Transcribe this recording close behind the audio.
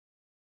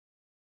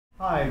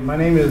Hi, my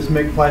name is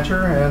Mick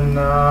Pletcher, and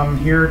I'm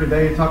here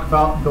today to talk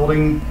about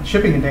building a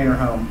shipping container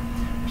home.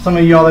 For some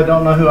of y'all that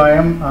don't know who I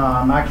am,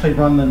 I actually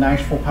run the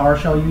Nashville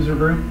PowerShell user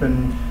group,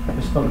 and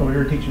just spoke over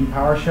here teaching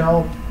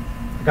PowerShell.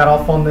 I got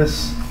off on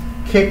this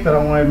kick that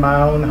I wanted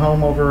my own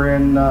home over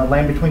in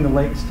Land Between the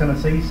Lakes,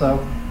 Tennessee,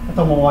 so I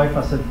told my wife,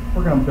 I said,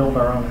 we're going to build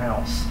our own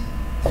house.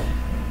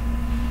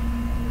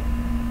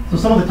 So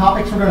some of the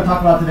topics we're going to talk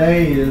about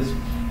today is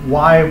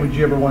why would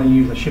you ever want to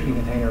use a shipping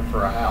container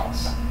for a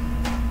house?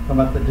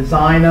 About the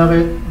design of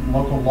it,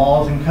 local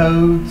laws and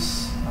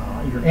codes,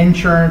 your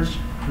insurance,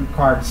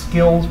 required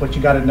skills, what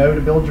you got to know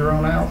to build your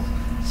own house,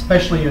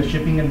 especially a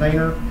shipping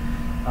container,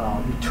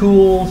 your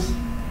tools,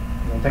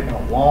 taking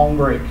a long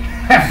break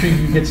after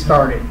you get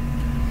started,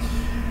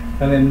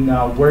 and then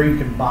where you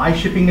can buy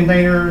shipping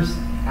containers,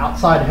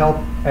 outside help,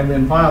 and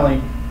then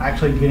finally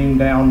actually getting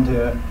down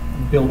to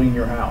building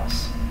your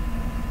house.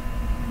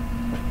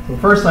 So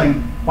the first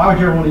thing, why would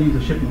you ever want to use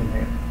a shipping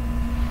container?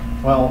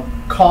 Well,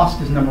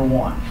 cost is number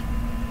one.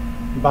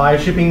 You buy a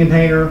shipping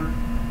container,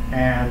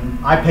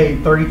 and I paid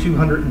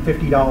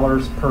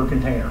 $3,250 per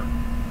container.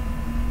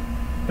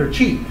 They're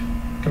cheap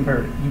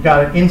compared to, you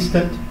got an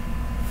instant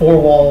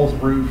 4 walls,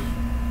 roof,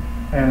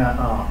 and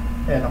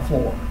a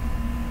floor.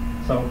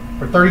 So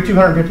for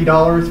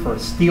 $3,250 for a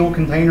steel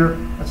container,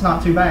 that's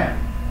not too bad.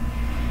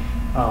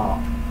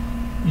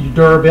 Your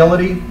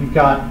durability, you've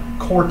got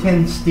core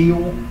 10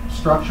 steel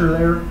structure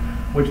there,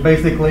 which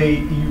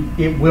basically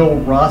it will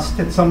rust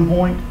at some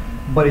point,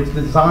 but it's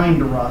designed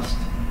to rust,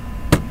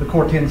 the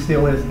core 10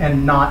 steel is,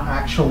 and not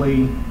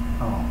actually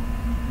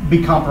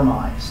be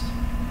compromised.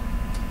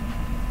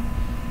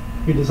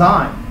 Your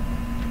design.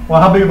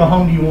 Well, how big of a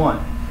home do you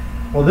want?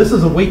 Well, this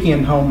is a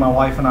weekend home my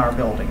wife and I are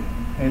building.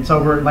 And it's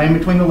over at Land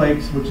Between the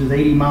Lakes, which is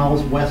 80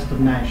 miles west of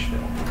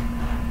Nashville.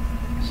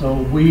 So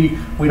we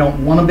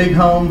don't want a big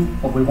home,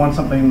 but we want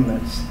something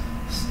that's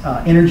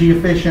energy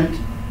efficient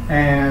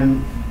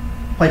and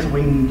a place that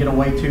we can get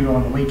away to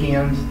on the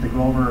weekends to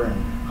go over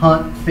and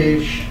hunt,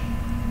 fish,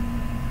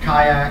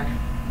 kayak,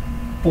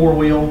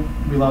 4-wheel.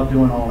 We love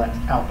doing all that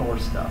outdoor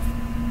stuff.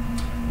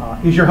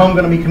 Is your home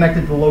going to be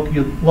connected to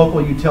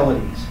local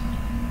utilities?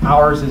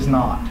 Ours is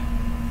not.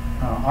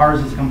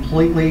 Ours is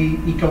completely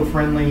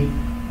eco-friendly,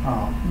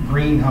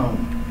 green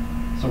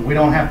home. So we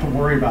don't have to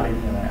worry about any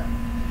of that.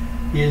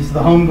 Is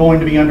the home going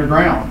to be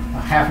underground?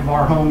 Half of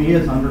our home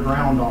is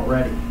underground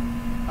already.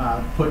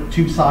 Put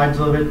 2 sides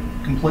of it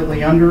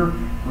completely under,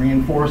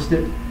 reinforced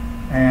it,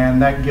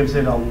 and that gives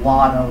it a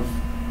lot of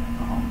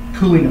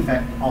cooling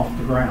effect off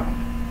the ground.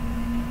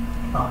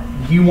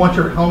 You want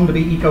your home to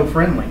be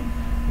eco-friendly.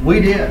 We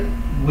did.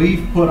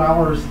 We've put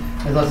ours,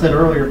 as I said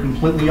earlier,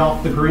 completely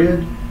off the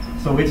grid,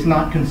 so it's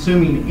not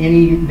consuming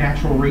any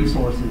natural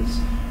resources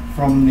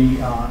from the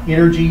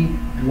energy,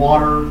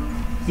 water,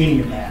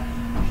 any of that.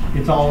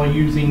 It's all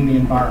using the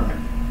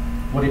environment,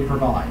 what it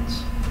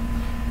provides.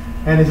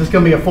 And is this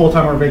going to be a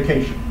full-time or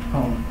vacation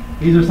home?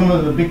 These are some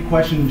of the big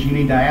questions you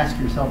need to ask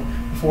yourself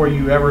before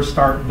you ever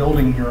start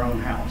building your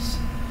own house,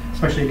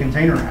 especially a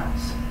container house.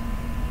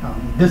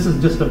 This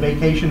is just a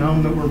vacation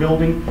home that we're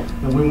building,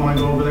 that we want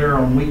to go over there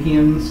on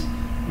weekends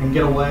and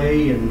get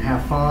away and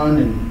have fun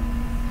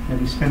and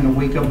maybe spend a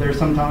week over there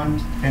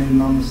sometimes, depending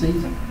on the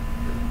season.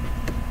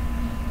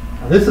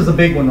 Now, this is a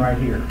big one right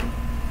here.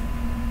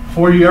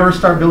 Before you ever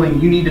start building,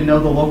 you need to know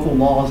the local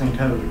laws and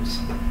codes.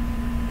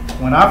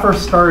 When I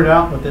first started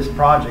out with this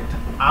project,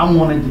 I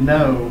wanted to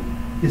know,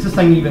 is this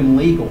thing even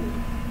legal?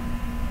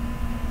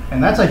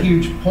 And that's a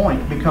huge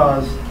point,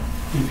 because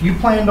if you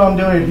planned on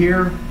doing it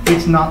here,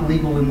 it's not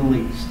legal in the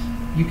least.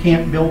 You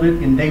can't build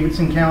it in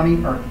Davidson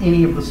County or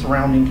any of the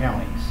surrounding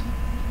counties.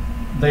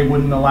 They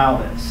wouldn't allow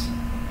this.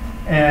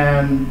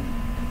 And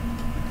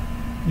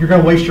you're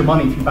going to waste your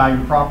money if you buy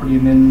your property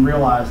and then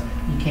realize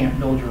you can't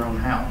build your own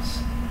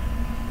house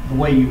the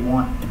way you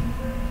want.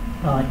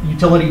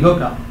 Utility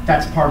hookup,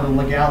 that's part of the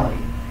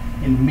legality.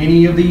 In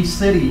many of these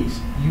cities,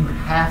 you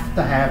have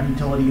to have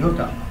utility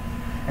hookup.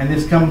 And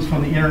this comes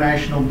from the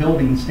International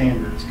Building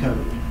Standards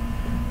Code.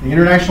 The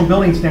International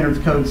Building Standards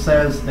Code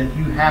says that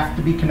you have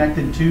to be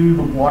connected to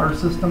the water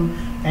system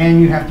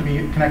and you have to be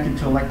connected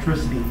to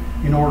electricity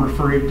in order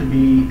for it to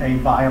be a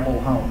viable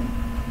home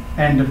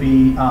and to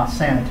be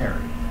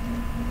sanitary.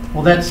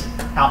 Well, that's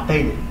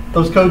outdated.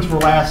 Those codes were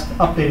last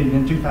updated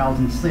in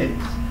 2006.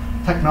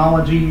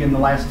 Technology in the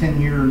last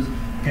 10 years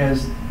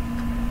has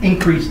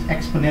increased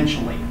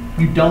exponentially.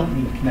 You don't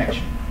need a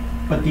connection,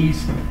 but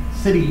these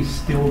cities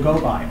still go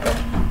by it.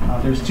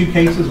 There's 2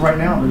 cases right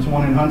now. There's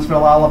one in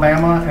Huntsville,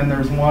 Alabama, and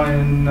there's one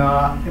in,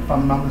 if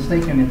I'm not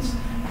mistaken, it's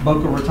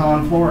Boca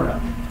Raton, Florida.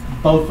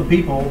 Both the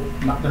people,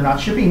 they're not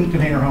shipping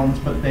container homes,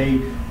 but they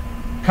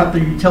cut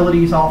their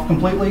utilities off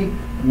completely,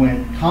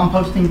 went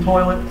composting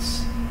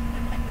toilets,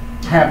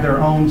 have their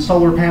own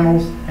solar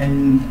panels,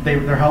 and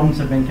their homes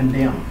have been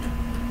condemned.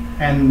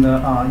 And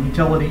the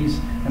utilities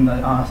and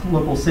the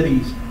local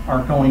cities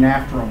are going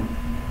after them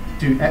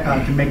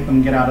to make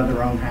them get out of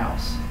their own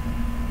house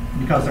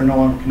because they're no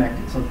longer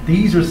connected. So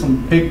these are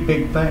some big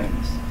things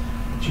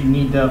that you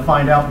need to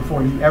find out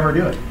before you ever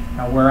do it.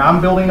 Now, where I'm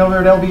building over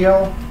at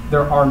LBL,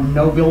 there are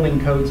no building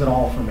codes at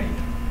all for me.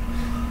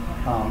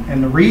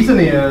 And the reason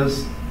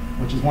is,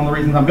 which is one of the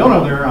reasons I'm building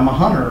over there, I'm a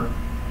hunter,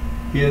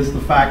 is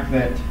the fact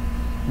that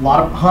a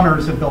lot of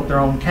hunters have built their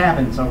own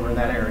cabins over in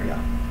that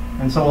area.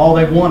 And so all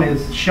they want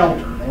is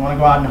shelter. They want to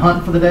go out and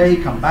hunt for the day,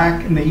 come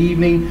back in the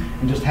evening,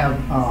 and just have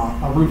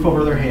a roof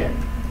over their head.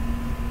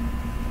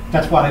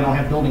 That's why they don't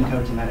have building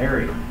codes in that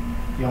area.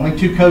 The only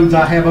two codes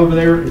I have over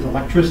there is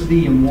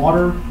electricity and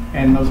water,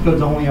 and those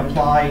codes only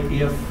apply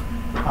if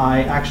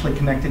I actually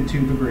connected to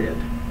the grid,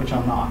 which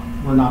I'm not.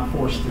 We're not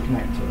forced to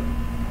connect to it.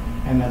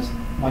 And that's,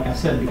 like I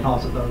said,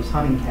 because of those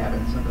hunting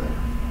cabins over there.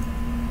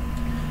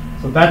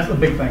 So that's the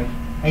big thing.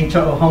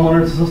 HO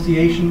homeowners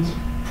associations,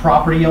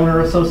 property owner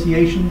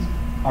associations,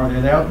 are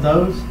there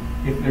those?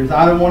 If there's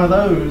either one of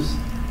those,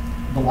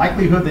 the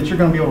likelihood that you're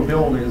going to be able to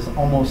build is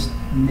almost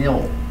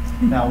nil.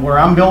 Now, where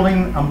I'm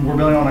building, we're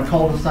building on a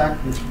cul-de-sac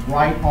that's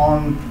right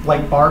on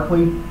Lake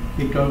Barkley.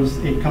 It comes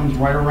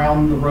right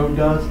around the road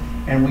does,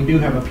 and we do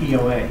have a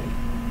POA.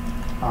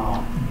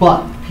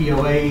 But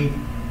POA,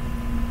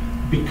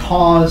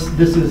 because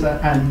this is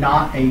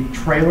not a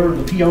trailer,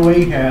 the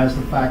POA has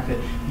the fact that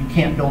you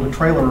can't build a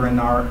trailer in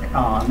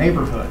our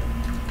neighborhood.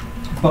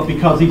 But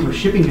because these are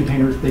shipping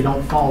containers, they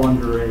don't fall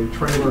under a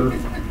trailer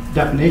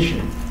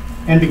definition.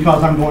 And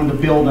because I'm going to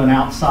build an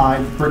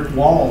outside brick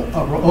wall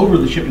over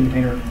the shipping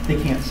container,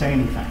 they can't say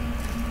anything,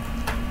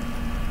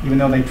 even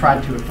though they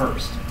tried to at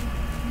first.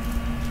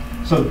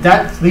 So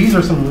these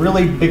are some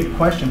really big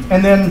questions.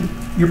 And then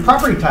your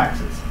property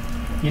taxes.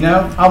 You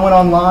know, I went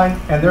online,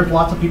 and there's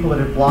lots of people that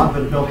have blogged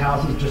that have built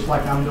houses just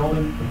like I'm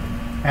building.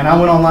 And I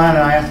went online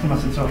and I asked them, I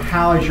said, so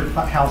how is your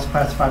house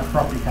classified for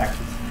property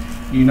taxes?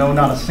 You know,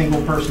 not a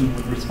single person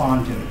would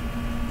respond to me.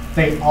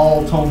 They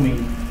all told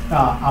me,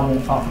 I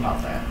won't talk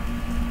about that.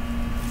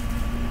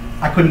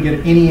 I couldn't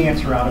get any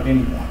answer out of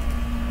anyone.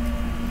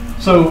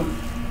 So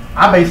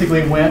I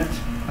basically went,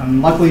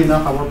 and luckily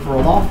enough, I work for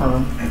a law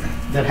firm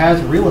that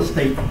has real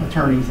estate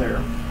attorneys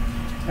there.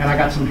 And I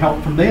got some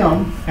help from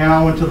them, and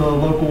I went to the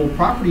local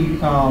property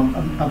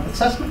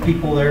assessment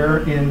people there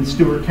in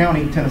Stewart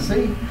County,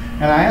 Tennessee,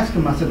 and I asked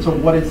them, I said, so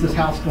what is this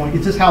house going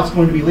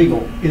to be legal?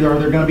 Are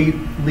there going to be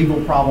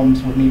legal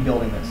problems with me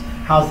building this?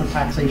 How's the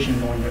taxation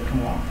going to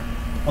come along?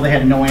 Well, they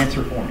had no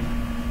answer for me.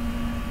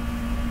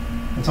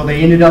 And so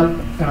they ended up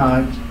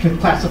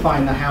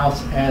classifying the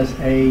house as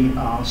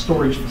a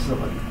storage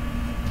facility.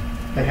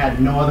 They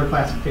had no other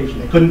classification.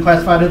 They couldn't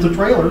classify it as a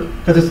trailer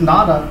because it's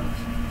not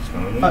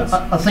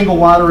a single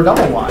wide or a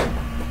double wide.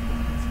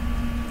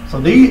 So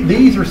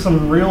these are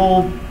some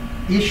real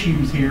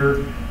issues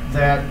here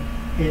that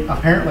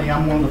apparently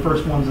I'm one of the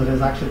first ones that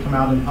has actually come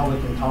out in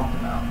public and talked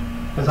about.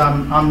 Because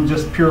I'm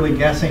just purely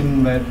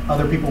guessing that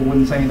other people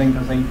wouldn't say anything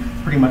because they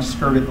pretty much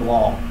skirted the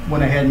law.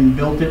 Went ahead and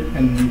built it,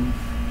 and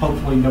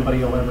hopefully nobody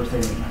will ever say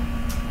anything.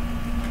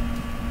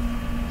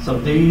 So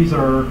these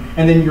are,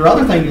 and then your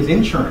other thing is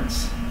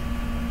insurance.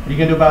 What are you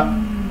going to do about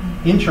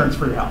insurance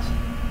for your house?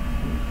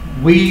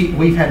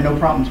 We've had no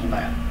problems with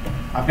that.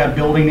 I've got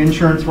building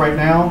insurance right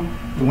now.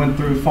 We went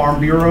through Farm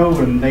Bureau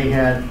and they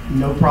had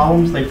no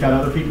problems. They've got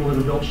other people that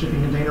have built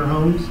shipping container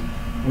homes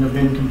and have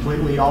been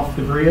completely off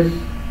the grid.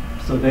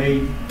 So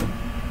they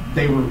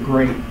were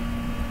great.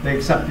 They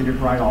accepted it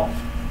right off.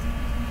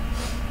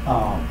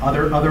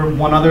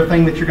 One other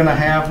thing that you're going to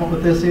have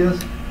with this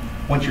is,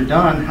 once you're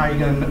done, how are you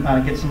going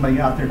to get somebody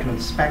out there to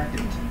inspect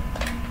it,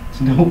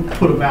 to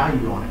put a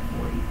value on it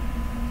for you?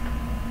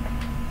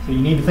 So you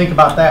need to think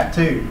about that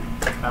too.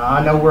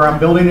 I know where I'm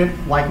building it,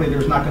 likely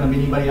there's not going to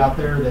be anybody out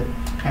there that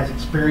has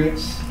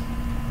experience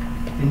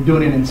in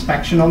doing an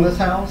inspection on this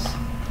house.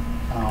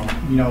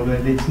 You know,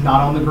 that it's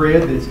not on the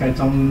grid, that it's got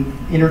its own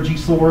energy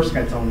source,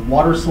 got its own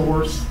water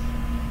source.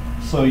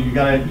 So you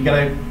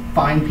gotta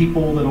find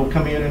people that'll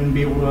come in and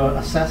be able to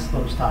assess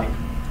those type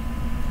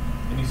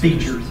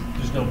features.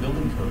 There's no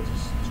building codes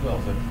as well,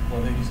 is that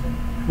one thing you said?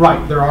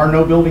 Right, there are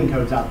no building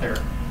codes out there.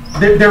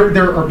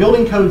 There are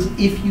building codes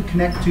if you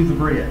connect to the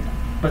grid,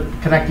 but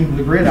connecting to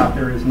the grid out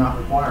there is not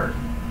required.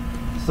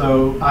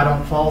 So I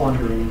don't fall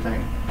under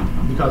anything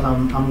because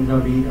I'm going to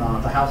be,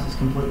 the house is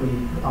completely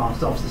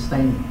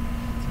self-sustaining.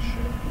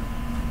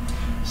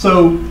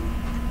 So,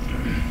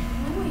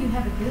 when will you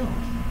have it built?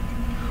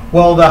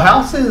 Well, the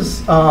house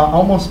is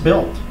almost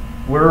built.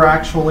 We're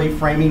actually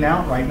framing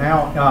out right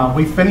now.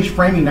 We finished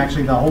framing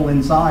actually the whole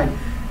inside,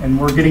 and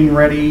we're getting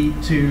ready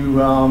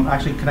to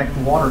actually connect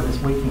the water this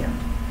weekend.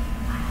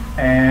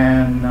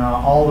 And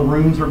all the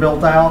rooms are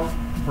built out.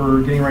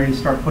 We're getting ready to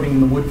start putting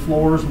the wood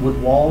floors,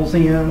 wood walls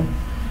in.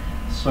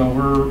 So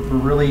we're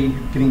really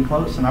getting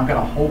close, and I've got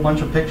a whole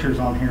bunch of pictures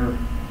on here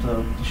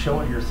to show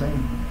it here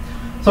soon.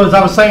 So as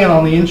I was saying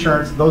on the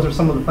insurance, those are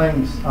some of the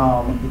things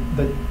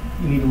that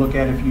you need to look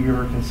at if you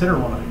ever consider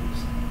one of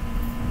these.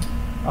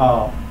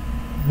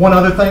 One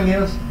other thing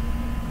is,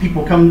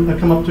 people come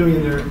up to me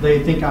and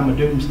they think I'm a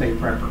doomsday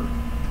prepper,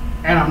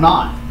 and I'm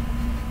not.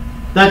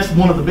 That's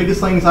one of the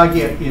biggest things I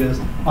get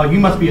is, oh, you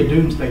must be a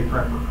doomsday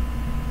prepper.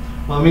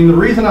 Well, I mean, the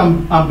reason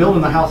I'm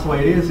building the house the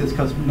way it is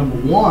because, number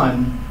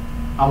one,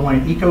 I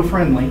want it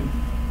eco-friendly.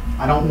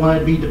 I don't want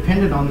it to be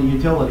dependent on the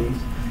utilities.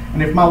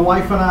 And if my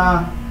wife and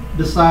I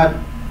decide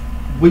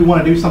we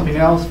want to do something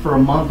else for a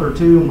month or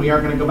two and we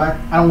aren't going to go back,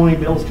 I don't want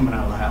any bills coming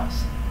out of the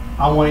house.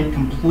 I want it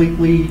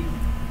completely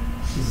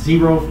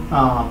zero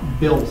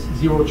bills,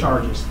 zero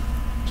charges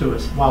to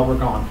us while we're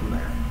gone from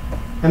there.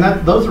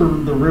 And those are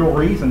the real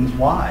reasons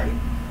why.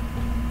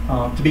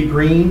 To be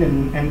green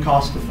and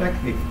cost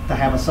effective, to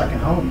have a second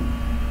home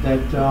that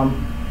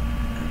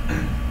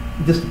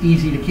just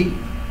easy to keep.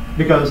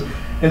 Because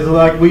as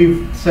like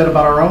we've said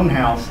about our own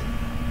house,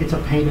 it's a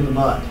pain in the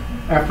butt.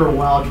 After a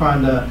while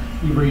trying to,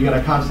 either you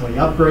gotta constantly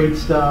upgrade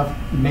stuff,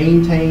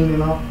 maintain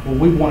and all. Well,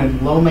 we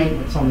wanted low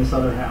maintenance on this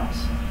other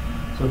house.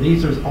 So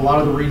these are a lot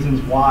of the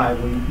reasons why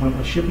we went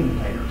with shipping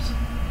containers.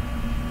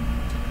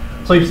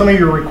 So if some of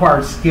your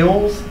required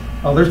skills,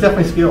 oh, there's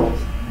definitely skills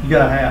you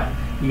gotta have.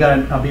 You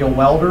gotta be a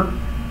welder.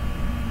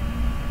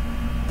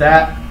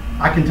 That,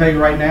 I can tell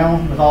you right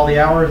now, with all the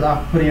hours,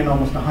 I've put in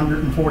almost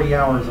 140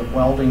 hours of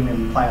welding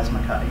and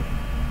plasma cutting.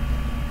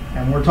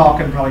 And we're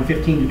talking probably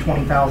 $15,000 to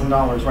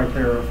 $20,000 right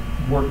there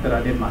of work that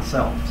I did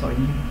myself. So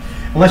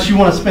unless you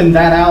want to spend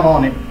that out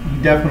on it,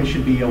 you definitely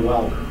should be a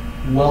welder.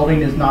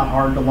 Welding is not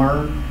hard to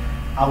learn.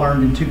 I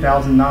learned in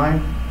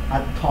 2009.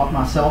 I taught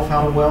myself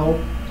how to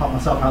weld, taught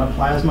myself how to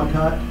plasma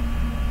cut.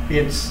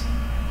 It's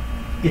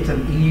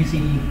an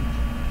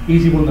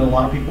easy one that a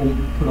lot of people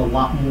put a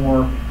lot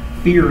more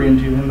fear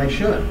into than they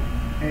should.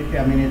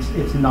 I mean,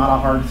 it's not a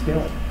hard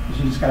skill.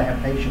 You just got to have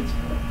patience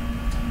for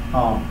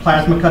it.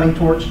 Plasma cutting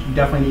torch, you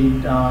definitely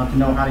need to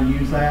know how to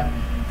use that.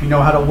 If you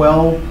know how to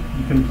weld,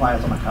 you can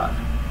plasma cut.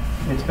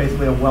 It's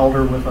basically a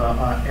welder with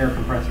a air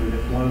compressor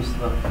that blows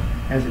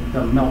as it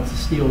melts the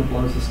steel, it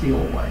blows the steel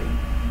away.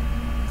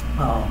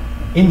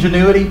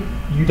 Ingenuity,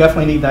 you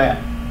definitely need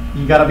that.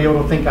 You got to be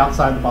able to think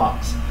outside the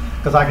box.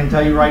 Because I can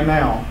tell you right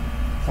now,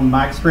 from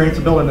my experience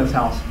of building this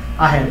house,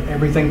 I had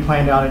everything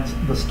planned out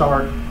at the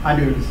start. I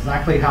knew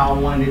exactly how I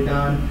wanted it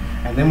done.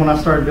 And then when I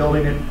started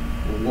building it,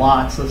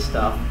 lots of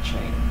stuff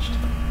changed.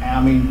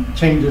 I mean,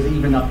 changes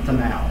even up to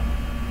now.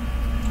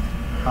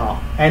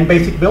 And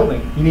basic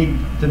building. You need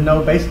to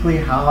know basically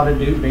how to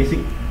do basic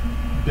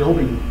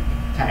building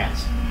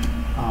tasks.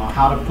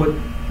 How to put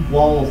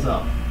walls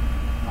up.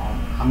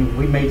 I mean,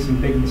 we made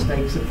some big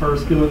mistakes at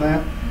first doing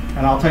that.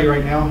 And I'll tell you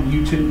right now,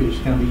 YouTube is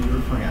going to be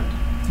your friend.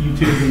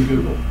 YouTube and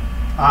Google.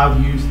 I've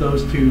used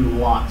those two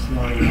lots,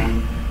 learning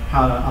on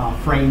how to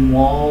frame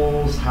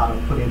walls, how to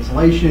put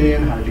insulation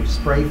in, how to do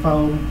spray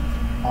foam,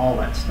 all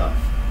that stuff.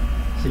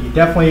 So you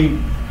definitely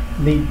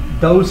need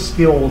those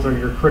skills, are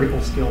your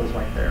critical skills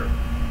right there.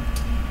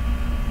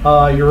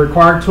 Your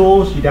required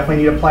tools, you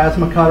definitely need a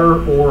plasma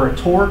cutter or a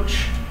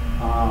torch.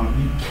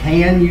 You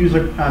can use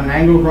an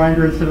angle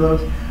grinder instead of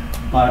those,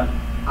 but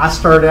I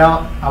started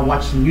out, I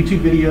watched some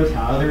YouTube videos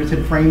how others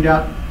had framed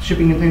out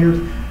shipping containers.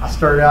 I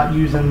started out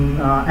using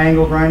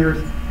angle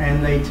grinders,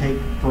 and they take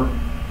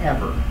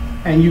forever.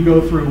 And you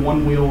go through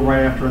one wheel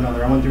right after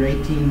another. I went through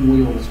 18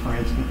 wheels, for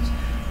instance,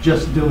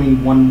 just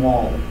doing one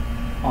wall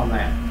on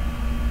that.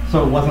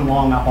 So it wasn't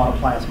long I bought a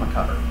plasma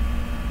cutter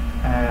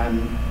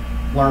and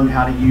learned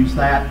how to use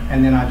that,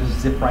 and then I just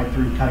zip right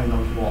through cutting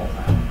those walls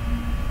out.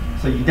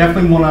 So you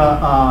definitely want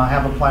to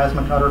have a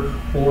plasma cutter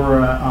or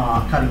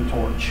a cutting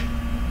torch.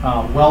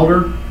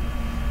 Welder,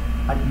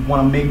 I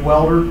want a MIG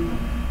welder.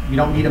 You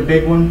don't need a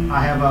big one.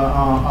 I have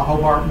a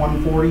Hobart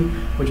 140,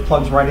 which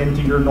plugs right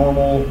into your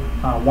normal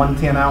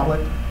 110 outlet,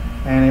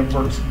 and it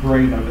works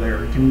great over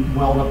there. It can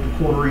weld up to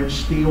 1/4 inch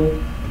steel,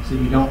 so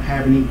you don't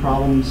have any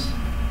problems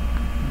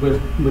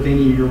with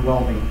any of your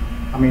welding.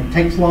 I mean, it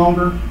takes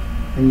longer,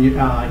 and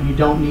you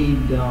don't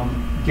need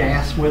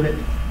gas with it.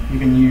 You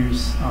can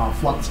use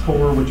flux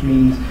core, which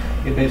means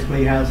it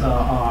basically has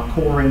a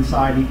core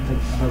inside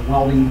the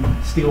welding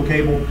steel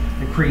cable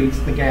that creates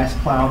the gas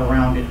cloud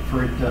around it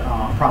for it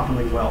to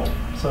properly weld.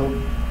 So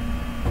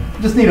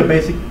you just need a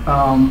basic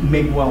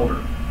MIG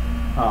welder.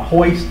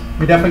 Hoist,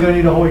 you're definitely going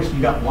to need a hoist.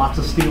 You got lots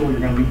of steel you're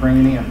going to be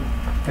bringing in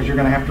because you're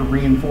going to have to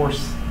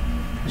reinforce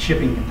the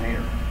shipping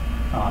container.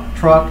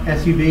 Truck,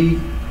 SUV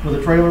with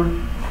a trailer,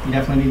 you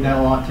definitely need that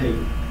a lot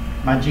too.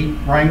 My Jeep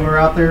Wrangler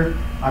out there,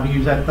 I've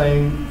used that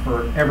thing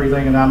for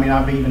everything, and I mean,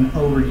 I've even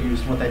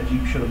overused what that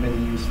Jeep should have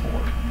been used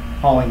for,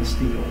 hauling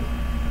steel.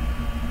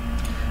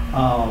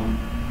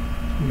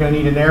 You're going to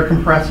need an air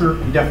compressor.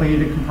 You definitely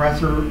need a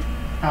compressor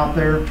out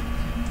there.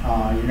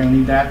 You're going to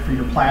need that for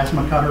your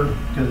plasma cutter,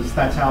 because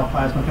that's how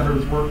plasma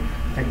cutters work.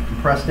 Take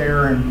compressed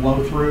air and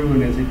blow through,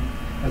 and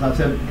as I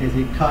said, as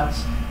it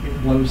cuts, it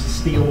blows the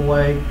steel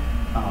away.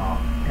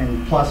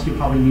 And plus, you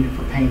probably need it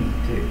for painting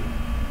too,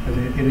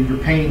 because your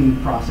painting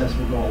process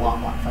will go a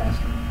lot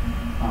faster.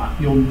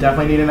 You'll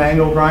definitely need an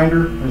angle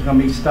grinder. There's going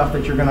to be stuff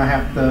that you're going to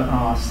have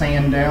to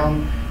sand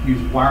down.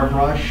 Use wire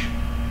brush.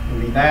 You'll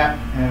need that,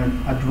 and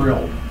a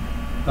drill.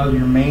 Those are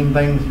your main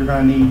things you're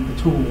going to need,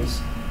 the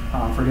tools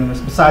for doing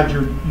this, besides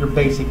your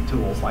basic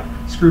tools like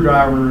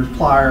screwdrivers,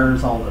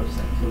 pliers, all those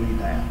things. You'll need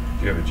that.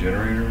 Do you have a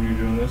generator when you're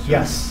doing this?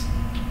 Yes.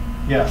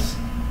 Yes.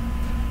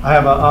 I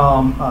have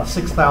a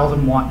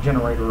 6,000 watt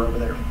generator over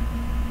there.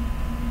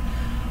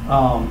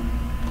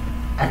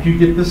 After you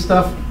get this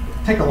stuff,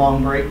 take a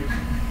long break.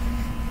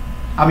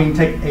 I mean,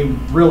 take a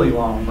really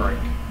long break.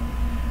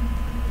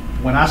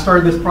 When I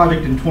started this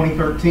project in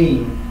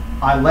 2013,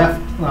 I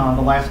left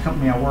the last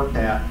company I worked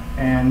at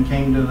and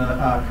came to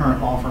the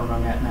current law firm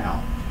I'm at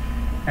now.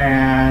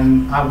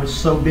 And I was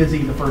so busy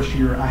the first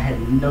year, I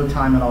had no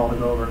time at all to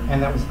go over,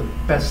 and that was the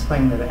best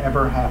thing that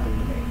ever happened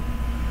to me.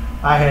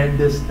 I had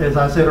this, as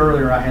I said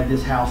earlier, I had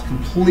this house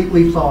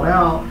completely thought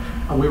out.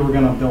 We were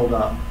going to build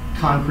a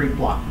concrete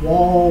block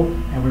wall,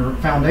 and we were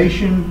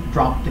foundation,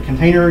 drop the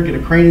container, get a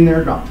crane in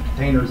there, drop the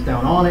containers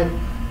down on it,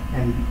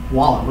 and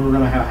voila, we were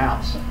going to have a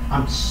house.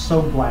 I'm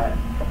so glad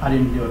I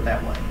didn't do it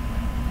that way.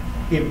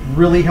 It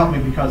really helped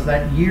me because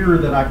that year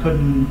that I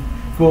couldn't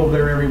go over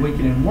there every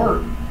weekend and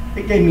work,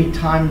 it gave me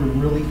time to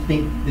really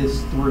think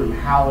this through,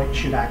 how it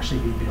should actually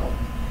be built,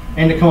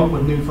 and to come up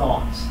with new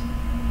thoughts.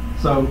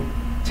 So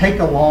take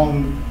a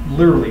long,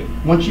 literally,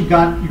 once you've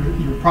got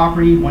your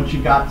property, once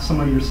you've got some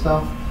of your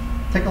stuff,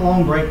 take a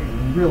long break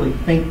and really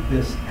think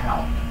this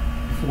out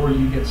before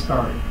you get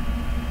started.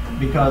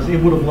 Because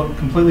it would have looked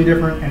completely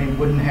different and it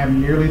wouldn't have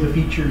nearly the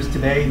features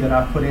today that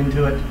I put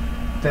into it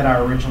that I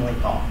originally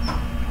thought.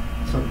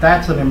 So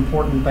that's an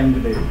important thing to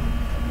do.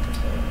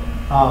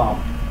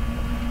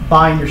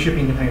 Buying your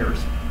shipping containers.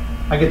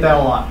 I get that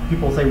a lot.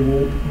 People say,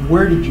 well,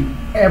 where did you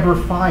ever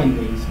find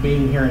these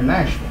being here in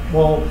Nashville?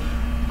 Well,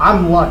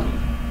 I'm lucky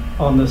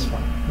on this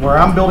one. Where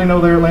I'm building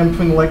over there at Land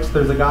Between the Lakes,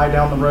 there's a guy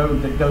down the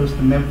road that goes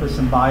to Memphis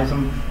and buys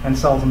them and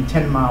sells them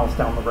 10 miles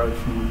down the road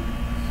from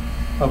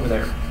over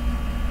there.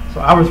 So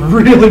I was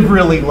really,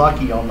 really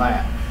lucky on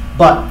that.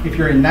 But if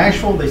you're in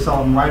Nashville, they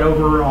sell them right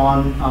over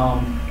on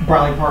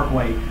Briley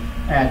Parkway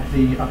at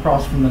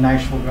across from the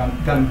Nashville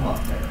Gun Club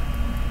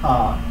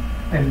there.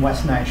 In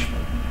West Nashville.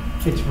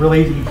 It's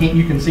really easy.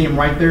 You can see them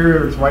right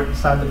there. It's right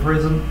beside the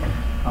prison,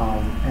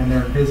 and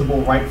they're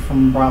visible right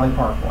from Briley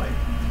Parkway.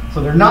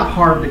 So they're not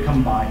hard to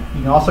come by.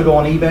 You can also go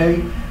on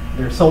eBay.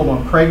 They're sold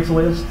on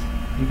Craigslist.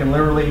 You can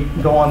literally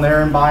go on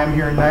there and buy them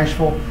here in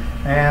Nashville.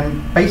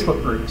 And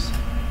Facebook groups.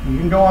 You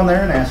can go on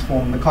there and ask for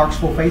them. The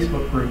Clarksville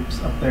Facebook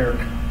groups up there,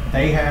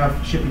 they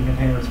have shipping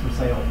containers for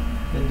sale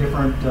that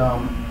different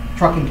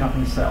trucking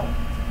companies sell.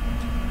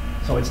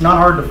 So it's not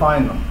hard to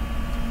find them.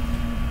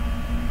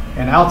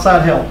 And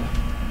outside help.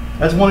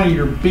 That's one of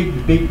your big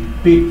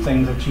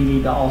things that you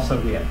need to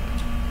also get.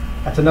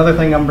 That's another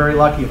thing I'm very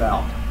lucky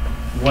about.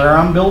 Where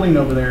I'm building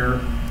over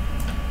there,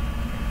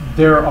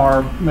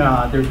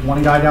 there's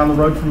one guy down the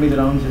road from me that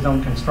owns his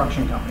own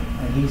construction company,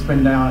 and he's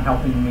been down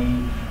helping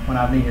me when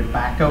I've needed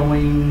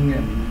backhoeing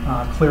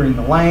and clearing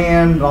the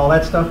land and all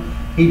that stuff.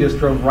 He just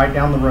drove right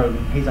down the road.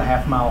 He's a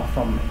half mile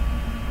from me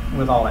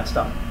with all that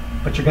stuff.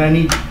 But you're going to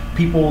need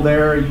people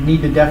there. You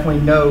need to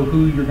definitely know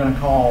who you're going to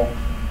call,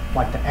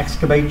 like to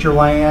excavate your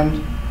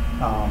land,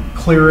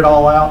 clear it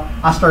all out.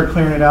 I started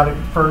clearing it out at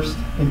first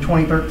in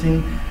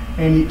 2013,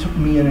 and it took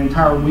me an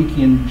entire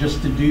weekend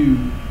just to do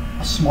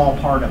a small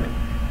part of it.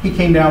 He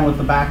came down with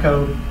the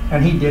backhoe,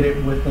 and he did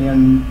it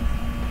within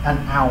an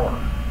hour,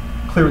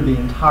 cleared the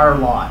entire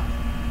lot.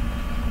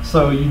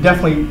 So you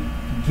definitely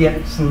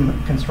get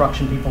some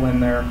construction people in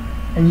there.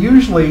 And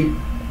usually,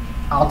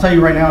 I'll tell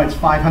you right now, it's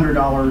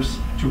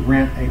 $500 to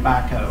rent a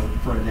backhoe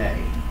for a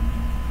day.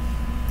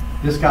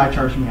 This guy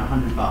charged me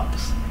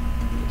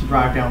 $100 to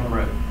drive down the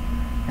road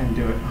and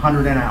do it,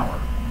 $100 an hour.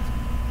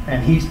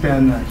 And he's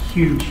been a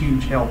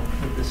huge help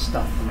with this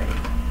stuff for me.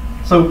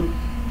 So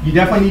you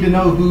definitely need to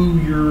know who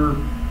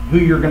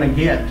you're going to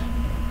get to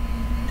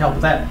help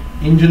with that.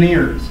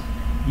 Engineers,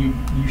 you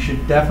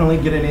should definitely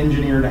get an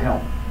engineer to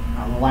help.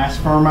 The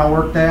last firm I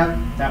worked at,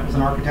 that was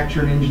an architecture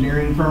and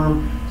engineering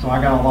firm, so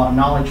I got a lot of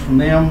knowledge from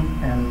them,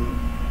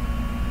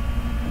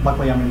 and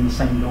luckily I'm in the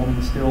same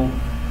building still.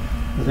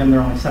 With them,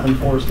 they're only 7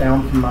 floors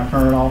down from my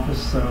current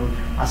office, so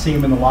I see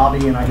them in the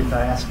lobby and I get to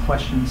ask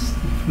questions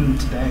even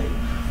today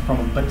from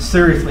them. But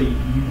seriously,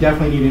 you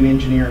definitely need an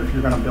engineer if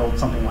you're going to build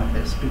something like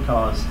this,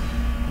 because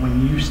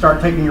when you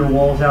start taking your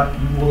walls out,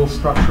 you will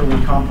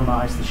structurally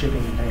compromise the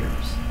shipping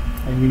containers.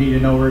 And you need to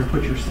know where to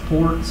put your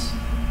supports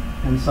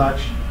and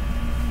such.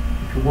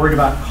 If you're worried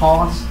about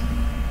cost,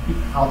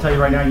 I'll tell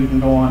you right now, you can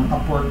go on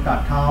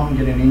Upwork.com and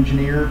get an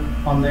engineer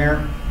on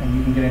there, and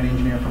you can get an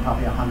engineer for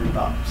probably $100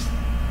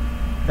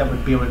 that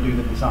would be able to do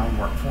the design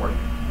work for you.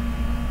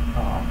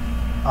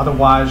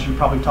 Otherwise, you're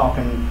probably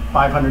talking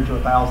 $500 to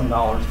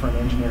 $1,000 for an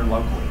engineer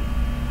locally.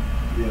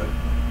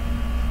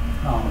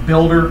 Yeah.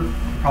 Builder,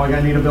 you're probably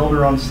going to need a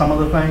builder on some of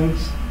the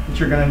things that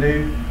you're going to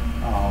do.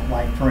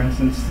 Like for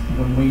instance,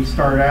 when we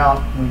started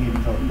out, we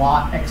needed the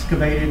lot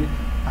excavated.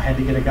 I had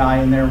to get a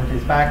guy in there with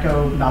his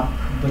backhoe. Not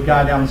the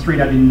guy down the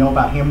street, I didn't know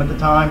about him at the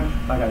time.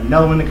 But I got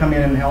another one to come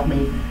in and help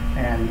me,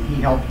 and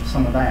he helped with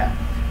some of that.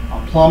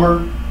 A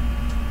plumber.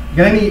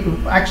 You're gonna need,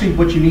 actually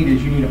what you need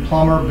is you need a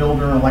plumber,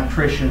 builder, and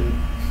electrician.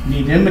 You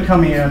need them to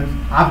come in.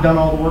 I've done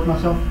all the work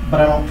myself,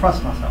 but I don't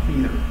trust myself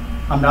either.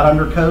 I'm not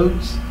under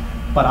codes,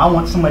 but I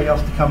want somebody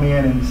else to come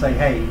in and say,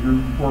 hey, your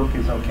work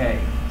is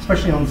okay.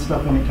 Especially on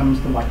stuff when it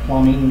comes to like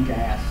plumbing,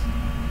 gas,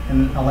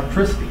 and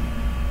electricity.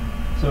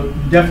 So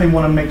you definitely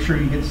want to make sure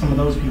you get some of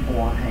those people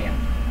on hand.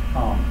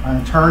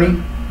 An attorney,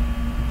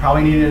 you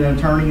probably need an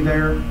attorney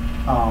there.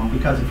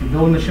 because if you're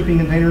building a shipping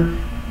container,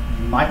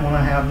 you might want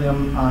to have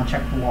them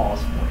check the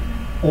walls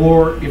for you.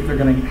 Or if they're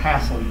going to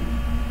hassle you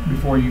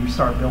before you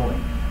start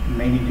building, you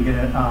may need to get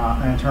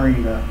an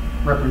attorney to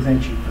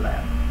represent you for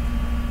that.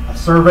 A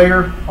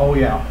surveyor, oh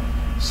yeah.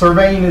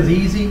 Surveying is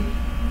easy.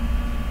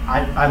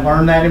 I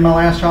learned that in my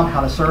last job,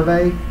 how to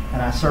survey,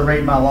 and I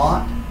surveyed my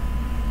lot.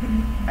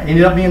 I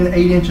ended up being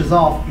 8 inches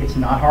off. It's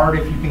not hard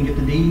if you can get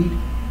the deed.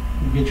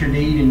 You get your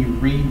deed and you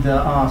read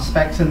the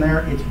specs in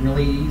there. It's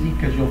really easy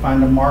because you'll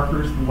find the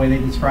markers, the way they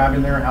describe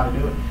in there, how to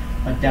do it.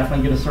 But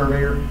definitely get a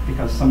surveyor,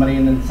 because somebody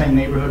in the same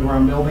neighborhood where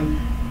I'm building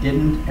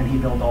didn't, and he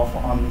built off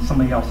on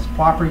somebody else's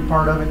property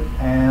part of it,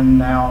 and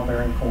now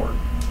they're in court.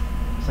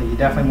 So you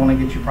definitely want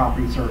to get your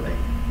property surveyed.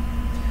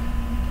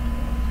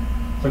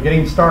 So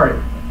getting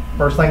started.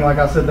 First thing, like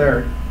I said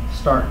there,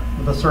 start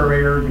with a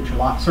surveyor, get your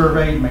lot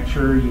surveyed, make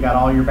sure you got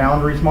all your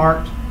boundaries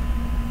marked,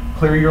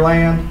 clear your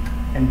land,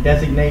 and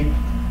designate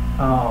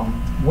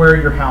where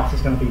your house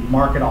is going to be.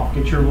 Mark it off.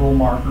 Get your little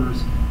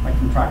markers, like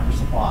from Tractor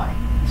Supply.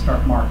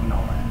 Start marking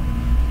all that.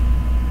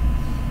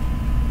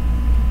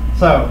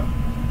 So,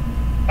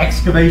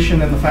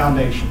 excavation and the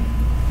foundation.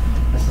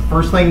 That's the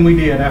first thing we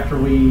did after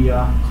we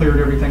cleared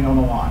everything on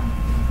the lot.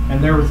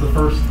 And there was the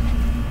first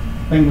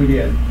thing we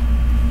did.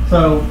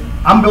 So,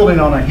 I'm building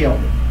on a hill.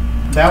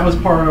 That was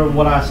part of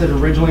what I said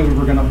originally. We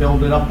were going to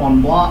build it up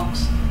on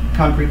blocks,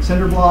 concrete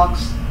cinder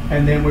blocks,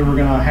 and then we were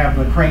going to have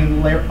the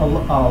crane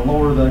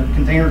lower the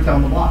containers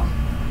down the blocks.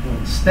 Well,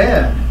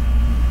 instead,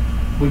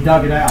 we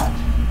dug it out,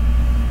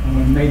 and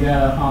we made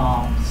that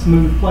a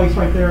smooth place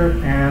right there,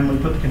 and we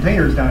put the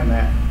containers down in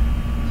that.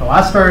 So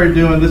I started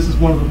doing, this is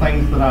one of the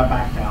things that I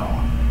backed out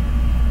on.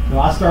 So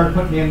I started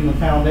putting in the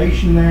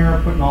foundation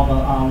there, putting all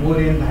the wood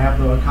in to have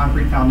the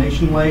concrete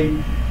foundation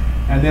laid.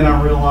 And then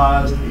I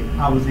realized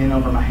I was in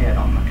over my head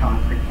on the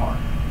concrete part.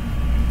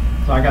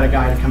 So I got a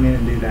guy to come in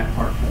and do that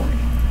part for me.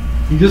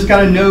 You just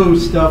got to know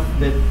stuff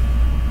that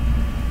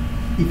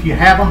if you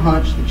have a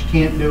hunch that you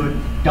can't do it,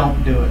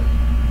 don't do it.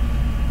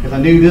 Because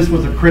I knew this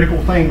was a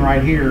critical thing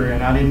right here,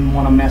 and I didn't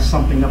want to mess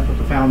something up with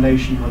the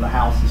foundation where the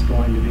house is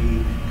going to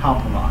be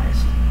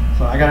compromised.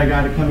 So I got a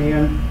guy to come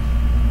in,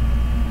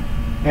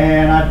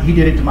 and he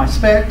did it to my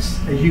specs.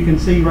 As you can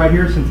see right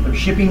here, since they're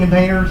shipping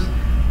containers,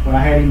 what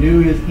I had him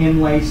do is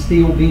inlay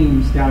steel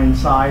beams down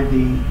inside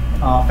the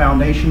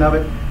foundation of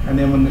it, and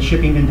then when the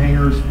shipping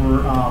containers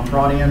were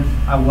brought in,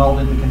 I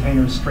welded the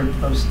containers straight to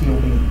those steel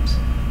beams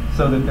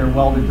so that they're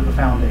welded to the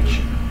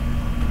foundation.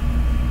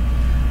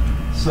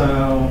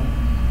 So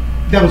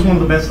that was one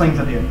of the best things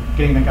I did,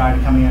 getting a guy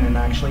to come in and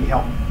actually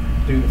help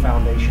do the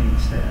foundation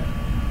instead.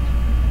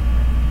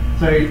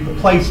 So the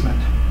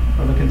placement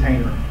of the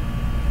container.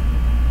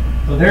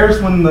 So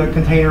there's when the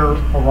container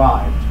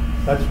arrived.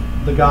 That's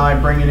the guy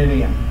bringing it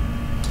in.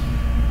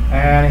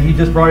 And he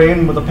just brought it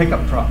in with a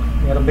pickup truck.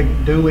 He had a big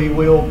dually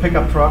wheel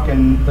pickup truck,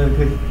 and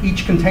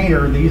each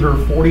container, these are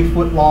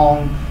 40-foot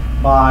long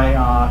by,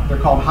 they're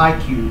called high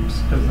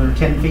cubes because they're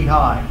 10 feet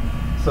high.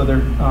 So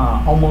they're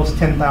almost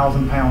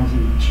 10,000 pounds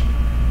each.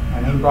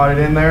 And he brought it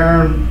in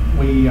there, and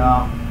we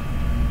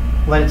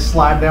let it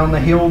slide down the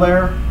hill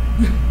there.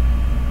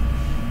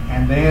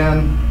 And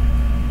then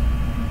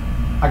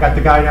I got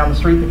the guy down the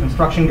street, the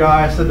construction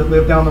guy I said that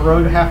lived down the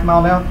road a half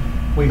mile down.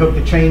 We hooked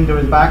a chain to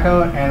his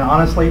backhoe, and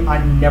honestly,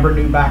 I never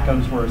knew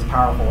backhoes were as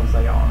powerful as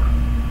they are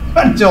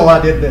until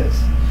I did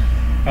this.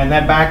 And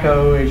that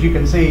backhoe, as you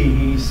can see,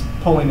 he's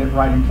pulling it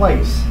right in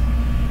place.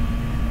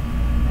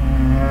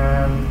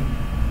 And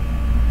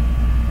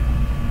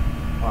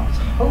I was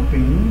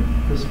hoping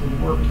this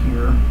would work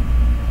here.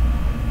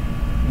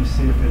 Let me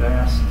see if it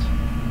asked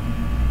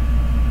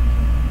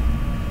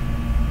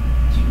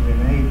to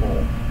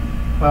enable.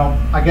 Well,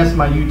 I guess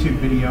my YouTube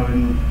video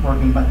isn't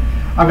working, but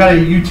I've got a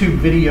YouTube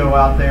video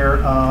out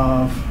there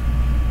of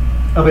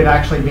it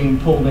actually being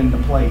pulled into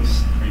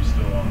place. Are you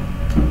still on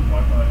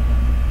Wi-Fi?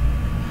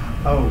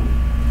 Oh,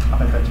 I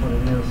think that's what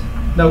it is.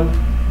 Nope,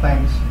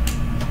 thanks.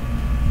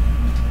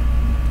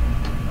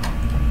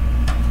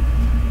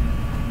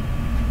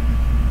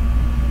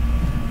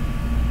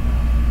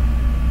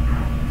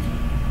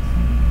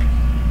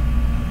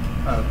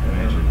 Okay,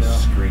 there we go.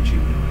 Screechy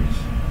noise.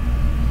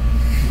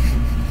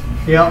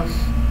 Yep.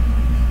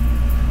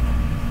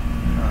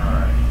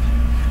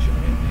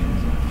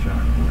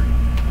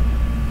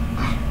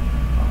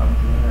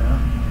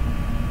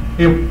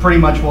 It pretty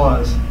much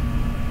was. There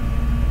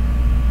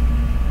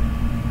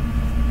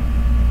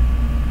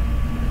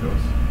it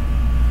goes.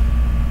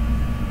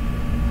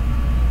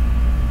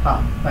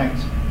 Ah,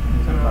 thanks.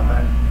 Sorry about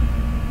that.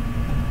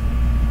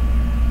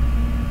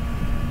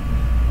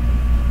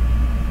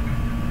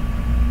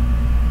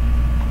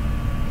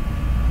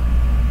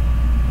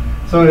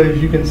 So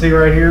as you can see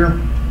right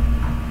here,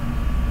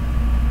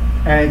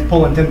 and it's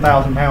pulling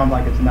 10,000 pounds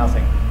like it's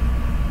nothing.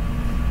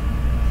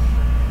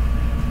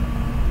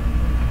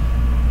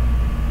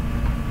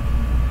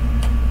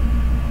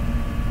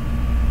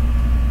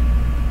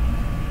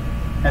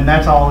 And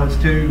that's all it's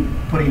to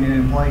putting it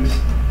in place.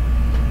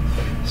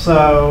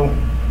 So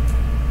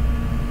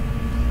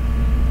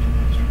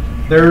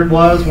there it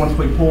was once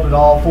we pulled it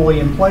all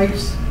fully in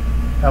place.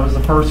 That was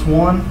the first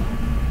one.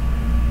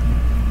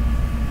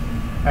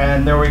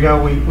 And there we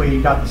go,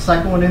 we got the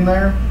second one in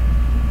there,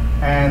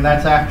 and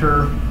that's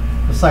after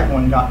the second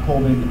one got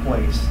pulled into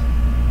place.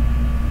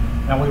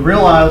 And we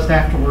realized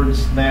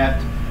afterwards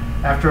that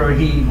after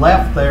he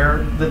left there,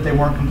 that they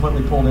weren't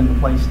completely pulled into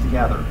place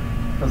together,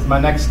 because my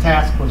next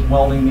task was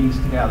welding these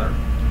together.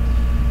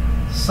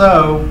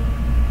 So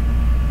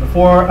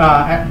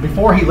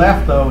before he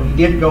left though, he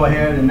did go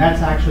ahead, and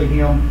that's actually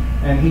him,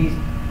 and he's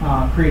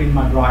creating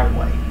my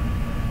driveway.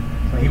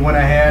 So he went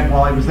ahead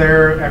while he was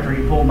there, after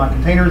he pulled my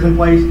containers in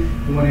place,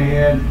 he went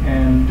ahead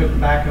and took the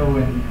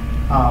backhoe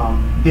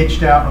and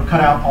ditched out or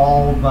cut out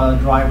all the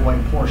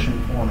driveway portion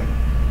for me,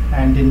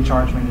 and didn't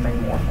charge me anything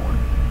more for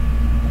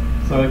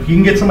it. So if you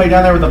can get somebody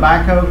down there with a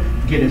backhoe,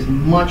 get as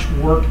much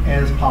work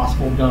as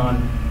possible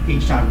done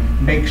each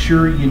time. Make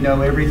sure you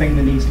know everything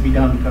that needs to be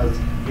done, because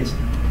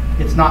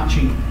it's not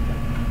cheap.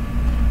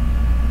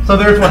 So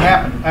there's what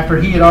happened. After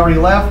he had already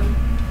left,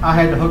 I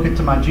had to hook it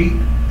to my Jeep,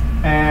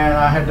 and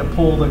I had to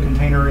pull the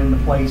container into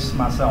place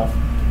myself,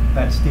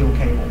 that steel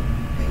cable.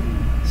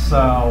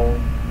 So,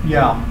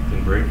 yeah.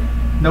 Didn't break?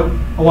 Nope.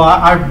 Well,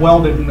 I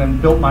welded and then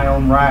built my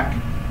own rack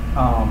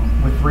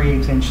with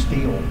 3/8"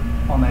 steel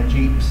on that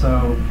Jeep.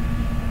 So,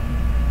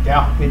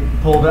 yeah, it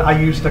pulled it. I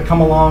used to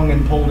come along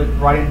and pulled it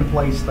right into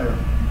place there.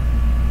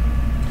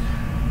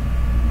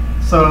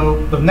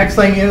 So the next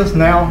thing is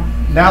now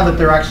that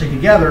they're actually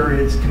together,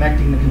 it's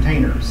connecting the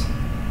containers.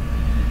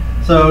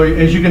 So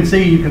as you can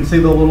see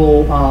the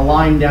little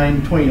line down in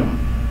between them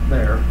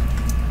there.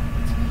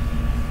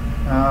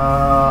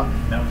 That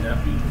was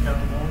after you took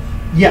out the walls?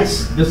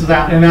 Yes, this is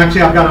out, and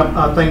actually I've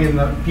got a thing in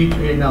the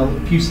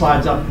few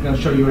slides up. I'm going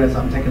to show you as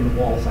I'm taking the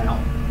walls out.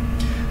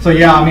 So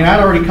yeah, I mean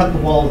I'd already cut the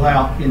walls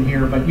out in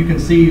here, but you can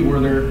see where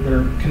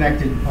they're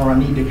connected, or I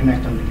need to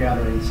connect them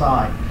together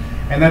inside.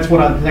 And that's what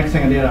the next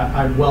thing I did.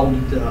 I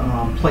welded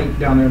the plate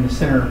down there in the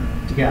center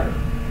together,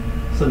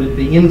 so that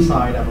the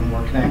inside of them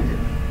were connected.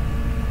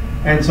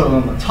 And so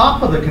on the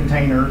top of the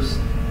containers,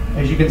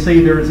 as you can see,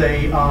 there's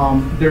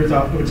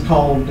what's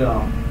called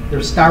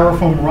there's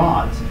styrofoam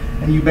rods,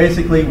 and you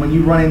basically, when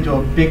you run into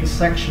a big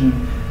section,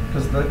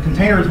 because the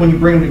containers, when you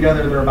bring them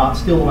together, they're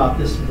still about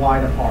this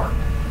wide apart.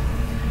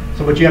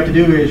 So what you have to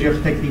do is you have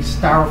to take these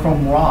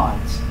styrofoam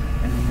rods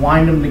and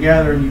wind them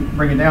together, and you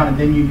bring it down, and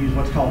then you use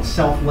what's called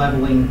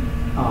self-leveling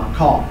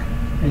caulk,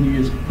 and you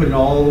just put it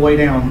all the way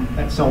down,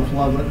 that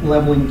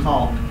self-leveling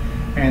caulk,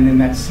 and then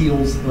that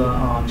seals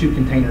the two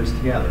containers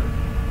together.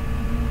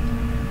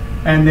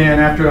 And then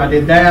after I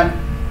did that,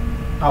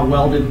 I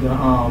welded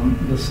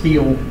the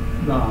steel,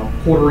 the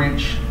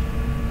 1/4"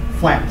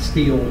 flat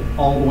steel,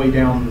 all the way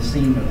down the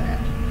seam of that.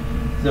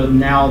 So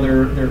now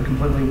they're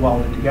completely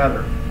welded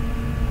together.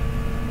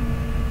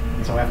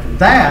 And so after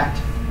that,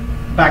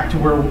 back to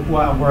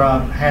where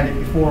I had it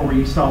before, where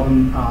you saw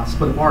them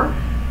split apart,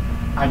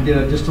 I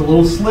did just a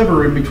little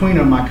sliver in between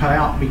them I cut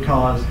out,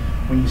 because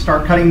when you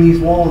start cutting these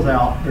walls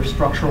out, they're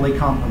structurally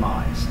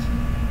compromised.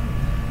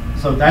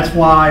 So that's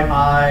why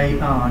I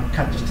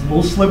cut just a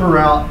little sliver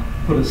out,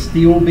 put a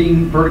steel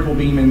beam, vertical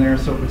beam in there,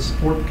 so it would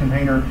support the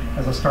container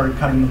as I started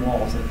cutting the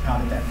walls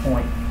out at that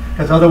point.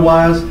 Because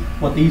otherwise,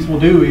 what these will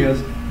do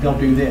is they'll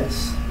do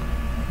this.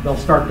 They'll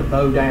start to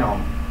bow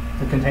down,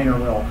 the container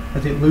will,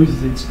 because it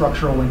loses its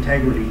structural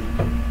integrity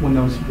when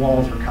those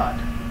walls are cut.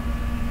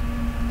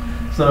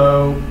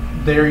 So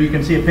there you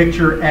can see a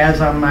picture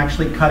as I'm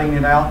actually cutting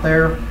it out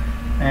there,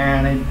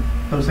 and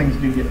those things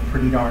do get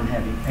pretty darn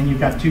heavy. And you've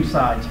got two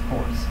sides, of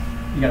course,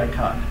 you got to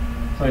cut.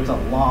 So it's a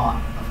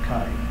lot of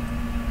cutting.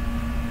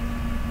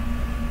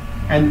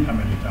 And how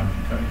many times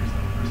you cut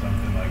yourself or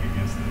something like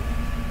against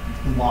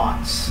it?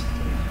 Lots.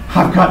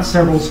 I've got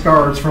several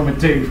scars from it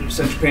too.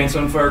 Set your pants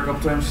on fire a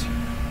couple times?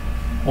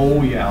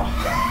 Oh yeah.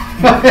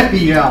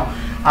 Yeah.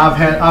 I've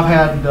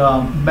had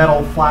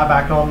metal fly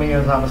back on me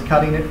as I was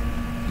cutting it.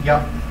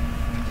 Yep.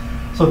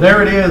 So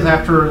there it is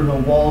after the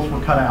walls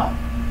were cut out.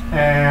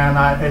 And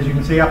as you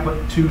can see, I put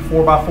two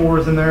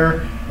 4x4s in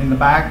there in the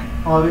back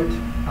of it.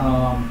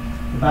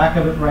 The back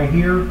of it right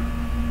here,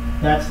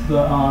 that's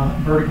the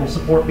vertical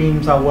support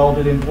beams I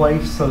welded in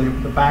place, so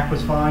the back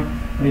was fine.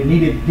 But it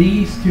needed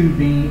these two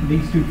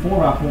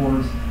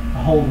 4x4s to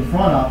hold the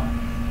front up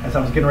as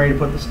I was getting ready to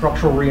put the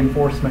structural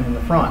reinforcement in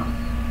the front.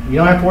 You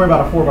don't have to worry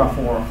about a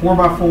 4x4. A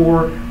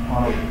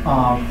 4x4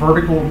 on a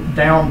vertical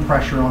down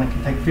pressure on it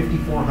can take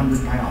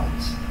 5,400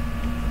 pounds.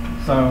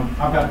 So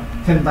I've got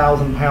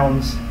 10,000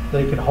 pounds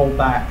that it could hold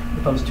back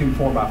with those two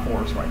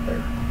 4x4s right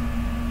there.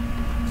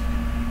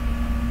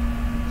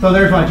 So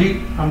there's my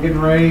Jeep. I'm getting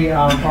ready.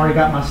 I've already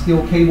got my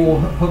steel cable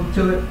hooked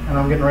to it, and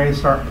I'm getting ready to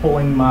start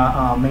pulling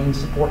my main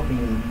support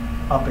beam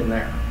up in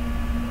there.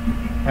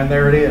 And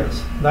there it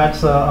is.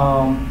 That's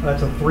a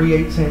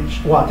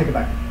 3/8". Well, I take it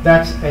back.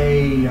 That's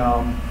a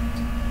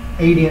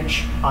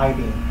 8"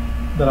 I-beam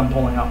that I'm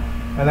pulling up,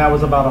 and that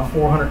was about a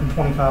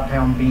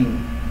 425-pound beam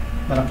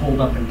that I pulled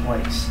up in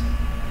place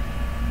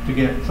to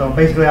get it. So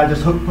basically, I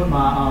just put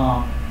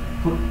my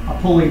put a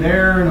pulley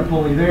there and a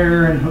pulley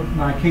there and hook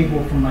my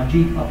cable from my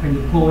Jeep up into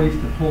the pulleys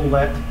to pull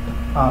that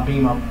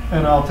beam up.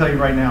 And I'll tell you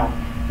right now,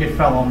 it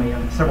fell on me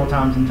several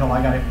times until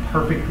I got it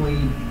perfectly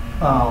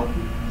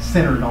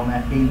centered on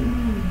that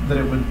beam, that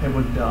it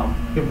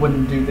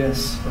wouldn't do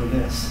this or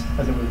this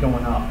as it was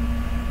going up.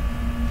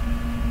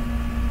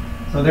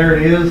 So there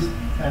it is.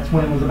 That's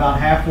when it was about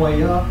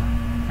halfway up.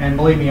 And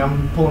believe me,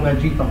 I'm pulling that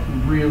Jeep up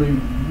really,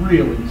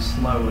 really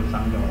slow as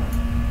I'm going.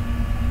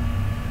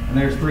 And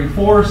there's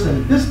 3/4,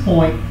 and at this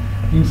point,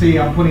 you can see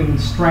I'm putting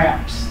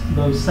straps,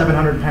 those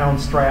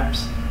 700-pound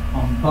straps,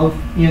 on both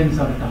ends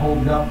of it to hold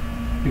it up,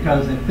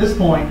 because at this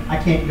point, I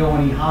can't go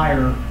any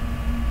higher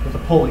with the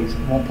pulleys.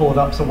 It won't pull it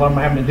up. So what I'm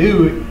having to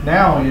do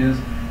now is,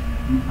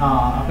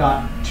 I've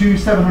got two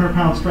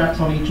 700-pound straps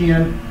on each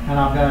end, and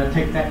I've got to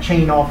take that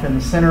chain off in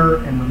the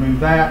center and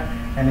remove that,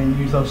 and then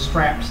use those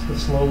straps to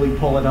slowly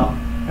pull it up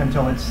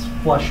until it's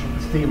flush with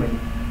the ceiling,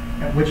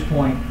 at which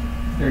point,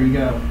 there you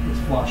go, it's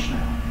flush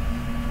now.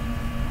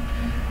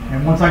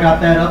 And once I got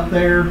that up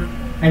there,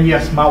 and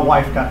yes, my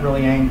wife got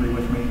really angry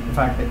with me, the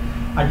fact that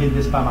I did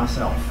this by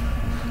myself.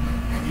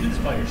 You did this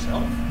by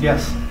yourself?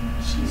 Yes.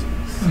 Jesus.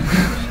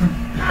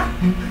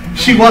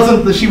 She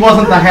wasn't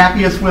the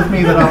happiest with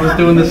me that I was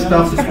doing this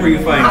stuff. This is where you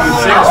find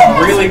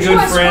six really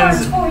good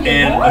friends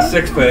and a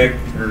six-pack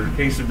or a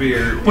case of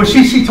beer. Well,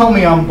 she told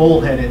me I'm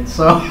bullheaded,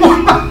 so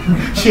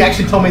she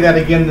actually told me that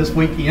again this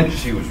weekend.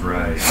 She was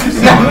right.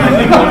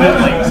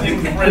 Like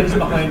 6 friends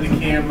behind the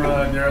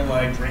camera, and they're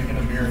like drinking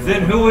a beer.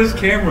 Then who is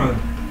camera?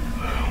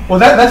 Well,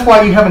 that's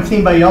why you haven't seen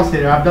anybody else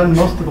here. I've done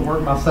most of the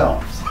work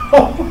myself.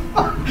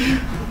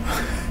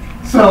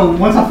 So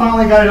once I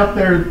finally got it up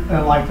there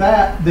like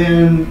that,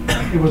 then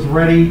it was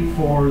ready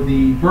for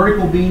the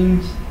vertical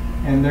beams.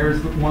 And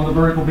there's one of the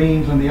vertical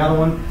beams and the other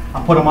one.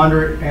 I put them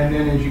under it, and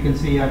then as you can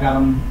see, I got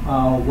them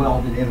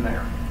welded in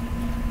there.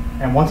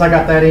 And once I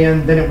got that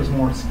in, then it was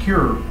more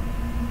secure.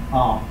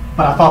 But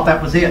I thought that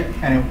was it,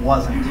 and it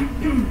wasn't.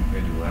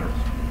 They do laterals.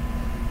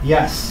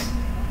 Yes.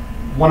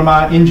 One of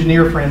my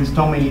engineer friends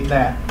told me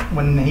that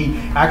when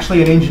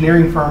actually an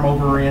engineering firm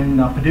over in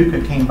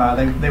Paducah came by,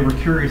 they were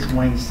curious and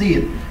wanting to see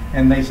it.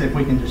 And they said, if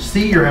we can just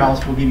see your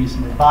house, we'll give you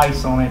some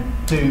advice on it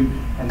too.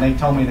 And they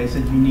told me, they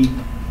said, you need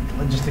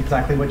just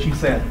exactly what you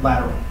said,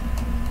 lateral.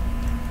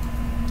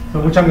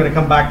 So which I'm going to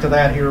come back to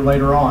that here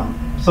later on.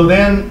 So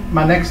then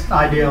my next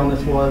idea on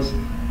this was,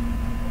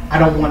 I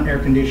don't want air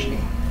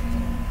conditioning.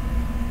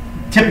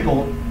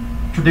 Typical,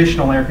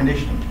 traditional air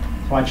conditioning.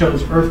 So I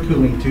chose earth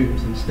cooling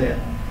tubes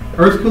instead.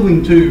 Earth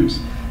cooling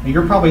tubes, and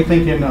you're probably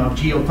thinking of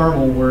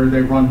geothermal where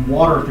they run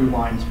water through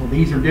lines. Well,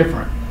 these are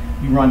different.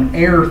 You run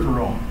air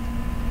through them.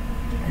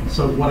 And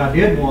so what I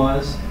did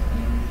was,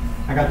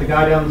 I got the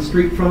guy down the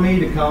street from me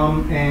to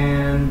come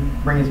and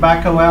bring his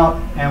backhoe out,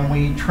 and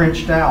we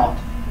trenched out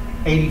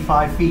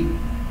 85 feet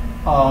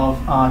of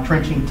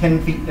trenching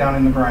 10 feet down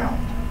in the ground.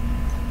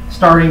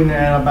 Starting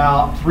at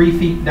about 3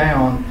 feet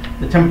down,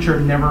 the temperature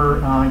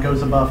never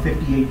goes above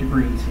 58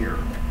 degrees here.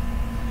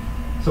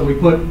 So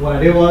what I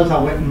did was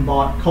I went and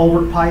bought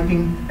culvert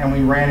piping, and we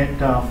ran it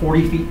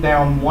 40 feet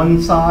down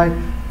one side,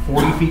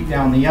 40 feet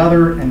down the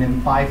other, and then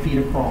 5 feet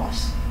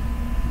across.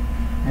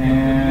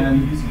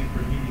 And using it for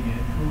heating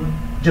and cooling?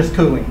 just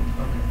cooling.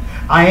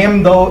 Okay. I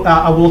am, though,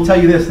 I will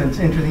tell you this, and it's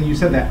interesting you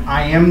said that.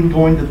 I'm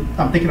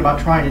thinking about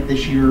trying it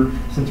this year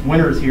since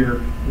winter's here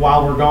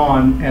while we're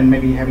gone, and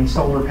maybe having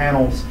solar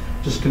panels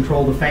just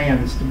control the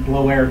fans to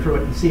blow air through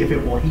it and see if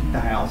it will heat the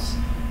house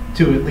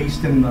to at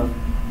least in the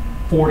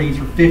 40s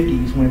or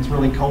 50s when it's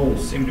really cold.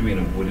 Seem to be in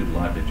a wooded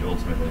lot. Did you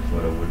ultimately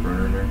put a wood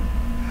burner in there?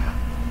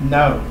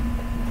 No.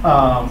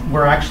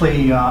 We're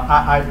actually,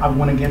 I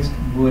went against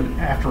wood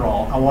after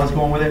all. I was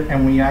going with it,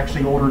 and we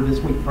actually ordered this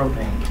week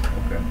propane.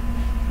 Okay.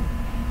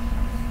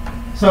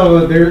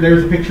 So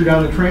there's a picture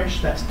down the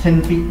trench. That's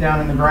 10 feet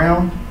down in the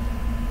ground.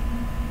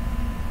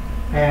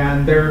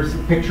 And there's a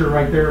picture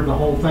right there of the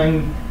whole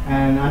thing.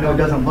 And I know it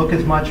doesn't look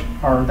as much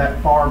or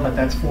that far, but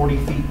that's 40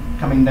 feet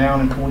coming down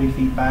and 40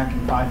 feet back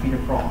and 5 feet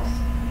across.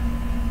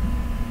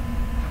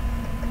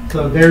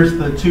 So there's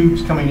the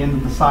tubes coming into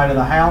the side of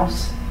the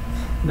house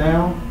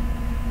now.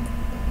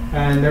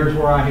 And there's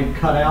where I had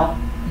cut out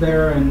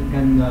there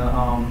and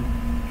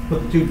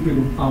put the tube through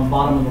the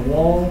bottom of the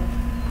wall.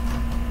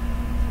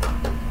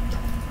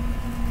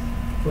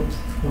 Oops,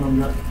 one of them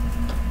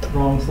got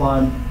wrong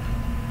slide.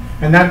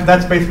 And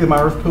that's basically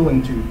my earth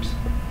cooling tubes.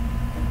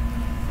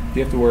 Do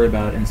you have to worry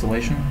about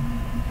insulation?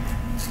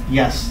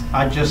 Yes,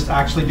 I just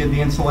actually did the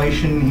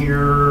insulation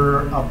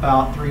here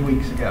about 3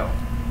 weeks ago.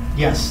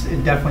 Yes,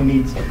 it definitely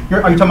needs.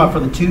 Are you talking about for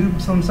the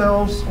tubes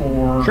themselves,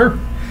 or? Sure.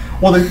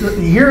 Well,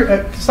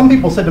 here, some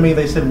people said to me,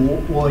 they said,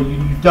 well,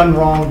 you've done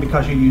wrong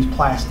because you used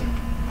plastic,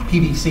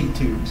 PVC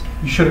tubes.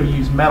 You should have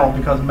used metal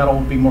because metal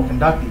would be more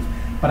conductive.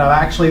 But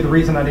the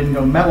reason I didn't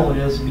go metal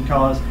is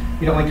because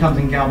it only comes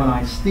in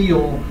galvanized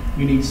steel.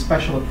 You need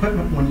special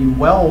equipment when you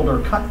weld or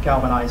cut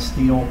galvanized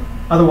steel.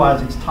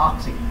 Otherwise, it's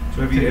toxic.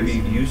 So have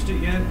you used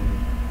it yet?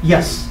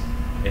 Yes.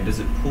 And does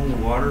it pull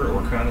water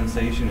or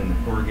condensation in the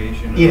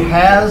corrugation? It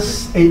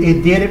has,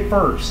 it did at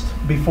first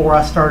before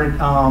I started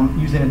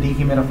using a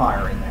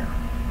dehumidifier in there.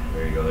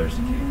 There you go, there's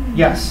the key.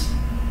 Yes,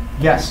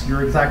 yes,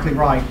 you're exactly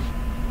right.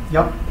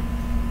 Yep.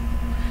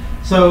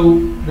 So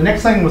the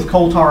next thing was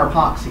coal tar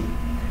epoxy.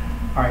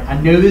 All right, I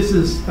know this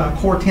is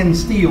Core-10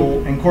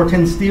 steel, and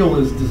Core-10 steel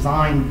is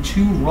designed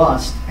to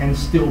rust and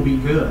still be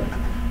good.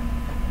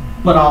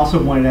 But I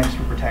also wanted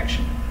extra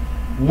protection.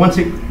 Once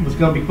it was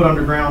going to be put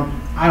underground,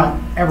 I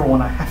don't ever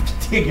want to have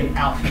to dig it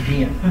out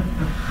again.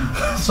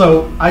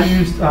 So I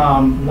used, when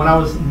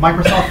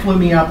Microsoft flew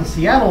me out to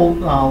Seattle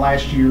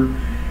last year,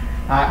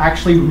 I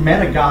actually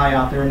met a guy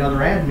out there, another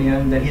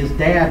admin, that his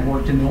dad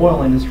worked in the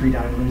oil industry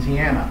down in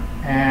Louisiana.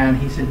 And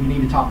he said, you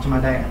need to talk to my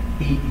dad.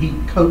 He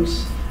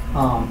coats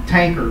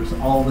tankers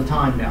all the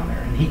time down there,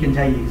 and he can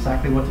tell you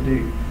exactly what to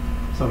do.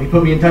 So he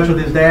put me in touch with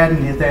his dad,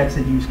 and his dad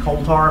said use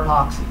coal tar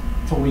epoxy.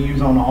 That's what we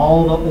use on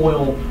all the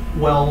oil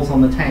wells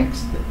on the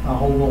tanks that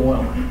hold the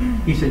oil in.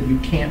 He said you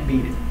can't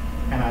beat it.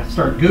 And I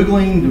started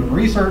Googling, doing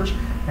research,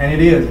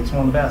 and it's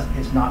one of the best.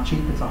 It's not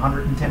cheap. It's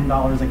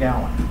 $110 a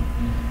gallon.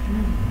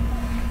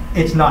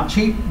 It's not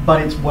cheap,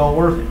 but it's well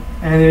worth it.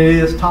 And it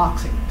is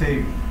toxic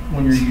too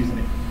when you're using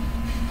it.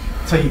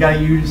 So you got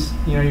to use,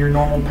 your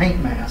normal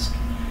paint mask,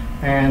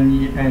 and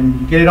you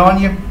get it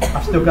on you.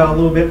 I've still got a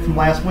little bit from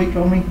last week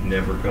on me.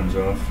 Never comes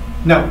off.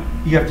 No,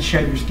 you have to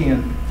shed your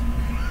skin.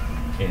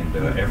 And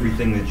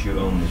everything that you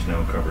own is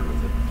now covered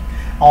with it.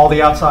 All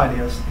the outside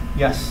is,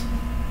 yes.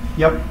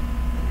 Yep.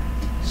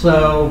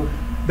 So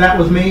that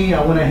was me.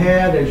 I went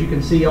ahead, as you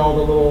can see all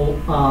the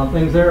little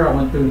things there. I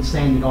went through and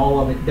sanded all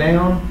of it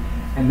down.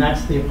 And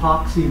that's the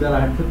epoxy that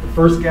I had put the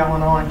first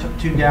gallon on. I took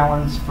 2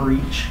 gallons for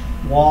each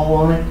wall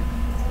on it.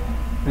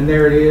 And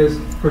there it is.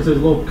 Of course, there's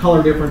a little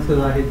color difference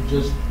because I had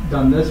just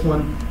done this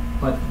one,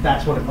 but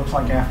that's what it looks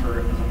like after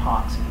it was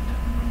epoxied.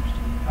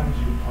 How did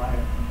you apply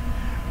it?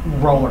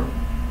 Roller.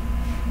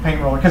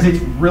 Paint roller, because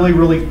it's really,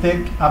 really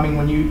thick. I mean,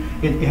 when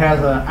it has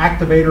an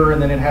activator,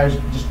 and then it has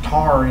just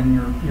tar in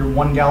your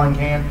 1 gallon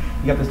can.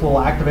 You got this little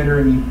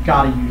activator, and you've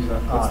got to use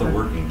it. What's the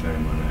working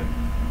time on that?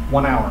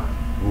 1 hour.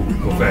 Ooh,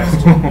 go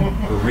fast.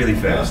 Go really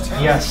fast.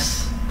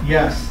 Yes,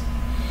 yes.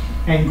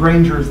 And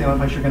Granger is the only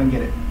place you're going to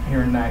get it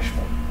here in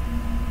Nashville.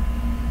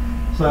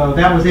 So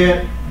that was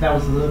it. That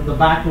was the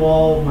back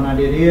wall when I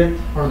did it,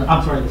 or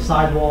the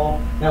side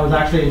wall. That was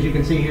actually, as you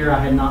can see here, I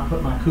had not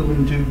put my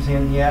cooling tubes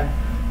in yet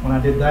when I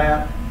did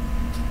that.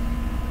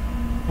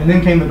 And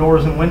then came the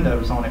doors and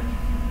windows on it.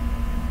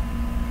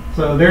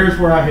 So there's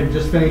where I had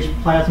just finished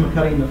plasma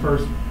cutting the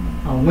first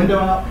window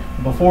out.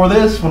 Before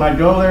this, when I'd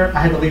go there,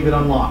 I had to leave it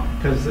unlocked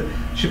because the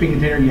shipping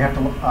container, you have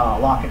to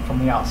lock it from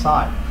the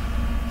outside.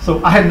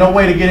 So I had no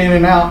way to get in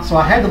and out, so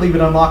I had to leave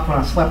it unlocked when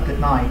I slept at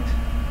night.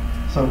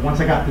 So once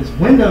I got this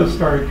window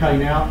started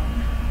cutting out,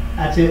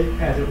 that's it,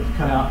 as it was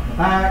cut out in the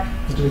back,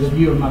 which is a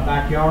view of my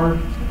backyard.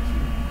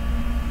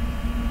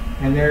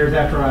 And there's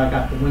after I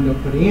got the window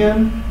put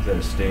in. Is that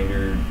a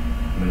standard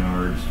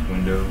Menards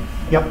window?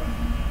 Yep.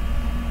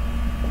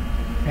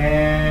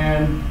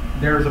 And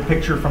there's a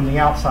picture from the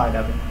outside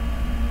of it.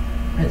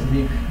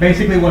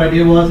 Basically what I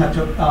did was I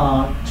took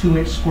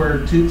 2-inch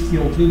square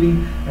steel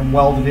tubing and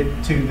welded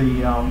it to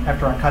the,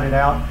 after I cut it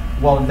out,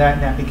 welded that,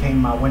 and that became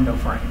my window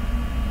frame.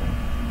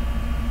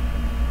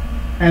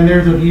 And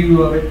there's a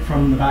view of it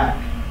from the back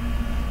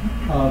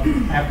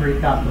after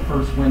it got the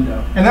first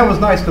window. And that was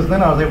nice because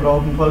then I was able to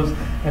open, close,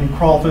 and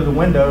crawl through the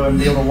window and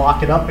be able to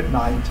lock it up at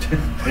night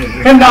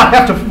and not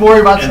have to worry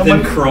about someone.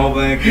 And then crawl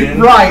back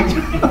in. Right.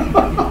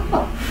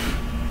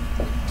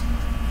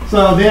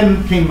 So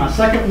then came my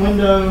second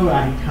window.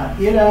 I had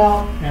cut it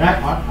out, and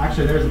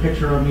actually there's a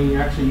picture of me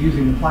actually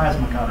using the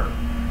plasma cutter.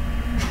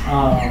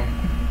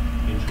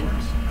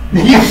 Insurance.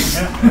 Yes.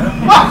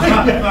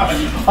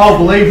 Oh,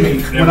 believe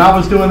me, when I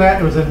was doing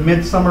that, it was in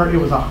midsummer. It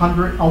was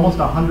almost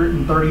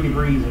 130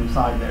 degrees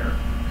inside there.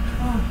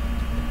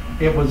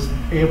 It was,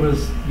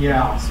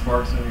 yeah.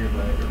 Sparks under your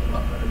leg are a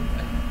lot better than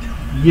that.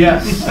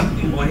 Yes.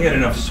 Well, he had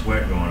enough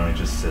sweat going on. It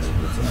just says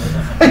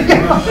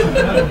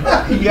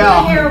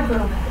Yeah. Hair will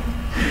grow back.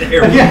 the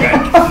hair will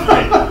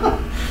back.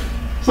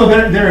 So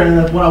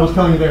there, what I was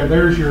telling you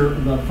there's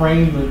the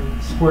frame, the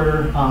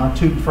square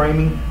tube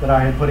framing that I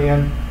had put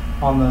in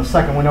on the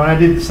second window, and I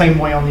did the same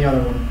way on the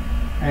other one.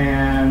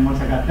 And once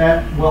I got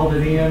that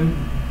welded in,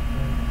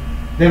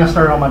 then I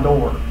started on my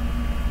door.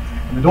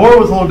 And the door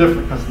was a little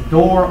different because the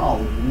door, a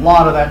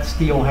lot of that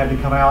steel had to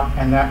come out,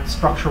 and that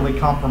structurally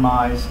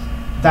compromised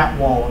that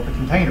wall of the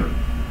container.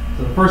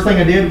 So the first thing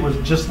I did was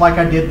just like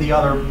I did the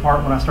other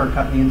part when I started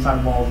cutting the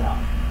inside walls out.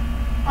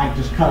 I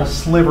just cut a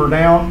sliver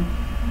down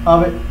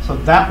of it, so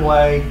that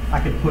way I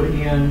could put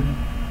in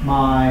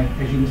my,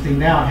 as you can see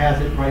now, it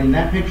has it right in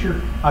that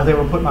picture. I was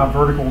able to put my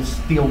vertical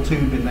steel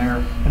tube in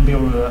there and be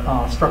able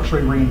to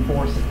structurally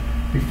reinforce it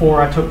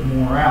before I took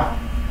more out.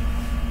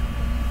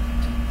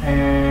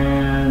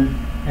 And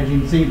as you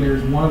can see,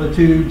 there's one of the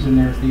tubes and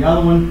there's the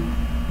other one.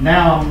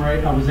 Now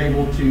I was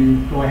able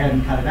to go ahead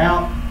and cut it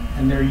out,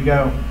 and there you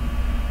go.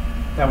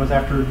 That was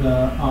after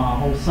the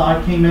whole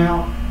side came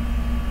out.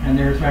 And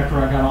there's after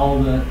I got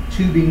all the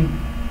tubing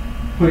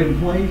put in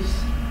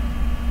place.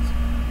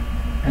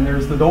 And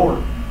there's the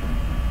door.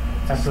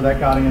 After that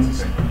got in. Yeah,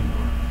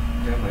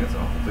 that's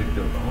awful big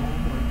door. Oh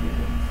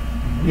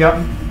my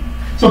Yep.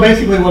 So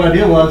basically what I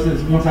did was,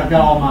 is once I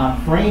got all my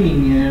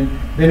framing in,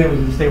 then it was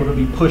just able to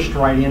be pushed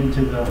right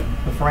into the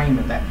frame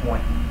at that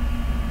point.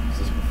 goodness. Is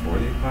this before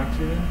the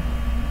epoxy then?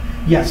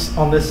 Yes,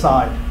 on this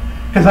side.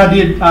 Because I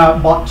did,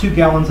 bought 2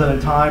 gallons at a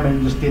time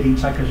and just did each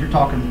side, because you're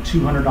talking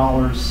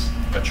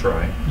 $200. A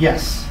try.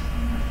 Yes.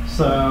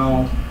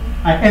 So,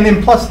 and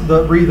then plus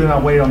the reason I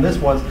waited on this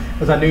was,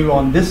 because I knew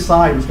on this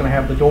side was going to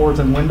have the doors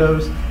and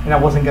windows, and I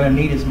wasn't going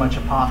to need as much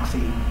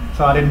epoxy.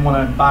 So I didn't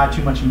want to buy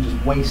too much and just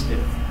waste it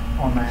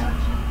on that.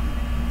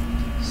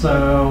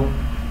 So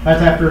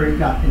that's after it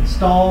got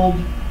installed,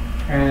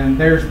 and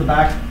there's the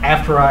back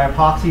after I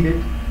epoxied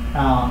it.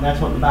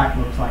 That's what the back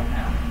looks like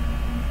now.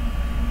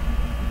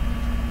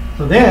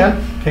 So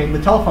then came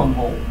the telephone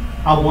pole.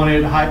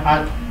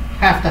 I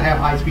have to have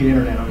high-speed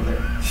internet over there.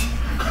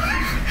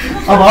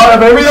 Above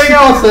of everything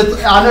else,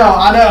 that's, I know.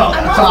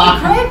 I'm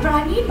not great, but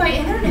I need my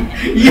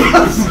internet.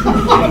 Yes.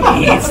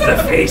 It's the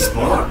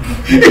Facebook.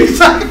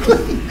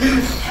 Exactly.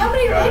 How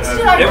many likes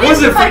did I It get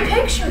wasn't with my for,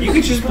 pictures? you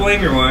could just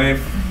blame your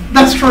wife.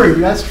 That's true.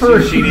 That's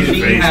true. She needed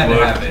She had to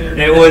have Facebook. it.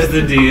 It was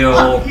the deal.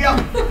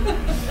 Yeah.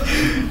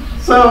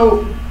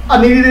 So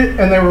I needed it,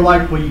 and they were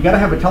like, "Well, you got to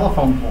have a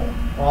telephone pole."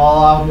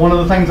 Well, one of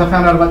the things I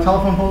found out about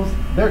telephone poles,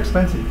 they're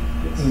expensive.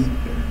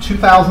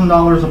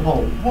 $2,000 a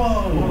pole.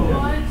 Whoa.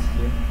 What?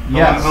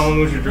 Yes. How long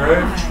was your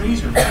drive?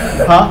 Trees are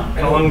Huh?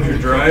 How long was your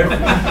drive?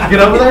 Get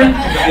over there.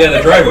 Yeah,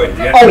 the driveway.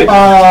 Yeah.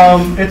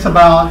 Oh, it's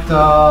about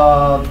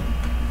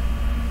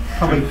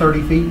probably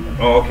 30 feet.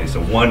 Oh, okay,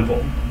 so one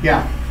pole.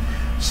 Yeah.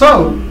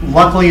 So,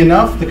 luckily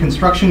enough, the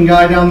construction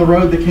guy down the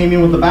road that came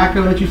in with the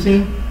backhoe that you've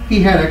seen,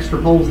 he had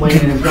extra poles laying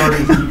in his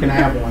garden so you can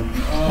have one.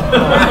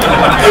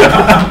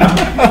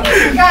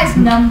 Your guy's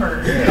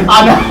number.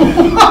 I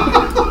know.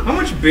 How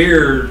much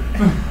beer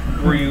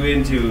were you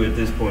into at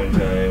this point in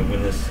time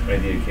when this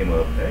idea came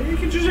up? Hey, you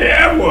could just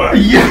have one.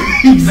 Yeah,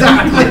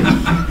 exactly.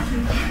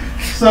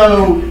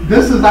 So,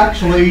 this is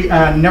actually,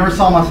 never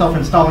saw myself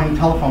installing a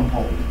telephone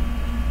pole.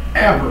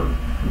 Ever.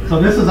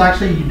 So this is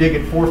actually, you dig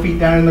it 4 feet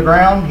down in the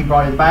ground. He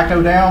brought his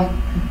backhoe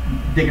down,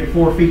 dig it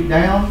 4 feet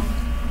down,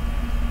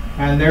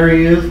 and there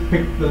he is,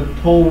 picked the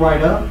pole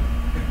right up.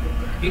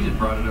 He just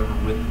brought it over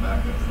with the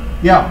backhoe.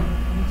 Yeah.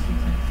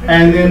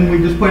 And then we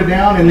just put it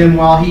down, and then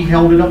while he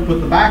held it up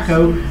with the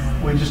backhoe,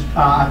 we just,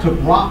 I took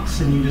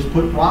rocks, and you just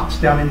put rocks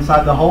down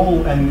inside the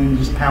hole, and then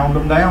just pound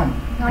them down.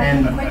 Not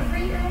And even quick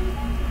free or anything?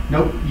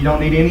 nope, you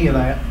don't need any of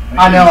that.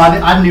 I know,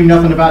 I knew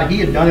nothing about it. He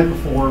had done it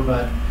before,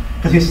 but,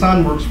 because his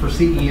son works for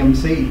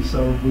CEMC,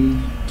 so we...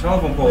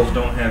 Telephone poles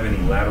don't have any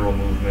lateral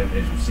movement.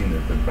 As you've seen,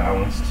 they're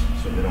balanced,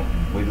 so they don't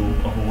wiggle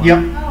a whole lot. Yep.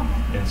 Oh,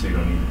 And so you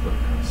don't need to put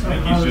I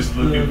think he's just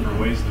looking for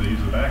ways to use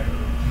a backhoe.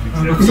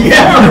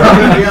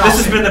 Yeah.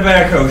 This has been the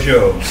backhoe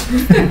show.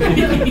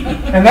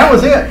 And that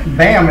was it.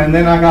 Bam. And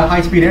then I got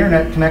high-speed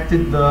internet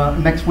connected the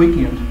next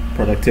weekend.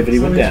 Productivity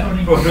went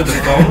down. Oh, through the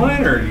phone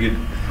line, or you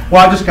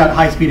Well, I just got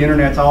high-speed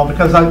internet all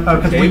because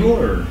get cable,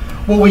 or?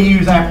 Well, we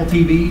use Apple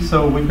TV,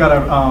 so we've got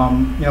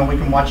a, we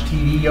can watch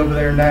TV over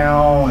there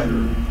now,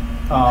 and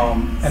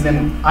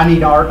then I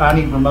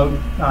need remote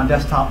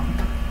desktop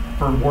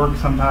for work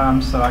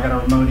sometimes, so I got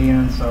a remote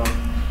in. So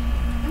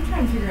I'm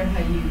trying to figure out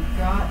how you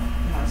got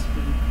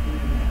high-speed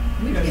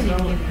internet. We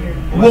can't even get here.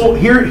 well,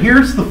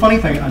 here's the funny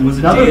thing. Was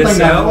it Another thing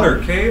DSL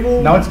or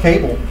cable? No, it's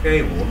cable.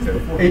 Cable. Okay.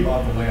 Before he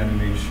bought the land,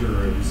 he made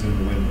sure it was in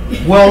the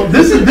window. Well,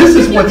 this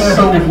is what's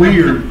so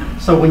weird.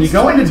 So when you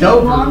go into It's a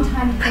long Dover,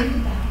 time to think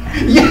about.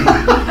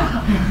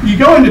 yeah, you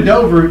go into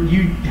Dover,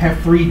 you have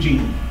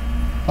 3G.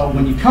 But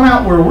when you come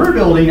out where we're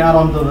building out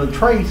onto the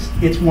trace,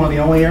 it's one of the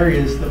only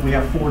areas that we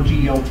have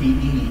 4G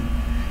LTE,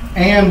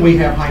 and we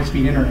have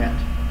high-speed internet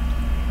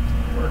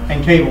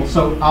and cable.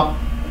 So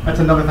that's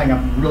another thing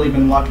I've really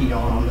been lucky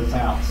on this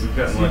house. We've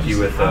gotten lucky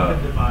with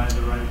happened to buy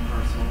the right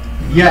parcel.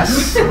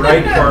 Yes. the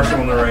right parcel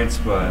in the right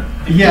spot.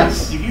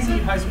 Yes. If you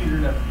need high-speed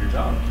internet for your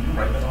job, can you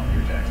write that off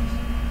your taxes?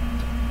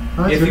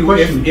 Oh, that's a If good you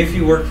question. if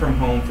you work from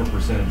home for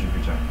percentage of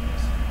your time,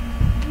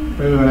 yes.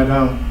 Ooh, and I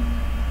don't.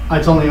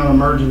 It's only on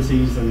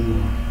emergencies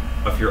and.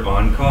 If you're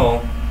on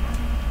call,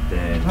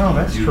 then Oh,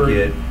 that's you true.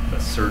 get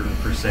a certain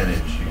percentage.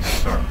 You have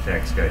to talk to the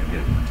tax guy to get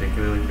it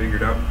particularly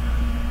figured out.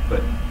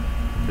 But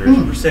there's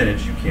a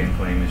percentage you can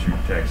claim as your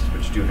taxes,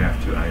 but you do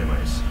have to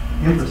itemize.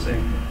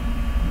 Interesting.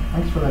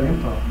 Thanks for that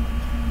info.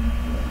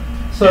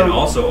 And So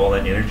also all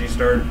that Energy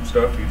Star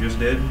stuff you just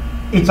did,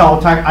 it's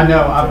all tax. I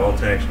know. it's all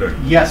tax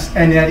deductible Yes,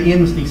 and that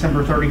ends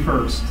December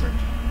 31st.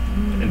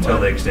 until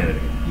they extend it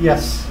again.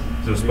 Yes.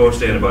 So it was supposed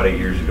to end about 8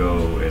 years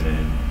ago, and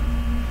then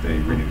they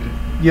renewed it.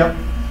 Yep.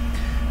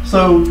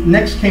 So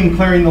next came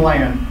clearing the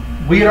land.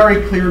 We had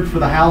already cleared for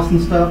the house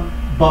and stuff,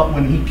 but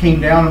when he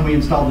came down and we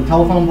installed the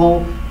telephone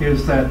pole, he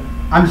said,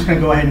 "I'm just going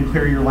to go ahead and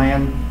clear your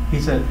land." He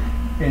said,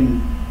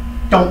 "And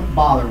don't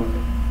bother with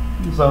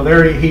it." So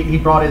there he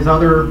brought his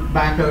other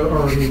backhoe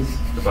or his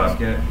The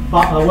Bobcat.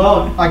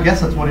 well, I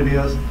guess that's what it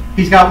is.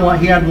 He's got one.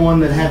 He had one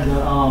that had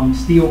the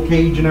steel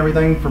cage and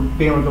everything for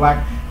being able to go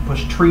back and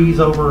push trees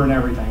over and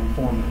everything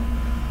for me.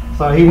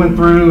 So he went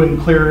through and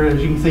cleared,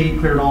 as you can see, he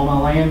cleared all my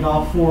land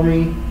off for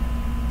me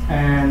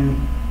and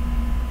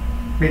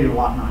made it a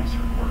lot nicer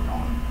to work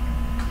on.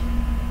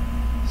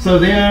 So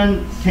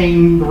then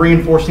came the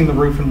reinforcing the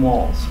roof and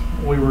walls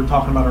we were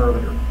talking about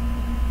earlier.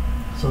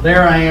 So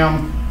there I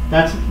am.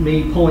 That's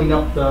me pulling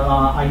up the,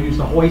 I used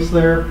a hoist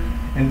there,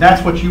 and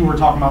that's what you were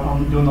talking about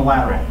on doing the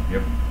lateral.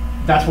 Yep.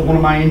 That's what one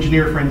of my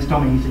engineer friends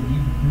told me. He said,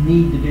 you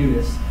need to do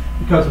this.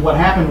 Because what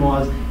happened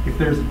was, if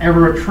there's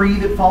ever a tree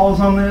that falls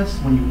on this,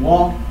 when you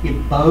walk,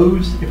 it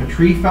bows. If a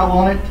tree fell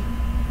on it,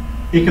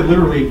 it could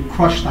literally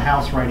crush the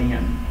house right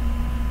in.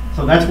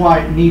 So that's why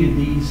it needed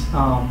these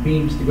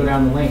beams to go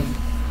down the length.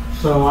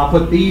 So I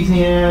put these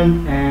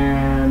in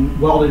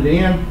and welded it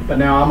in, but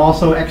now I'm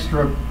also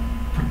extra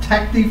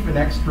protective and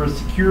extra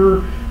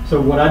secure. So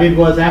what I did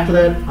was, after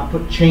that, I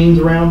put chains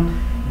around.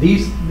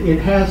 These, it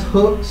has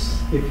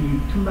hooks. If you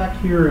come back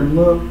here and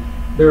look,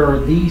 there are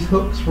these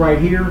hooks right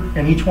here,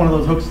 and each one of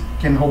those hooks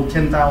can hold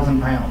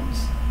 10,000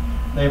 pounds.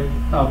 They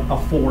have a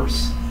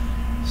force.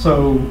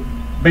 So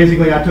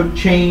basically I took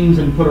chains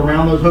and put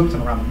around those hooks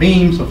and around the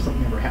beam, so if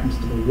something ever happens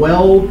to the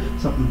weld,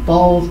 something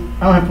falls,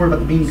 I don't have to worry about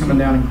the beam coming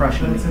down and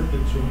crushing it. That's at the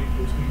joint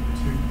between the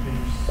two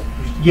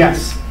beams.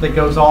 Yes, that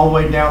goes all the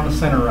way down the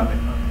center of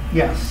it.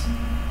 Yes.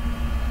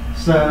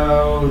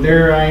 So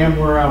there I am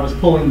where I was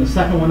pulling the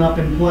second one up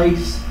in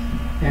place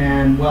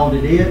and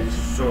welded it.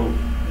 So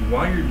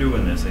while you're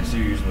doing this, I see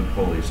you're using the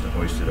pulleys to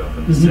hoist it up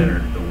in the center.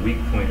 The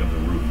weak point of the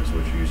roof is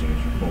what you're using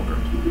as your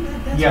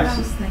fulcrum. That's Yes. what I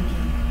was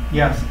thinking.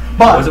 Yes,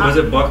 but Was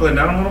it buckling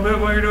down a little bit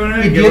while you're doing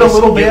it? It Get did a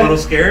little Get bit. a little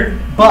scared?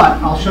 but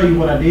I'll show you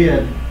what I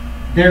did.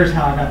 There's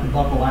how I got the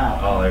buckle out.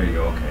 Oh, there you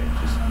go. Okay.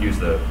 Just use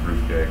the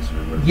roof jacks or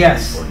whatever.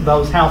 Yes,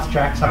 those house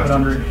jacks I put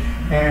under it.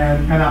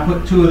 And I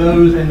put two of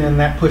those, and then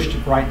that pushed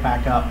it right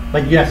back up.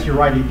 But yes, you're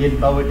right, it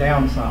did bow it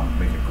down some.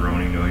 Make a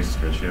groaning noise,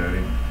 scare shit out of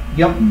you.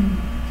 Yep.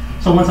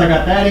 So once I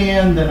got that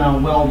in, then I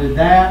welded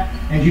that.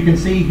 As you can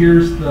see,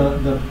 here's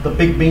the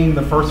big beam,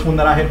 the first one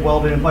that I had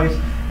welded in place.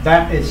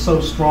 That is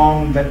so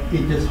strong that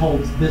it just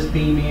holds this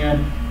beam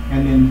in.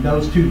 And then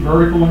those two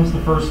vertical ones,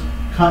 the first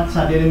cuts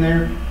I did in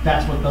there,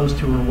 that's what those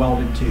two are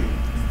welded to. Is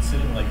it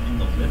sitting like in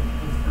the lip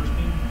of the first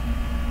beam?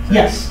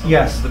 Yes,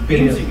 yes. The it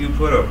beams is. that you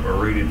put up are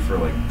rated for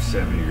like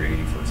 70 or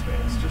 80 foot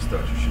spans. Just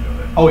thought you should know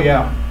that. Oh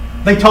yeah.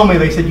 They told me,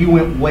 they said you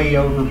went way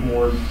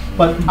overboard.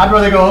 But I'd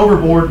rather go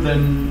overboard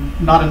than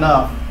not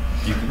enough.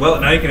 Well,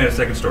 now you can add a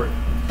second story.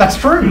 That's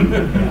true.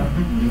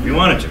 If you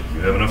wanted to,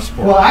 you have enough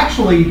support. Well,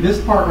 actually,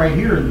 this part right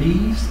here,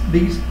 these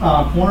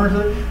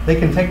corners, they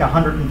can take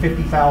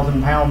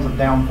 150,000 pounds of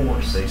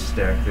downforce. They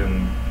stack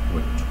them,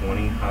 what,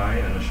 20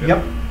 high on the ship?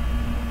 Yep.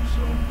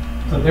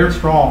 So they're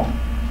strong.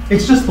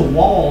 It's just the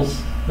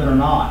walls that are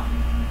not.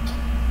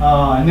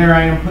 And there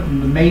I am putting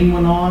the main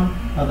one on,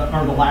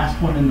 or the last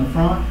one in the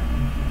front.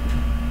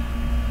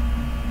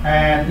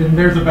 And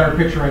there's a better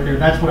picture right there.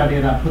 That's what I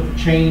did. I put the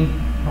chain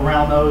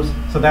around those,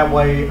 so that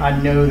way I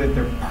know that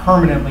they're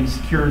permanently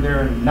secured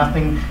there and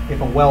nothing,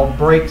 if a weld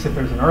breaks, if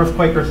there's an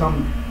earthquake or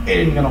something, it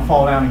ain't gonna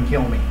fall down and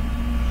kill me.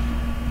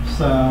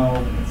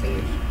 So,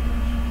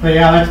 but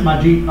yeah, that's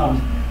my Jeep.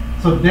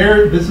 So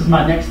there, this is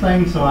my next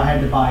thing, so I had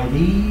to buy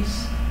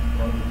these.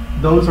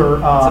 Those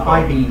are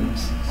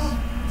I-beams.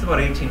 It's about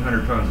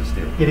 1,800 pounds of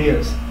steel. It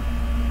is.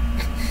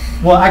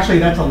 Well, actually,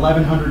 that's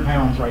 1,100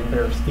 pounds right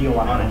there, steel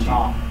On a on Jeep.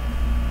 top.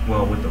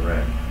 Well, with the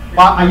rack.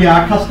 Well,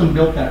 yeah, I custom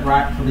built that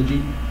rack for the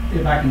Jeep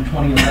back in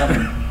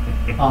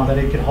 2011, that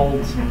it could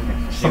hold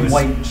some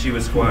weight. She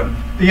was squatting.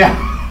 Yeah,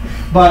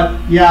 but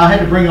yeah, I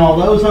had to bring all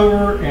those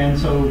over, and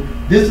so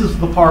this is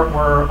the part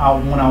where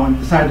when I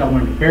decided I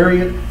wanted to bury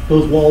it,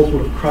 those walls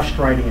would have crushed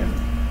right in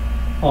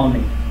on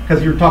me,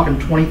 because you're talking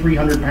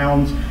 2,300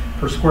 pounds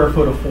per square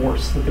foot of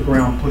force that the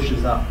ground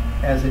pushes up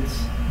as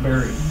it's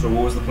buried. So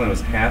what was the plan? Was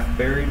half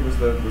buried? Was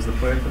the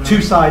plan for that?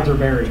 Two sides are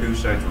buried. Two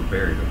sides were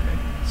buried. Okay.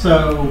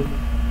 So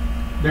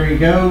there you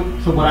go.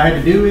 So what I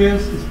had to do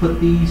is put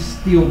these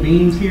steel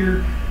beams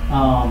here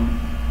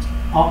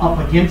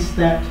up against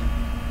that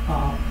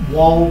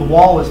wall. The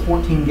wall is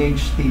 14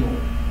 gauge steel.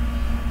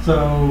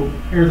 So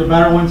here's a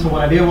better one. So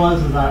what I did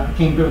was I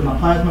came through with my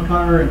plasma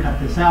cutter and cut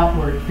this out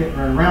where it fit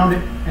right around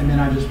it, and then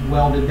I just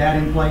welded that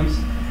in place.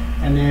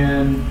 And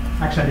then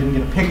actually I didn't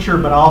get a picture,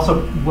 but I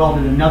also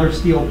welded another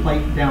steel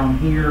plate down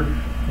here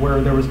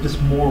where there was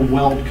just more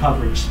weld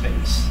coverage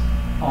space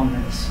on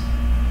this.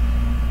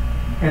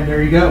 And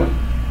there you go.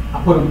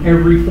 I put them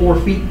every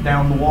 4 feet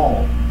down the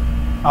wall.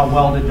 I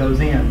welded those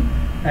in.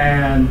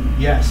 And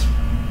yes,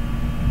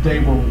 they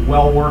were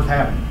well worth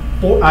having.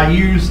 I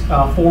used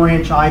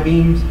 4-inch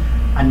I-beams.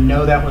 I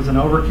know that was an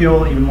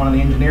overkill. Even one of the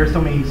engineers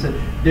told me, he said,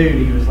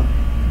 dude, he was like,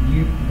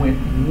 you went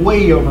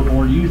way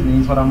overboard using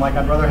these. But I'm like,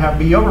 I'd rather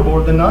be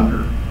overboard than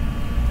under.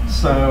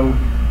 So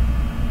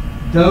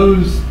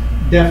those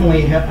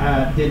definitely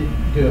did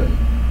good.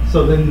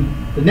 So then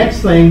the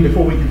next thing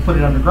before we could put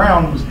it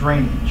underground was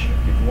drainage.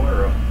 Get the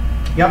water up.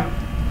 Yep.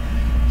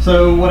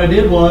 So what I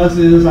did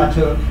was I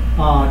took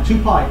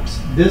 2 pipes.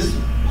 This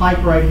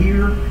pipe right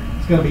here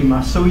is going to be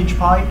my sewage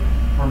pipe,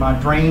 where my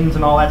drains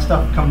and all that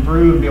stuff come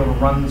through and be able to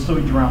run the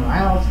sewage around the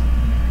house.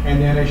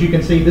 And then, as you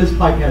can see, this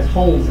pipe has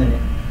holes in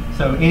it.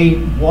 So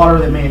any water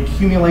that may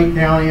accumulate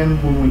down in,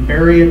 when we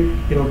bury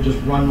it, it'll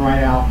just run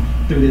right out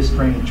through this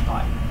drainage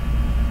pipe.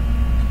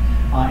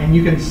 And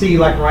you can see,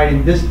 like right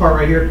in this part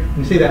right here, you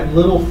can see that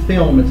little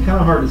film. It's kind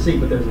of hard to see,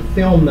 but there's a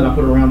film that I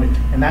put around it,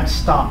 and that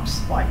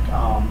stops like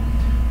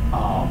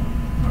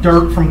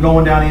dirt from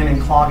going down in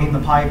and clogging the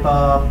pipe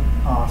up,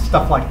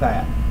 stuff like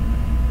that.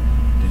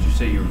 Did you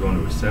say you were going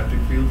to a septic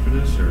field for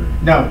this, or?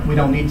 No, we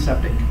don't need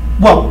septic.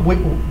 Well,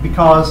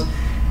 because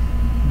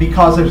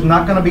there's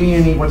not going to be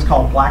any what's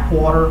called black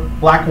water.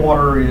 Black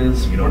water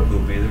is. You don't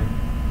poop either?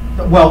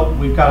 Well,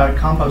 we've got a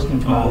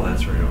composting toilet. Oh,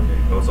 that's right,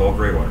 okay. Oh, it's all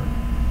gray water.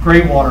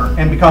 Gray water,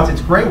 and because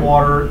it's gray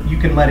water, you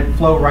can let it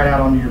flow right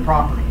out onto your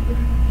property.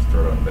 Just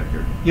throw it out back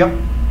here. Yep.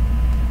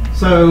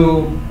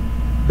 So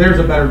there's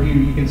a better view.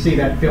 You can see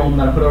that film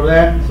that I put over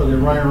that. So they're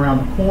running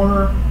around the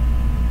corner,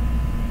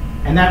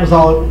 and that was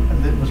all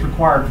that was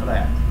required for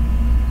that.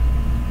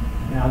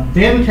 Now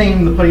then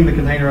came the putting the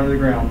container under the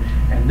ground,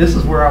 and this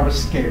is where I was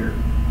scared.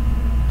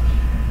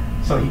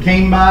 So he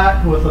came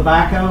back with a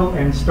backhoe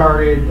and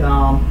started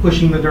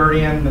pushing the dirt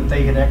in that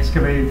they had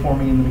excavated for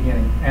me in the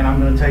beginning. And I'm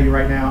going to tell you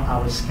right now, I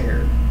was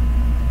scared.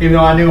 Even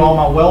though I knew all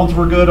my welds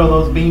were good on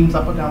those beams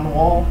I put down the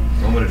wall,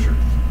 Moment of truth.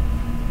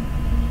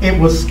 it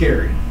was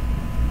scary.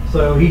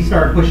 So he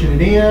started pushing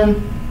it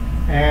in,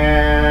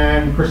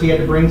 and of course he had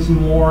to bring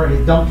some more,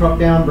 his dump truck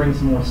down, bring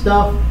some more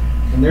stuff.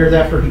 And there's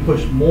after he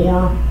pushed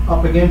more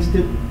up against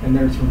it, and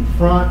there's from the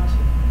front.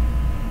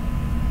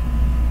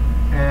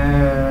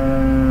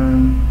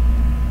 And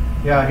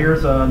yeah,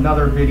 here's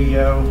another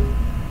video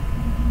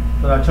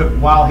that I took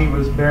while he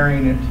was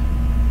burying it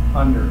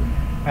under.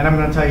 And I'm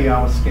going to tell you,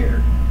 I was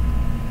scared.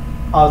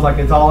 I was like,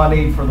 it's all I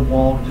need for the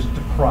wall just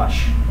to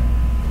crush.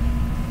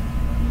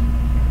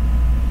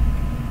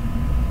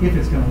 If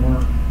it's going to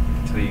work.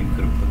 I tell you, you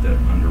could have put that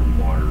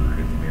underwater at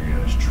the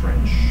Marianas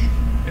Trench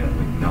and it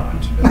would not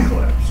have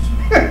collapsed.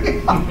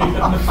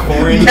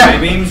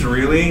 4-inch beams,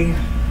 really? I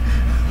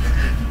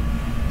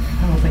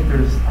don't think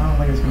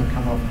it's going to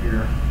come up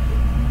here.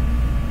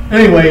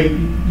 Anyway,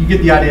 you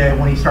get the idea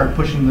when he started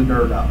pushing the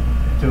dirt up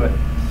to it.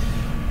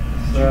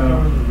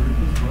 So,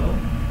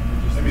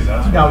 Maybe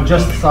that's no, what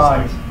just the building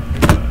sides. is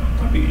like.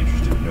 I'd be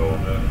interested to know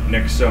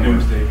next summer.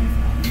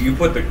 You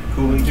put the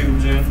cooling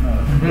tubes in,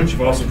 but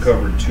you've also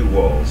covered 2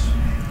 walls.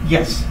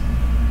 Yes.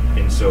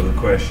 And so the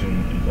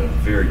question that I'm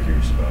very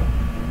curious about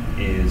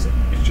is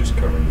just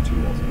covering the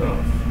 2 walls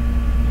enough?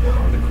 Or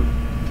are the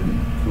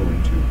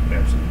cooling tube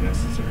absolutely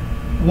necessary?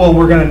 Well,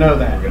 we're going to know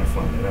that. We're going to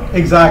find that out.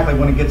 Exactly,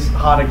 when it gets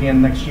hot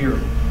again next year.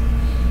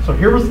 So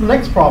here was the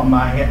next problem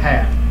I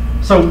had.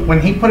 So when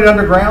he put it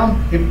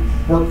underground, it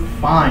worked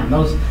fine.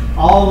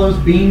 All those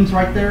beams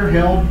right there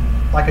held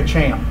like a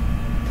champ.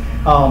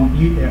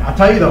 I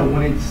tell you though,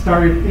 when it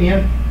started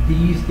in,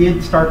 these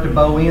did start to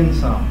bow in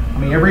some. I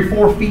mean, every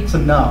 4 feet's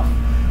enough.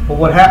 But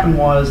what happened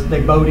was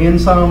they bowed in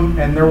some,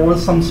 and there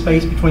was some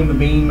space between the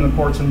beam and of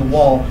course in the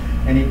wall,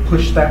 and it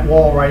pushed that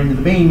wall right into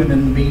the beam, and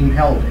then the beam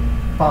held it.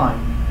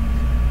 Fine.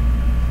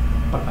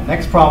 But the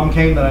next problem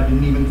came that I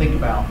didn't even think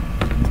about.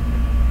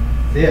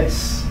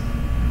 This.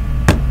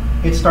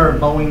 It started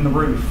bowing the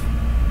roof.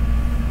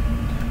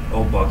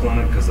 Oh, buckling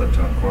it because that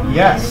top corner?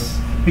 Yes,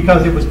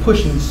 because it was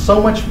pushing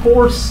so much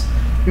force.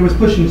 It was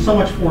pushing so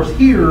much force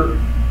here,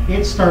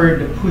 it started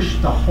to push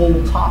the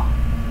whole top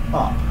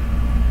up.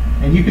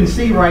 And you can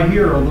see right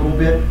here a little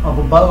bit of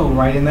a bow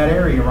right in that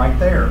area right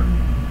there.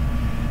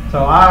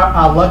 So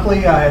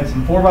luckily I had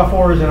some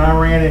 4x4s, and I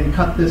ran and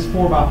cut this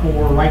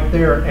 4x4 right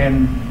there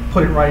and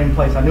put it right in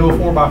place. I knew a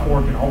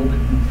 4x4 could hold it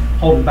and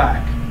hold it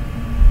back.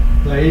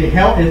 So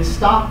it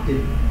stopped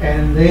it,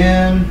 and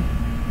then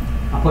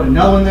I put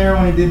another one there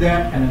when it did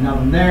that, and another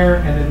one there,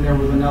 and then there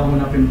was another one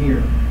up in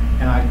here.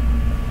 And I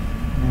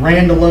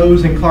ran to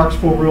Lowe's in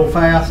Clarksville real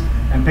fast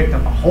and picked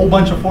up a whole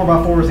bunch of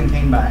 4x4s and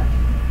came back.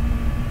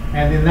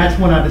 And then that's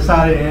when I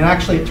decided, and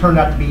actually it turned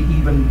out to be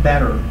even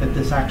better that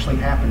this actually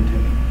happened to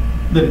me,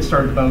 that it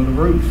started to bow the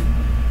roof.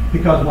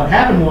 Because what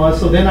happened was,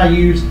 so then I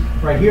used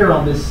right here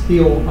on this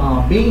steel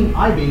beam,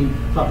 I-beam,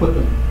 so I put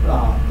the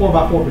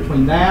 4x4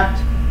 between that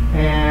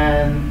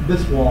and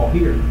this wall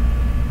here.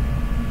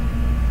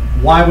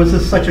 Why was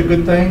this such a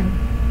good thing?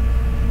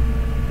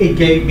 It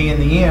gave me in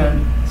the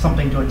end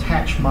something to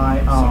attach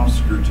my Some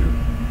screw tube.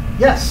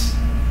 yes.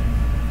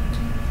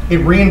 It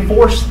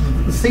reinforced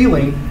the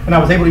ceiling, and I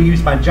was able to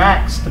use my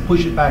jacks to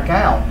push it back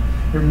out.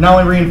 It not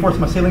only reinforced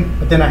my ceiling,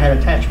 but then I had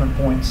attachment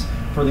points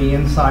for the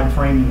inside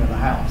framing of the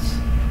house.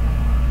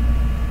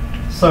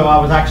 So I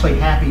was actually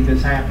happy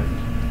this happened.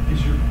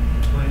 Is your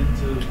plan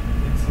to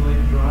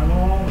insulate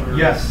drywall? Or?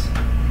 Yes.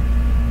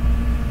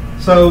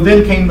 So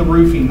then came the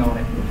roofing on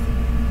it.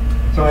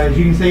 So as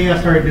you can see, I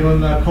started doing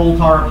the coal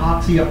tar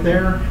epoxy up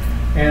there,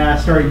 and I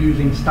started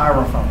using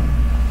styrofoam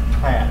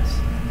pads.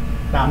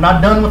 Now I'm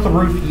not done with the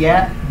roof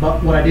yet,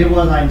 but what I did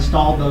was I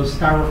installed those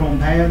styrofoam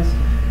pads,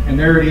 and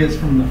there it is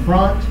from the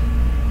front,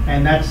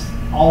 and that's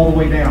all the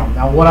way down.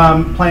 Now what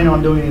I'm planning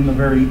on doing in the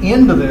very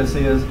end of this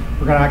is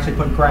we're going to actually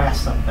put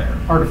grass up there,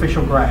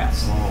 artificial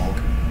grass. Oh,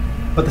 okay.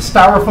 But the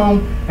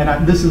styrofoam,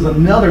 and this is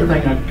another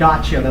thing I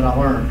gotcha that I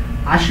learned.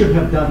 I should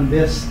have done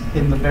this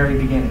in the very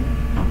beginning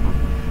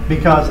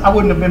because I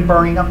wouldn't have been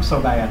burning up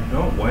so bad.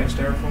 No, white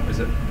styrofoam, is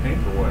it pink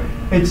or white?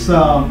 It's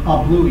a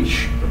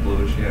bluish. The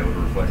bluish, yeah, it would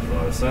reflect a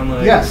lot of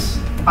sunlight. Yes,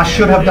 I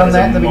should have done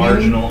that in the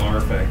beginning. Marginal R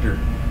factor.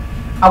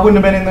 I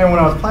wouldn't have been in there when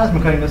I was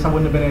plasma cutting this. I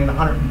wouldn't have been in a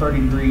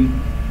 130-degree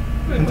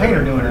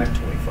container doing that.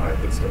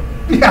 125, but still.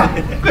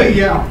 Yeah,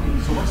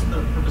 yeah. So what's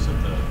the purpose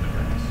of the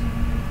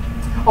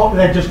grass? Oh,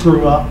 that just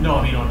grew up. No,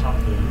 I mean on top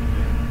of the.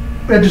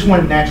 That just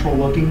went natural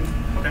looking.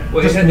 Okay.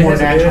 Well, Just it more has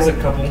a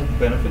natural. couple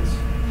benefits.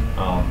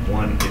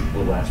 One, it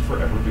will last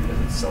forever because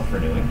it's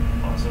self-renewing.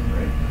 Awesome,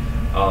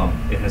 right?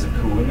 It has a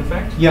cooling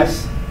effect.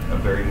 Yes. A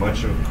very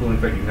much of a cooling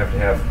effect. You have to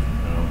have,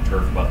 I don't know,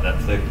 turf about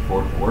that thick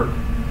for it to work.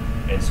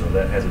 And so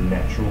that has a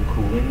natural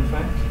cooling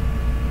effect,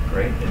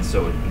 right? And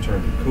so in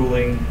terms of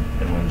cooling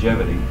and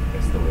longevity,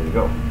 that's the way to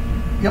go.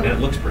 Yep. And it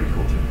looks pretty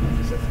cool too.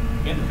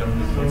 And the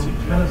government So wants you to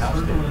kind have of a house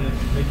circling there.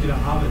 it, make it a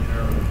hobbit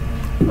arrow.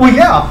 Well,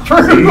 yeah,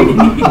 true.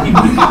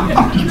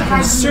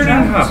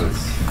 Certain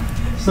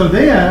hobbits. So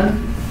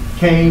then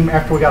came,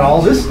 after we got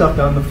all this stuff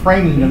done, the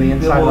framing of the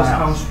inside of the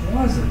house.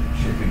 was a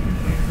shipping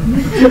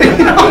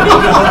container.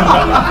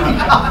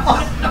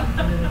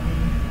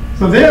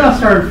 So then I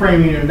started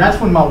framing it, and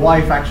that's when my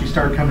wife actually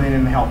started coming in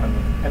and helping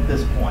me at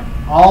this point.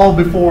 All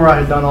before I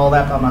had done all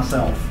that by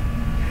myself.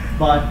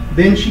 But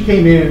then she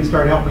came in and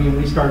started helping me, and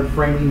we started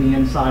framing the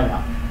inside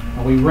out.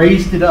 And we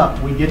raised it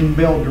up. We didn't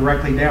build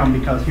directly down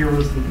because here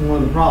was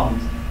one of the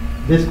problems.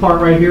 This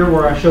part right here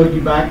where I showed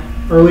you back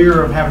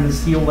earlier of having to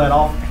seal that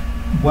off,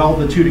 weld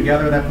the two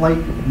together, that plate,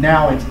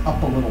 now it's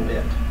up a little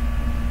bit.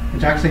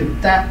 Which actually,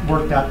 that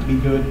worked out to be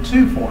good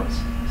too for us.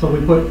 So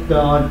we put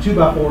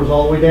 2x4s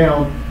all the way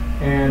down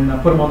and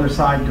put them on their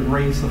side to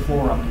raise the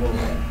floor up a little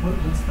bit.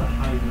 What's the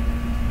height?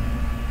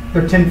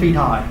 They're 10 feet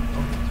high.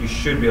 You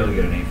should be able to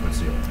get an 8-foot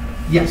ceiling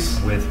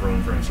Yes, with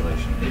room for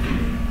insulation if you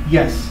need.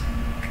 yes.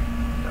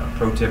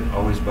 Pro tip,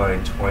 always buy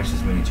twice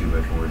as many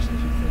 2x4s as you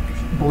think you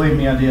should. Believe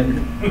me, I did.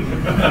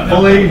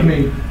 Believe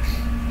me.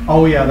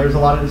 Oh yeah, there's a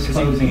lot of Because you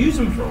disposing. use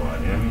them for a while,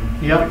 you know? I mean,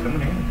 Yep. they come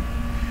in handy.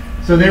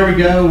 So there we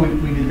go.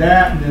 We did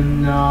that,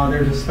 and then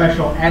there's a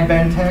special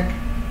Advantech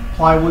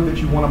plywood that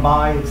you want to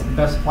buy. It's the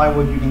best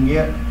plywood you can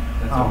get.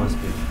 That's Um, always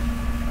good.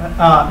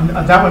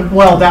 That one,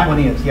 well, that one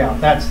is, yeah,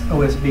 that's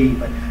OSB.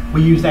 But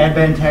we used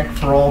Advantech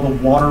for all the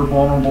water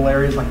vulnerable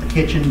areas like the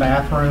kitchen,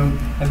 bathroom,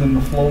 and then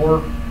the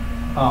floor.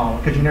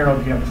 Because you never know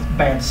if you have a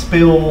bad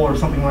spill or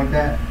something like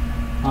that.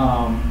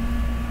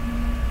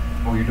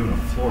 Oh, you're doing a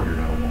floor, you're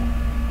not a wall.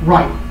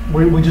 Right.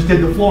 We just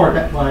did the floor.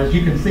 That, well, as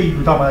you can see,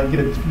 we're talking about get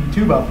a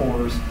few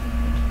 2x4s.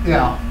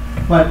 Yeah.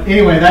 But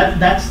anyway,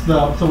 that's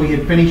the, so we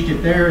had finished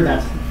it there.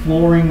 That's the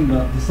flooring,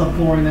 the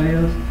subflooring that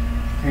is.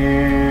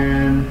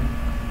 And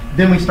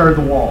then we started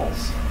the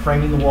walls,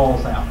 framing the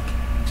walls out.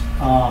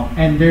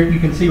 And there you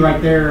can see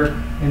right there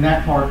in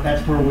that part,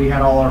 that's where we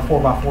had all our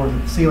 4x4s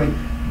at the ceiling.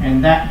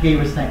 And that gave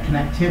us that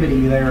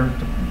connectivity there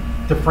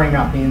to frame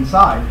out the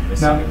inside. You're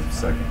missing Now, a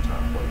second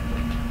top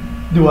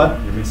plate. do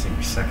what? You're missing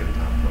your second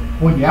top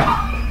plate. Well,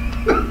 yeah.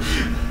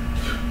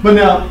 But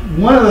now,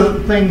 one of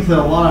the things that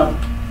a lot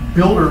of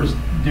builders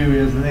do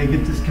is, and they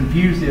get this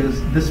confused,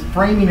 is this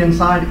framing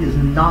inside is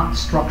not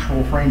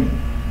structural framing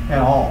at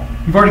all.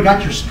 You've already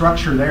got your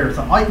structure there,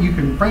 so you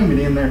can frame it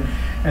in there.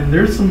 And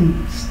there's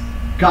some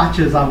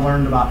gotchas I've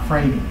learned about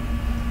framing.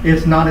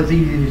 It's not as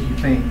easy as you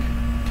think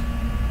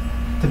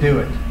to do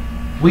it.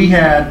 We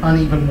had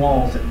uneven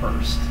walls at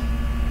first.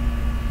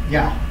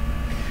 Yeah.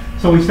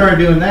 So we started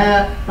doing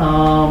that.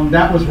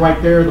 That was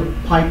right there, the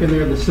pipe in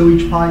there, the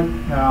sewage pipe.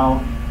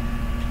 Now,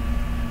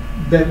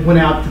 that went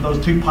out to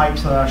those two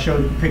pipes that I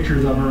showed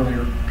pictures of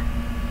earlier.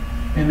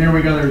 And there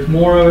we go, there's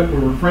more of it.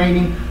 We were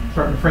framing,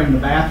 starting to frame the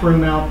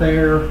bathroom out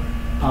there.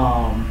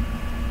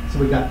 So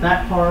we got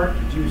that part.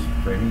 Did you use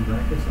framing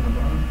brackets on the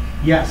bottom?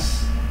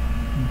 Yes,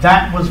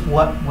 that was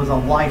what was a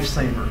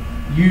lifesaver.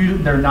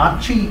 They're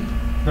not cheap.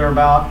 They're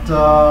about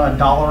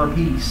 $1 a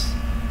piece.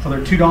 So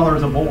they're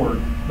 $2 a board.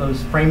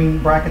 Those framing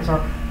brackets are,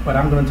 but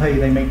I'm going to tell you,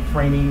 they make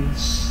framing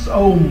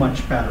so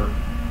much better.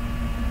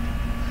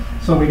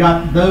 So we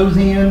got those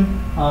in,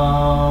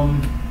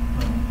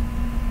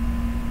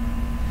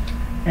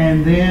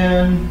 and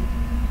then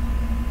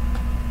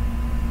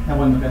that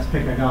wasn't the best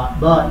pick I got.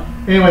 But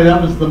anyway,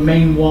 that was the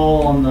main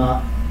wall on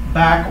the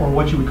back, or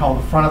what you would call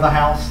the front of the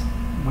house,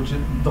 which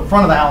is the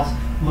front of the house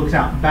looks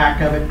out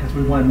back of it because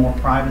we wanted more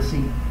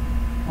privacy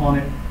on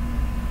it.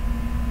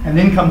 And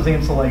then comes the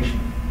insulation.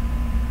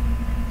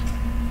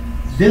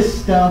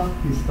 This stuff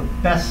is the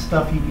best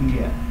stuff you can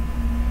get.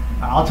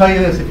 I'll tell you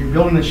this, if you're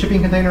building a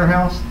shipping container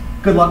house,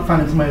 good luck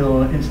finding somebody that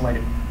will insulate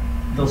it.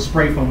 They'll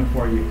spray foam it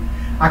for you.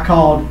 I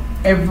called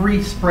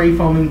every spray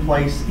foaming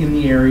place in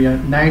the area,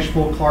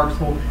 Nashville,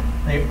 Clarksville,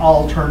 they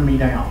all turned me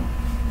down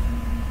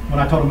when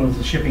I told them it was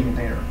a shipping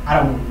container. I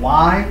don't know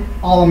why.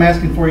 All I'm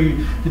asking for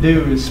you to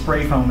do is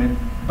spray foam it,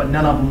 but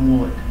none of them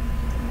would.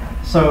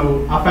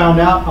 So I found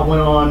out, I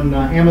went on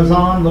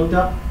Amazon, looked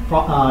up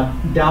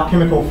Dow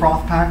Chemical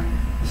Froth Pack.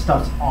 The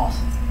stuff's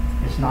awesome.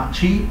 It's not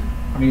cheap.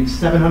 I mean, it's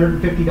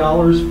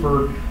 $750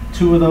 for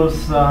 2 of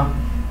those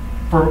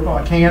for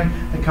a can.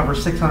 They cover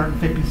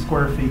 650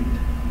 square feet.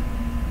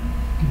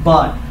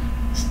 But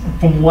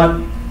from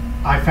what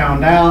I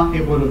found out,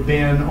 it would have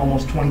been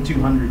almost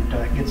 $2,200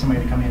 to get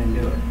somebody to come in and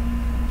do it.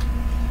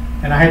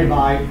 And I had to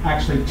buy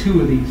actually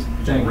 2 of these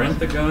Did things. you rent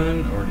the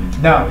gun or did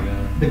you buy No, the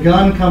gun? the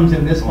gun comes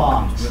in this Oh, it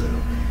box. comes with it,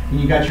 okay. And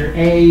you got your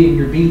A and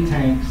your B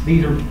tanks.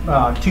 These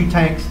are 2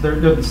 tanks. They're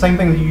the same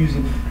thing that you use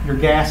in your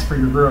gas for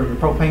your grill, your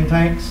propane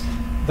tanks.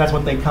 That's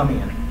what they come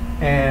in.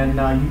 And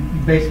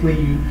you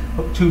basically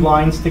hook 2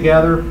 lines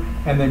together,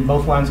 and then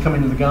both lines come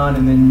into the gun,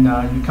 and then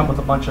you come with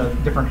a bunch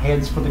of different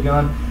heads for the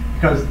gun.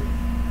 Because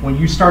when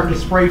you start the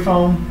spray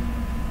foam,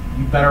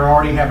 you better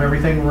already have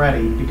everything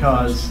ready,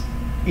 because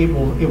it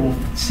will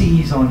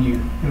seize on you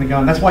in the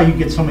gun. That's why you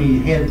get so many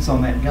heads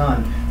on that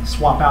gun to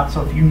swap out.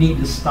 So if you need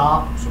to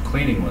stop, So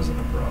cleaning wasn't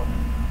a problem.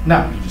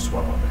 no, You just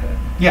swap out the head.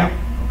 yeah,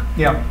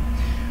 yeah,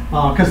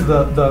 because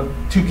the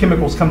 2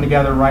 chemicals come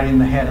together right in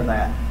the head of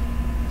that.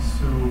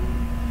 So,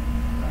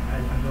 I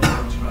don't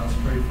know much about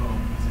spray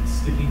foam. Is it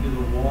sticking to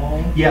the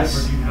wall?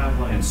 Yes. Or do you have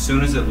like, And as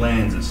soon as it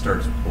lands, it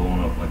starts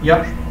blowing up like Yep.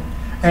 marshmallow.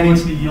 And so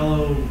it's like the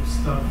yellow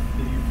stuff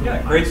that you fill?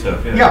 Yeah, great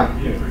stuff. Yeah. yeah,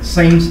 Yeah.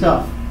 same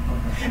stuff.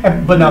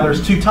 Okay. But now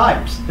there's 2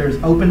 types. There's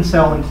open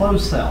cell and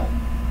closed cell.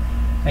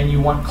 And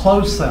you want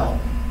closed cell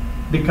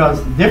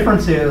because the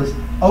difference is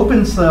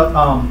open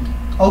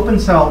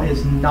cell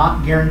is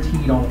not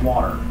guaranteed on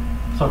water.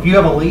 So if you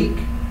have a leak,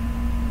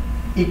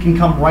 it can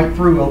come right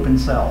through open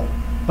cell.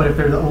 But if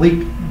there's a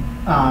leak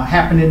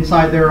happened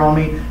inside there on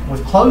me,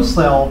 with closed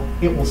cell,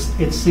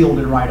 it's sealed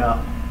it right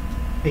up.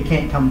 It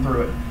can't come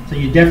through it. So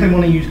you definitely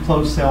want to use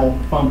closed cell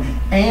foam.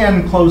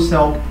 And closed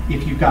cell,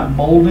 if you've got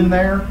mold in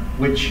there,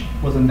 which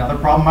was another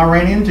problem I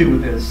ran into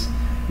with this.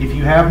 If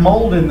you have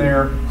mold in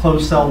there,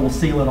 closed cell will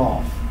seal it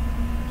off.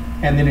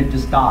 And then it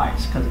just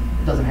dies because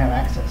it doesn't have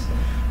access.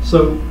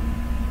 So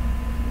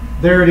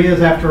there it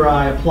is after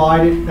I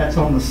applied it. That's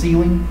on the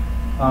ceiling,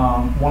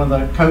 one of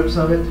the coats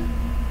of it.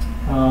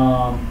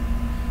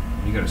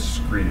 You got to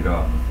screed it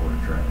off before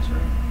it dries,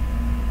 right?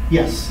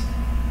 Yes.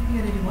 You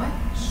gotta do what?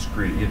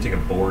 Screed. You have to take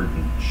a board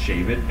and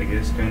shave it, I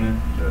guess, kind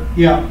of.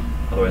 Yeah.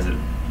 Otherwise, it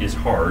is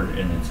hard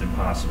and it's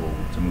impossible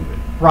to move it.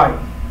 Right.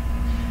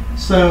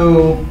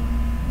 So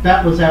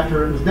that was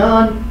after it was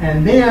done.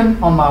 And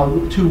then on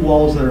my 2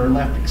 walls that are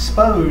left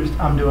exposed,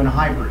 I'm doing a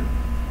hybrid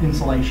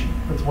insulation.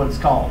 That's what it's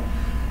called.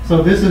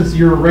 So this is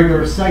your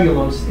regular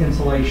cellulose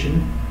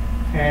insulation.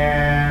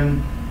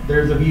 And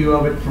there's a view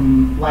of it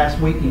from last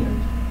weekend.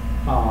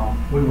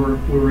 We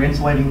were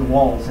insulating the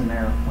walls in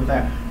there with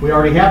that. We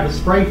already have the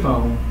spray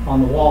foam on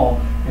the wall,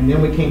 and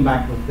then we came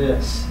back with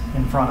this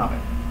in front of it.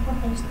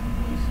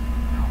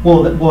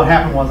 Well, what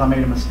happened was I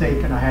made a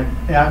mistake,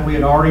 and we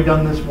had already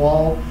done this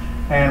wall,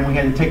 and we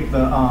had to take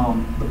the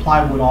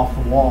plywood off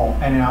the wall,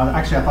 and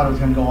I thought it was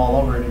going to go all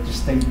over it. It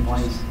just stayed in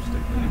place.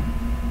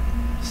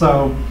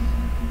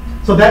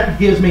 So that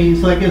gives me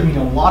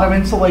a lot of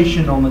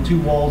insulation on the 2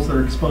 walls that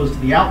are exposed to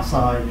the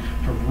outside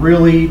to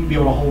really be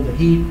able to hold the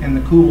heat and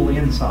the cool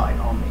inside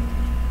on me.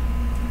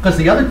 Because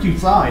the other 2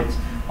 sides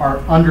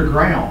are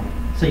underground,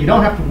 so you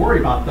don't have to worry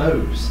about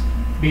those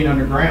being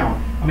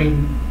underground. I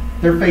mean,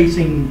 they're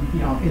facing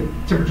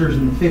temperatures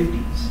in the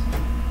 50s,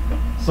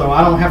 so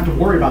I don't have to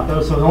worry about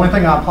those. So the only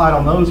thing I applied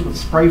on those was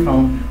spray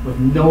foam with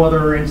no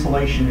other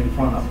insulation in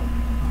front of them.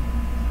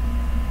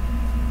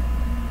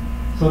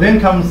 So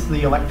then comes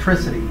the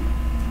electricity.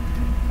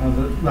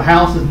 The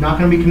house is not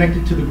going to be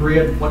connected to the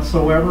grid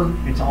whatsoever.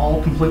 It's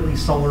all completely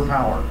solar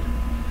powered.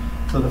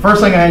 So the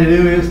first thing I had to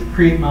do is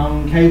create my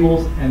own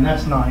cables, and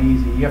that's not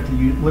easy. You have to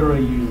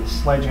literally use a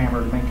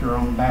sledgehammer to make your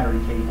own battery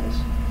cables.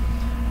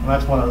 Well,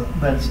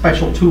 that's that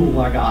special tool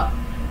I got.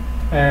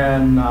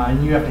 And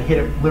you have to hit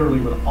it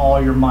literally with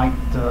all your might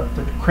to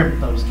crimp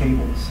those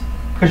cables.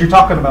 Because you're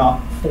talking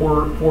about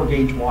 4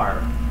 gauge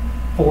wire,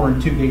 4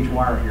 and 2 gauge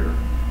wire here.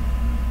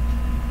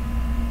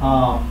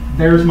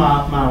 There's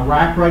my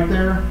rack right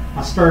there.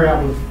 I started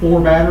out with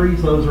 4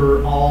 batteries. Those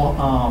are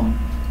all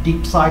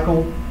deep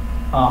cycle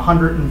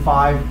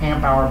 105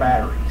 amp hour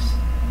batteries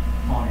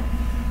on it.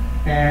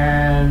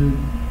 And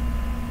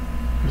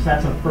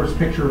that's a first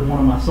picture of one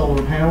of my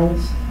solar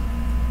panels.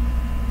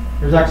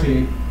 It's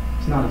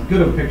not as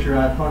good of a picture.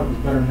 I thought it was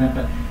better than that,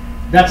 but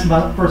that's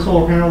my first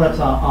solar panel. That's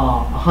a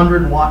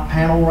 100-watt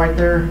panel right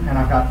there, and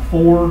I've got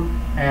 4.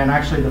 And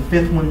actually, the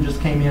 5th one just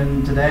came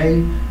in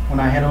today. When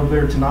I head over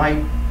there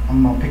tonight,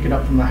 I'm gonna pick it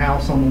up from the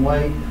house on the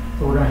way.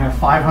 So we're gonna have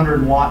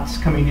 500 watts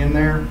coming in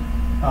there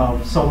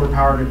of solar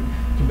power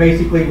to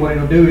basically what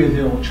it'll do is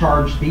it'll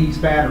charge these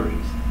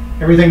batteries.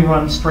 Everything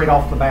runs straight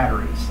off the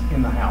batteries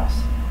in the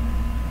house.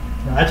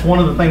 Now that's one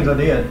of the things I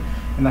did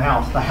in the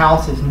house. The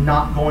house is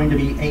not going to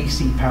be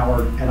AC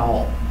powered at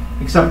all,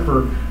 except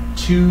for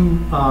 2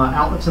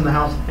 outlets in the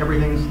house.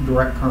 Everything's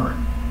direct current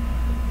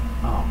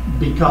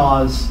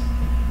because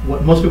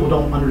what most people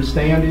don't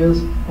understand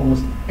is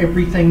almost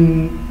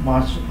everything.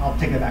 Well, I'll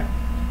take it back.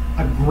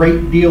 a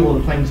great deal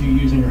of the things you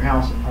use in your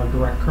house are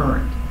direct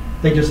current.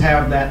 They just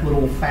have that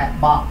little fat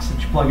box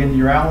that you plug into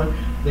your outlet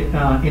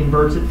that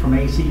inverts it from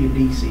AC to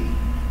DC.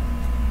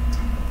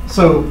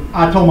 So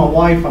I told my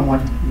wife, I'm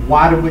like,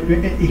 why do we,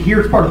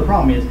 here's part of the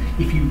problem is,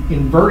 if you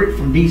invert it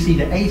from DC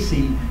to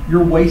AC,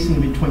 you're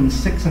wasting between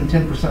 6 and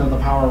 10% of the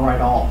power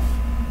right off.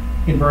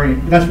 Inverting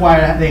it. That's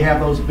why they have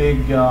those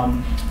big,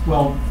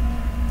 well,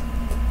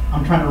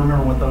 I'm trying to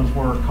remember what those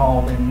were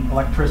called in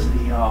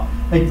electricity.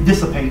 They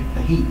dissipate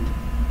the heat,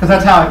 because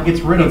that's how it gets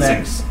rid of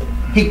that.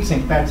 Heat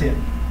sink, that's it.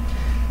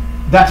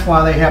 That's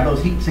why they have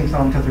those heat sinks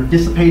on, because they're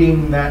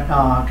dissipating that,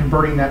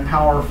 converting that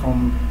power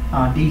from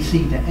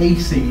DC to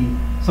AC.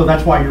 So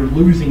that's why you're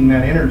losing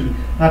that energy.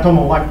 And I told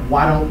my wife,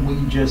 why don't we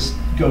just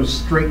go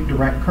straight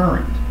direct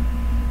current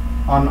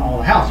on all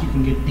the house? You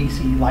can get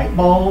DC light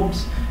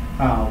bulbs.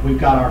 We've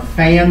got our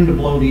fan to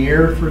blow the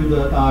air through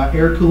the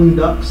air cooling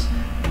ducts.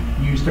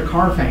 Used a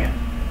car fan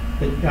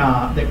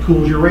that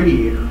cools your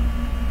radiator.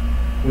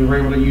 We were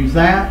able to use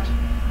that.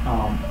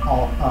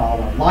 All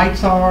our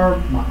lights are,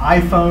 my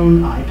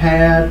iPhone,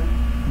 iPad,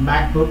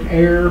 MacBook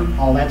Air,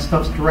 all that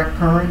stuff's direct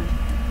current.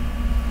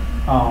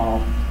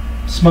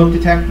 Smoke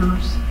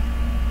detectors.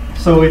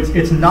 So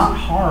it's not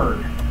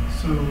hard.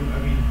 So, I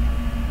mean,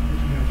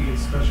 you have to get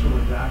special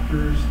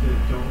adapters that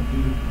don't do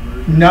the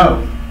conversion?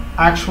 No.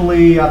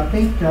 Actually, I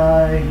think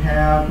I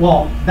have,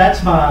 well,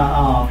 that's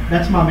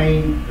my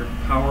main. Their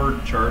power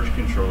charge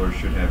controller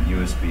should have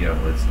USB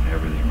outlets and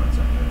everything runs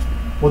on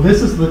USB. Well,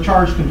 this is the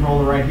charge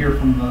controller right here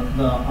from the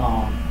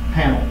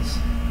panels.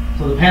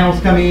 So the panels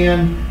come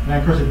in, and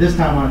of course at this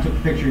time when I took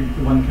the picture it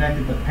wasn't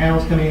connected, but the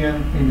panels come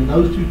in into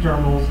those two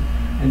terminals,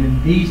 and then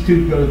these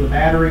two go to the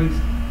batteries,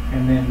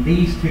 and then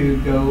these two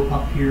go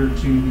up here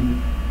to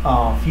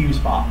the fuse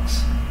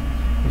box,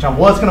 which I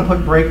was going to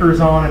put breakers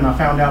on, and I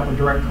found out with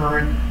direct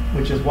current,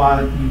 which is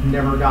why you've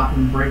never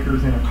gotten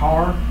breakers in a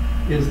car,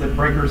 is that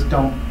breakers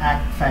don't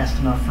act fast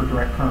enough for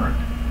direct current.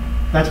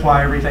 That's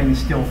why everything is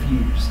still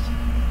fused.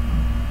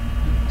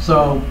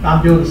 So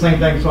I'm doing the same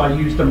thing, so I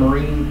used a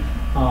marine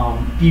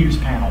fuse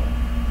panel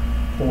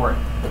for it,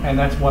 and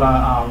that's what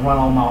I run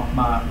all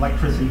my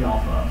electricity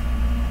off of.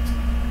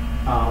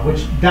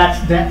 Which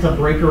that's a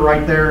breaker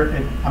right there.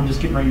 I'm just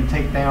getting ready to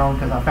take down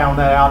because I found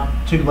that out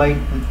too late.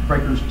 The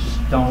breakers just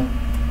don't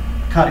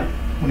cut it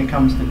when it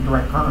comes to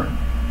direct current.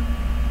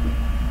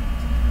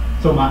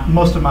 So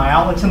most of my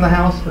outlets in the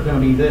house are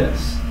going to be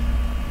this.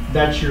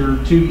 That's your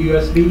two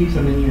USBs,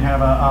 and then you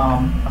have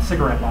a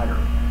cigarette lighter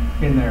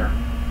in there.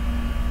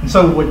 And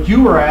so what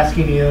you were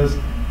asking is,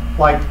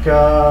 like,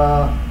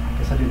 I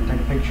guess I didn't take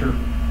a picture.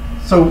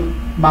 So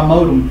my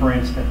modem, for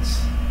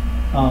instance,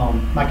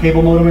 my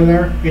cable modem in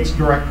there, it's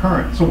direct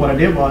current. So what I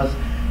did was,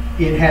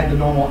 it had the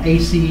normal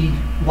AC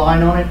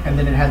line on it, and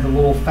then it had the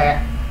little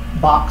fat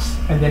box,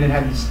 and then it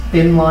had this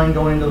thin line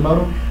going into the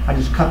modem. I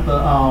just cut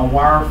the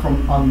wire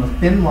from on the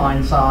thin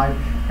line side,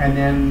 and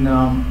then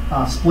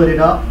split it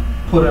up,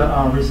 put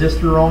a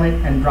resistor on it,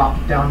 and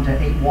dropped it down to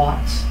 8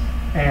 watts,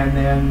 and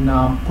then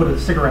put a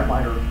cigarette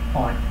lighter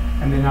on it,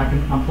 and then I can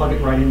unplug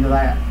it right into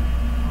that,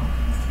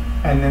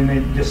 and then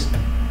it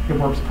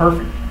works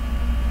perfect.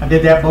 I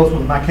did that both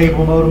with my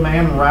cable modem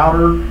and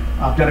router.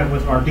 I've done it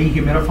with our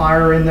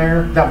dehumidifier in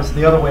there. That was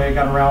the other way I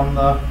got around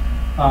the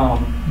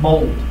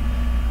mold.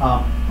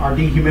 Our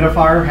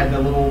dehumidifier had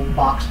that little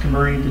box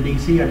converting to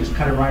DC. I just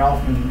cut it right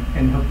off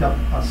and hooked up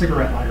a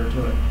cigarette lighter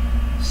to it.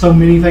 So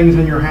many things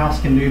in your house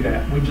can do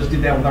that. We just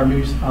did that with our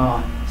new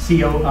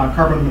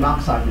carbon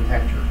monoxide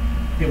detector.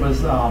 It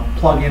was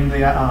plug in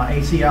the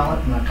AC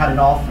outlet, and I cut it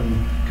off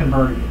and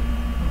converted it.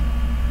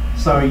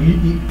 So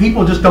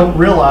people just don't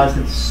realize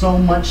that so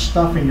much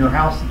stuff in your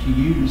house that you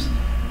use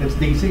that's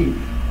DC.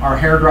 Our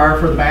hair dryer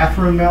for the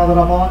bathroom now that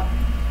I bought,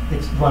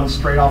 it runs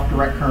straight off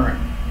direct current.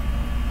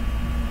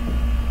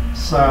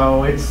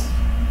 So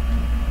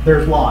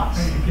there's lots.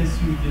 I guess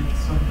you did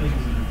some things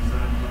that are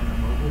designed like a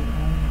mobile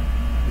home?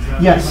 Is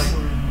that Yes.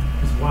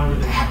 Because why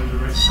would they have a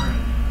direct current?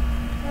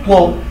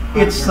 Well,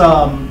 it's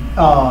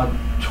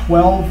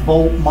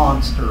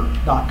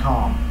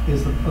 12voltmonster.com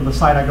is the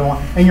site I go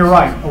on. And you're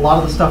right, a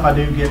lot of the stuff I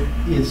do get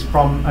is for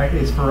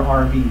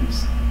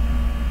RVs.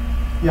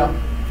 Yep.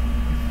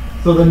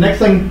 So the next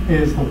thing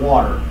is the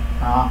water.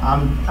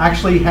 I'm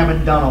actually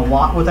haven't done a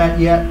lot with that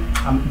yet.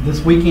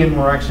 This weekend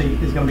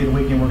is going to be the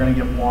weekend we're going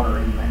to get water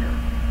in there.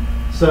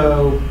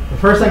 So the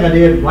first thing I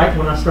did right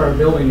when I started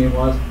building it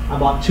was I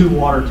bought 2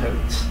 water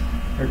totes.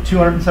 They're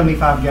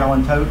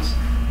 275-gallon totes.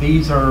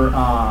 These are,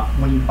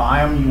 when you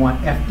buy them, you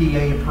want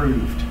FDA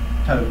approved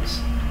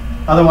totes.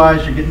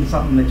 Otherwise, you're getting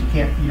something that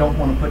you don't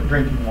want to put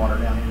drinking water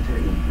down into.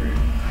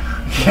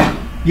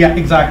 Yeah,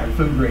 exactly,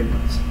 food grade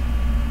ones.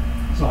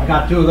 So I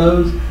got 2 of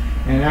those,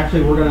 and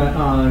actually we're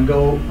gonna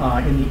go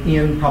in the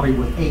end probably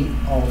with 8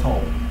 all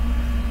told.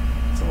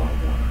 It's a lot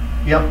of water.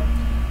 Yep.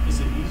 Is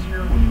it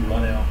easier when you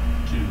run out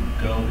to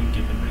go and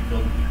get them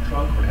refilled with your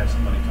truck, or have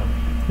somebody come to you?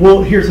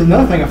 Well, here's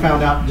another thing I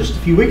found out just a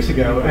few weeks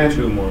ago. Put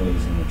 2 more of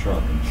these in the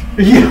truck.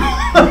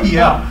 Yeah,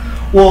 yeah.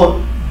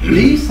 Well,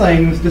 these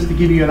things, just to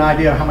give you an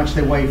idea of how much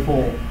they weigh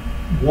full,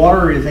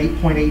 water is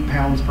 8.8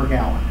 pounds per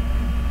gallon.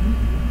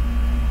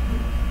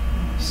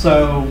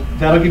 So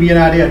that'll give you an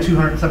idea,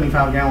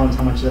 275 gallons,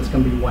 how much that's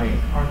going to be weighing.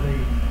 Where are they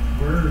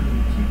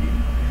keeping?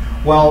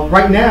 Well,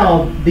 right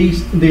now,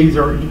 these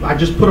are, I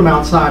just put them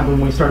outside when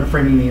we started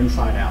framing the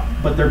inside out.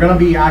 But they're going to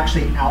be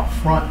actually out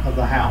front of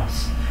the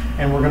house.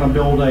 And we're going to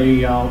build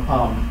a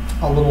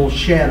little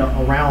shed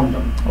around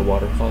them. A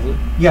water closet?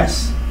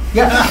 Yes.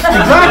 Yes, exactly.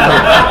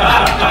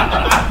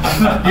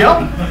 Yep.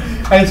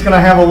 And it's going to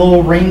have a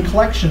little rain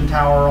collection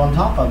tower on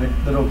top of it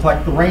that'll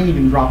collect the rain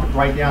and drop it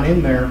right down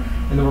in there.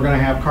 And then we're going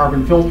to have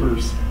carbon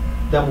filters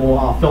that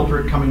will filter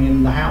it coming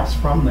in the house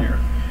from there.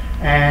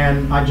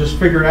 And I just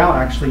figured out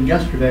actually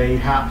yesterday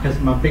how, because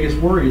my biggest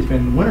worry has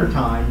been the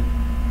wintertime,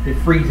 it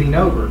freezing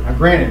over. Now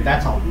granted,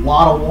 that's a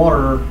lot of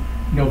water,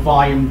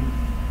 volume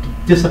to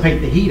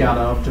dissipate the heat out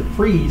of to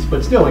freeze,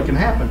 but still it can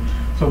happen.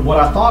 So what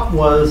I thought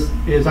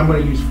is I'm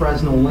going to use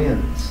Fresnel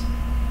lens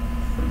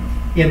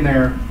in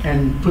there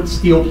and put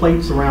steel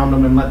plates around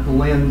them and let the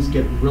lens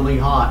get really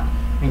hot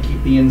and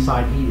keep the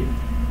inside heated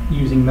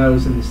using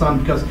those in the sun.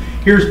 Because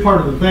here's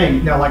part of the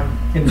thing. Now, like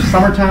in the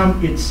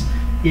summertime, it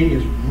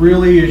is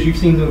really, as you've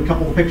seen in a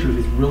couple of pictures,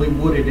 it's really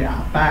wooded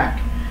out back.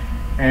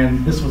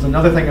 And this was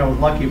another thing I was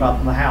lucky about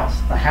in the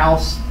house. The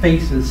house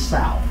faces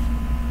south.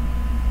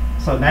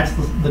 So that's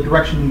the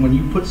direction when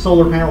you put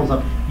solar panels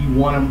up, you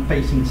want them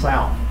facing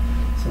south.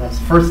 So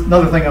that's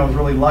another thing I was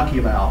really lucky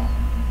about.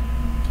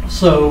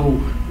 So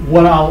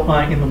what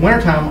in the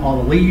wintertime, all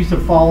the leaves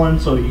have fallen,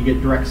 so you get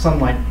direct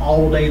sunlight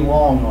all day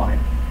long on it.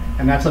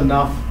 And that's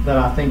enough that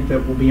I think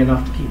that will be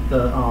enough to keep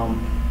a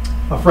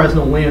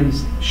Fresnel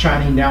lens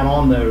shining down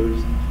on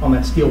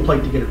that steel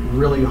plate to get it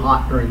really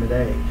hot during the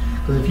day.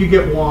 Because if you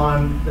get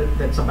one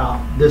that's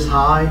about this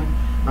high,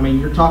 I mean,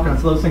 you're talking,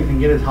 so those things can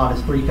get as hot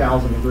as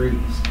 3,000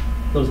 degrees.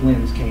 Those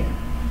lenses can,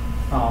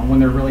 when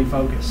they're really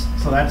focused.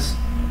 So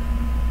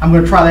I'm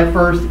going to try that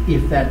first.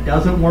 If that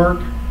doesn't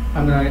work,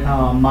 I'm going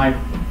to, my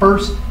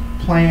first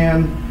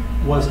plan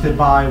was to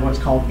buy what's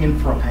called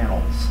infra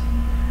panels.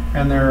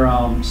 And they're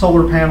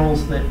solar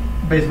panels that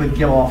basically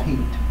give off heat.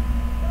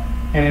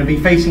 And it'll be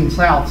facing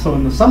south, so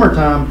in the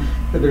summertime,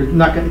 it's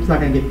not going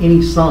to get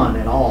any sun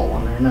at all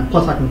on there. And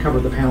plus I can cover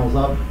the panels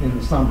up in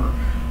the summer.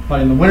 But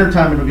in the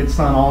wintertime, it'll get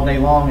sun all day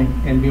long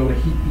and be able to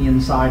heat the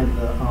inside of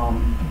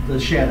the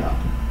shed up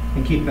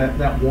and keep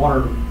that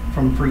water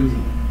from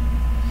freezing.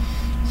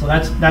 So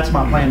that's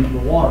my plan for the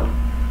water.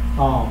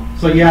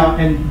 So yeah,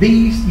 and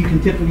these you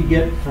can typically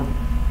get for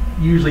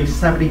usually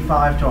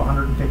 $75 to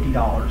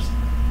 $150.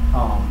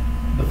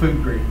 The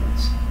food grade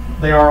ones.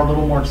 They are a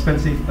little more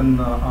expensive than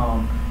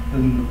the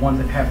ones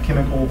that have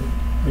chemical.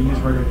 They use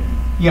regular,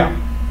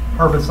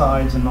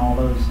 herbicides and all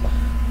those.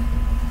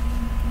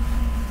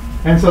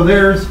 And so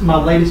there's my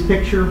latest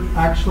picture,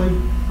 actually.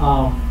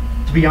 To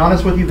be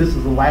honest with you, this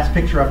is the last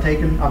picture I've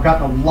taken. I've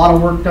gotten a lot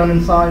of work done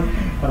inside,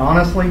 but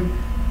honestly,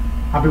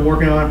 I've been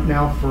working on it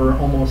now for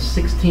almost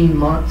 16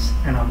 months,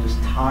 and I'm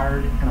just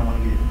tired, and I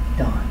want to get it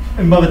done.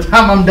 And by the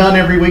time I'm done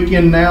every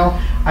weekend now,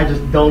 I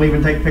just don't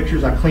even take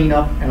pictures. I clean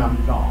up, and I'm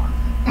gone.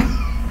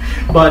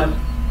 But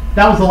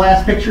that was the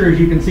last picture. As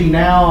you can see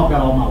now, I've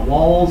got all my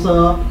walls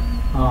up.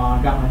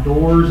 I've got my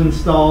doors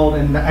installed,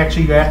 and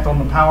actually you asked on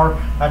the power,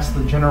 that's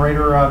the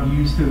generator I've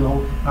used through the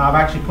whole, I've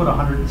actually put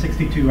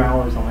 162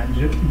 hours on that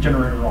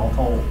generator all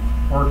told,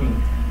 working.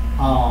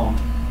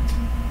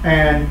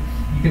 And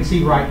you can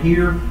see right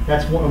here,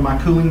 that's one of my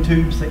cooling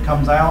tubes that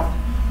comes out.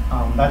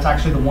 That's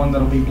actually the one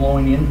that'll be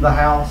blowing into the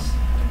house.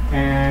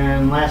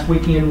 And last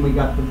weekend we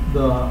got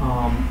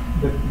the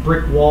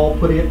brick wall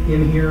put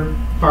in here,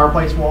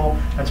 fireplace wall.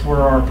 That's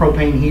where our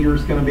propane heater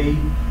is going to be.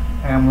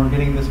 And we're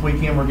getting this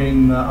weekend, we're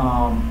going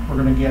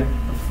to get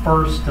the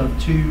first of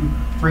two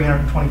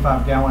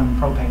 325-gallon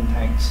propane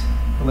tanks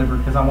delivered,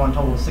 because I want a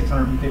total of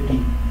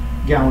 650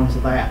 gallons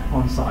of that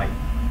on site.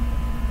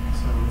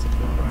 So I'm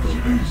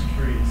just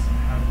curious,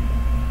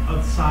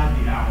 outside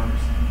the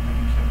hours, have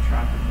you kept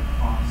track of the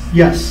costs?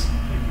 Yes.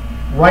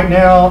 Right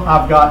now,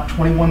 I've got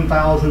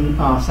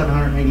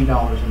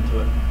 $21,780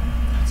 into it.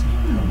 That's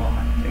not a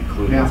lot.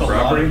 Including Yeah. the That's a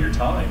lot property? of your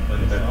time.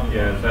 Does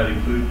that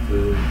include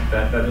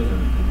that doesn't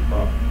include the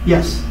property?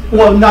 Yes.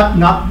 Well, not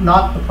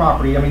the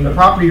property. I mean, the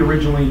property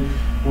originally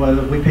was,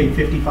 we paid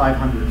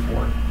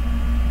 $5,500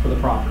 for the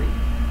property.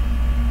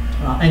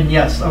 And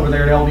yes, over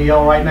there at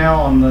LBL right now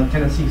on the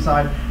Tennessee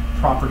side,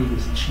 property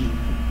is cheap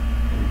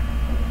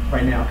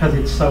right now because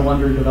it's so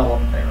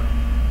underdeveloped there.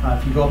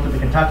 If you go up to the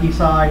Kentucky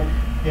side,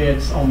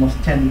 it's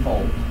almost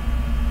tenfold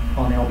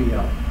on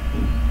LBL.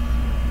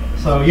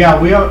 So yeah,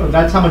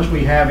 that's how much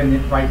we have in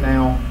it right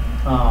now,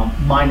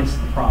 minus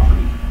the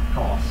property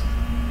cost.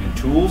 And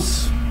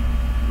tools?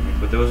 Can we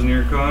put those in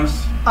your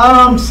cost?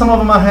 Some of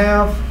them I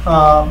have.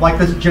 Like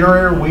this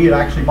generator, we had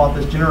actually bought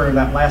this generator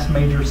that last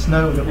major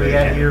snow that we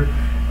had here,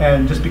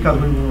 and just because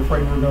we were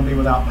afraid we were going to be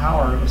without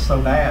power, it was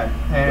so bad.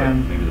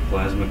 And maybe the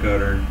plasma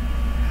cutter?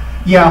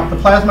 yeah, the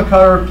plasma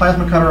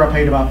cutter I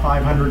paid about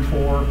 $500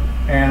 for,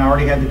 and I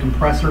already had the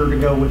compressor to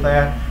go with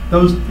that.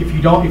 Those, if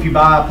you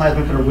buy a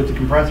plasma cutter with the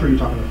compressor, you're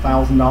talking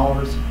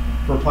 $1,000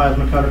 for a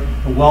plasma cutter.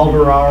 The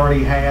welder I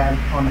already had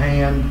on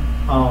hand.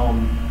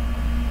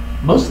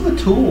 Most of the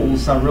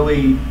tools I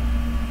really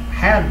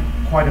had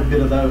quite a bit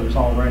of those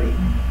already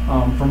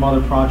from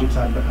other projects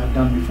I've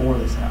done before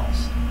this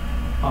house.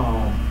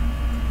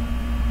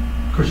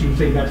 Of course, you can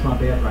see that's my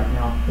bed right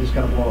now. I just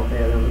got a blow-up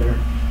bed over there.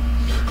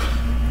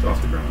 It's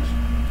off the ground.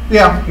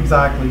 Yeah,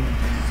 exactly.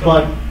 So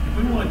But if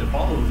we wanted to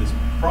follow this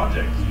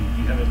project,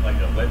 you have it like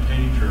a web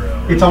page or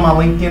a... it's on my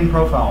LinkedIn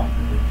profile.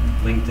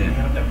 LinkedIn.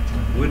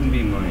 Wouldn't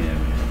be my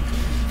avenue.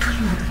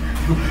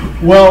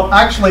 Well,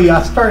 actually,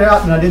 I started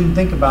out and I didn't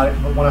think about it,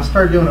 but when I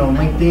started doing it on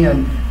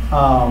LinkedIn,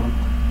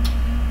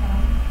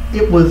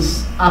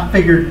 I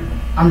figured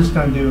I'm just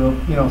going to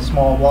do a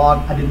small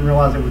blog. I didn't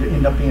realize it would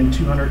end up being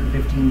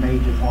 215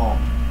 pages long.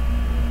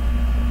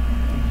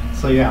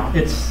 So yeah,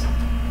 it's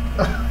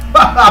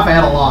I've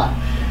had a lot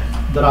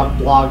that I've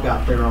blogged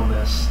out there on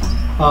this.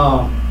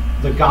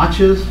 The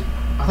gotchas,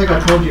 I think I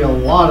told you a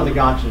lot of the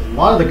gotchas. A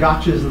lot of the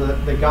gotchas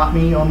that got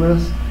me on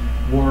this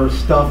were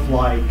stuff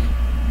like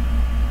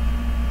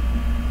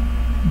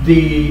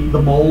the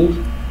mold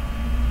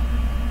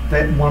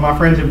that one of my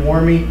friends had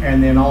warned me,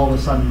 and then all of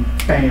a sudden,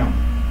 bam,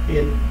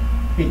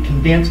 it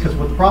condensed. Because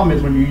what the problem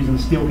is when you're using a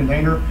steel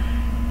container,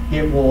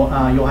 it will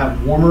you'll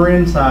have warmer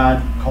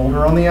inside,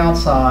 colder on the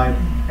outside,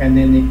 and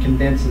then it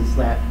condenses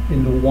that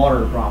into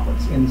water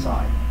droplets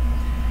inside,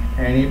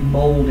 and it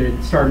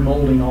started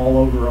molding all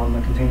over on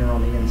the container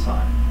on the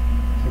inside.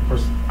 So of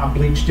course, I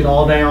bleached it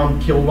all down,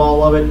 killed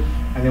all of it,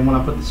 and then when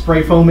I put the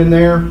spray foam in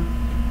there,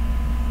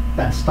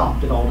 that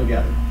stopped it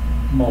altogether.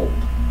 Mold.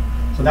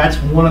 So that's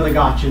one of the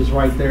gotchas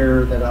right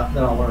there that I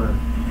learned.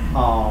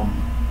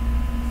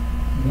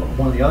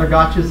 One of the other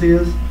gotchas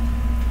is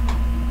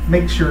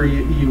make sure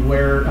you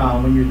wear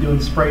when you're doing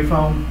spray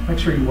foam. Make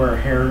sure you wear a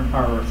hair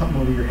or something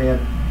over your head.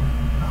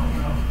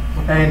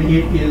 And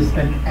it is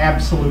an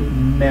absolute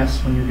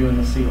mess when you're doing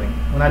the ceiling.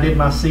 When I did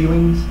my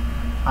ceilings,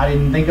 I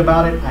didn't think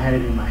about it. I had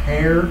it in my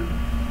hair.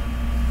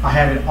 I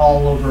had it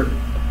all over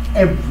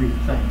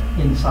everything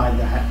inside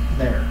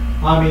there.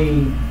 I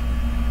mean,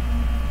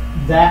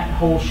 that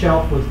whole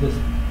shelf was just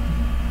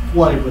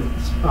flooded with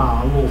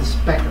little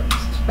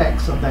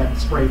specks of that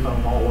spray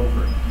foam all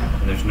over it.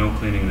 And there's no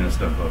cleaning that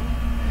stuff up.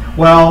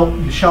 Well,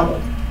 you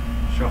shovel.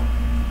 Sure.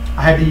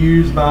 I had to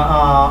use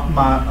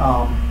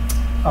my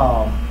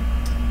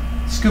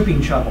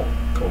scooping shovel.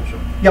 Cold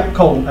shovel. Yep,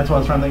 cold. That's what I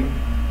was trying to think.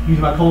 Use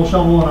my cold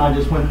shovel, and I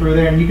just went through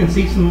there, and you can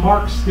see some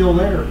marks still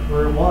there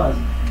where it was.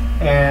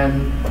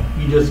 And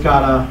you just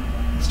gotta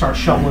start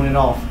shoveling it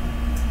off.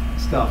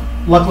 Stuff.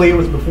 Luckily, it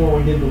was before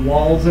we did the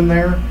walls in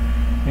there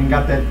and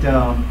got that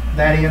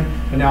in.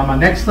 But now my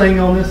next thing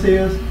on this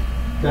is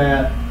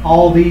that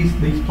all these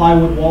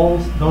plywood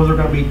walls, those are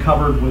going to be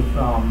covered with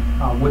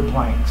wood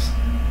planks,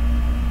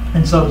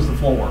 and so is the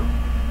floor.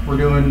 We're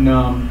doing,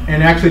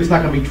 and actually, it's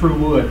not going to be true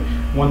wood.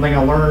 One thing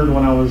I learned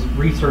when I was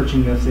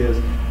researching this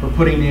is we're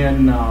putting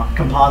in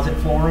composite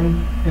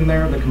flooring in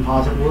there, the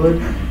composite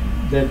wood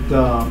that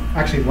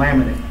actually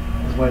laminate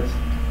is what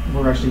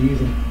we're actually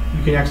using.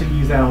 You can actually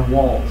use that on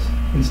walls.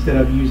 Instead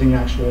of using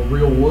actual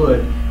real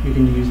wood, you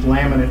can use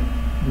laminate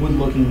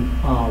wood-looking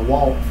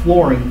wall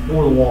flooring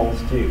for the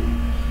walls too.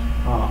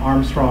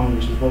 Armstrong,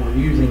 which is what we're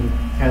using,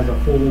 has a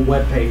full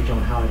web page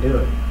on how to do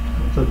it.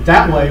 So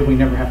that way we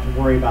never have to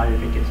worry about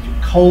if it gets too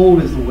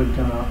cold, is the wood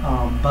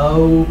gonna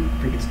bow,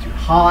 if it gets too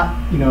hot,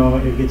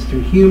 if it gets too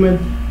humid.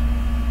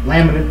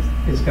 Laminate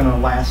is gonna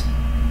last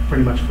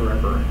pretty much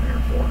forever in there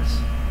for us.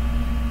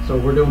 So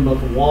we're doing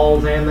both the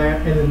walls and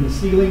that, and then the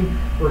ceiling,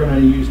 we're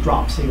gonna use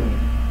drop ceiling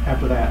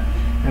after that.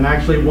 And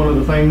actually one of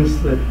the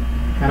things that,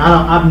 and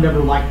I've never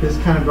liked this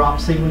kind of drop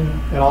ceiling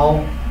at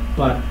all,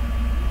 but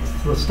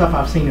the stuff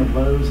I've seen at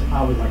Lowe's,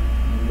 I was like,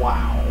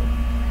 wow.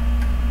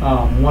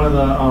 One of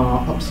the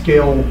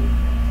upscale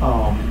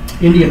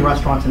Indian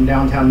restaurants in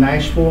downtown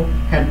Nashville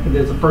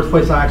there's the first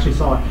place I actually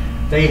saw it.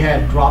 They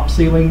had drop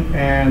ceiling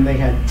and they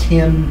had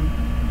 10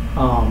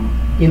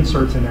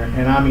 inserts in there,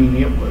 and I mean,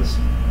 it was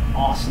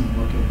awesome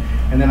looking.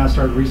 And then I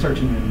started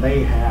researching, and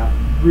they have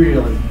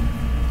really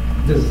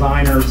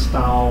designer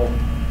style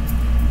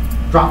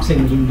drop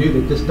ceilings you can do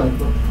that just don't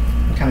look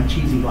kind of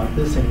cheesy like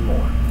this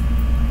anymore.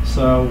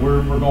 So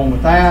we're going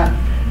with that.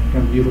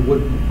 Going to do the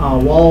wood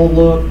wall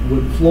look,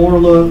 wood floor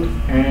look,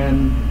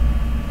 and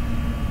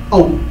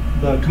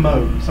the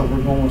commode. So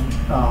we're going with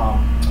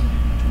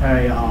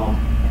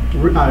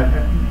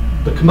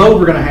the commode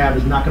we're going to have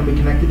is not going to be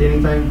connected to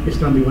anything. It's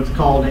going to be what's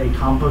called a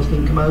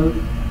composting commode.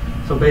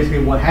 So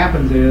basically what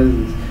happens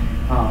is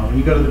when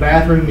you go to the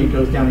bathroom, it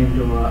goes down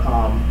into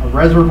a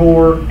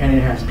reservoir, and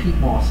it has peat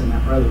moss in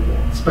that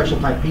reservoir, special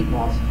type peat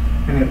moss,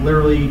 and it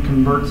literally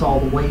converts all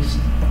the waste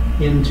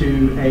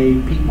into a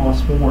peat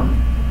moss form,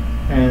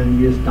 and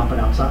you just dump it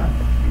outside.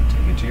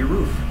 Take it to your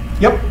roof.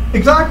 Yep,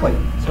 exactly.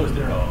 So is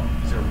there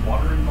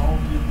water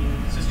involved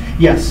in the system?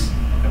 Yes,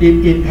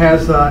 it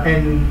has,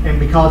 and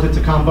because it's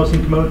a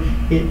composting commode,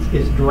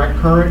 it's direct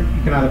current.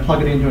 You can either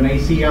plug it into an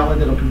AC outlet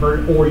that'll convert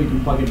it, or you can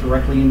plug it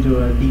directly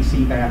into a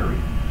DC battery,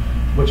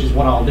 which is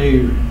what I'll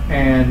do.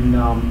 And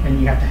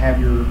you have to have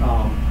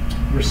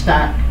your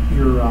stack,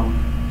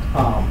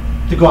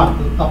 to go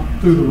up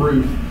through the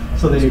roof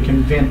so that it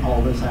can vent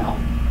all this out,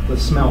 the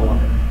smell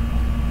of it.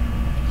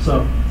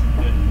 So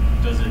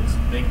Does it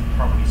make the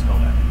property smell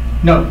bad?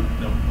 No,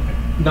 No, okay.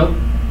 nope.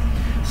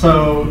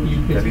 So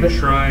Have you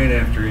tried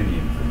after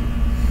Indian food?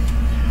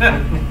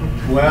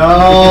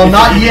 Well,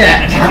 not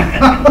yet.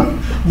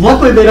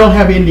 Luckily, they don't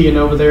have Indian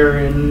over there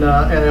at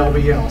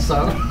LBL,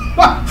 so.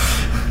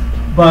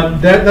 But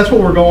that's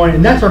what we're going,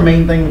 and that's our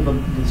main thing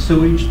with the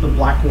sewage, the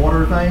black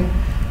water thing,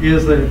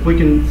 is that if we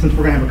can, since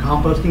we're gonna have a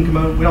composting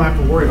commode, we don't have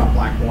to worry about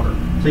black water.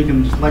 So we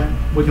can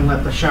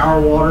let the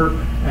shower water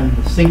and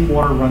the sink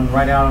water run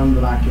right out into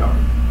the backyard,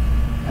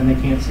 and they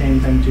can't say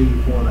anything to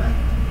you for that.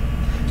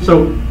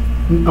 So,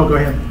 oh, go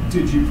ahead.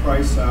 Did you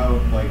price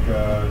out like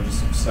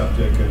just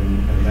septic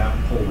and that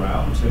whole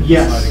route and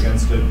Yes. decide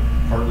against it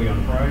partly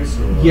on price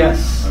or?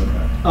 Yes.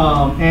 Okay.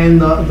 And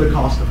the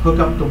cost of hook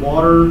up to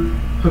water,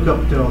 hook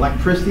up to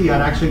electricity. I'd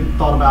actually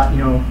thought about,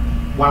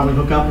 why don't we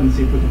hook up and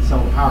see if we can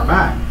sell the power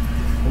back?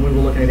 And we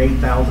were looking at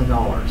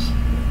 $8,000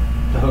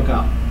 to hook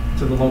up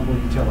to the local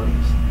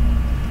utilities.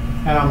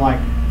 And I'm like,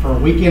 for a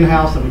weekend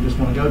house that we just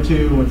want to go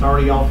to, it's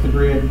already off the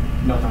grid,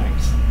 no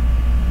thanks.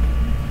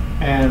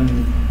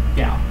 And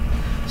yeah.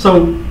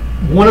 So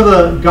one of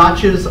the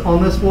gotchas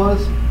on this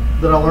was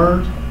that I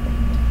learned,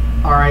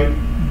 all right,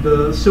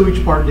 the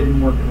sewage part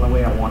didn't work the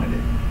way I wanted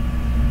it.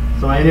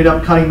 So I ended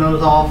up cutting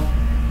those off,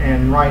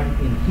 and right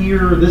in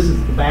here, this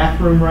is the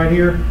bathroom right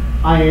here,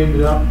 I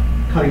ended up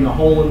cutting a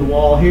hole in the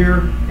wall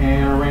here,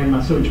 and I ran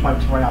my sewage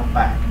pipes right out the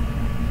back.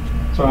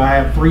 So I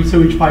have 3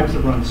 sewage pipes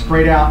that run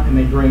straight out, and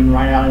they drain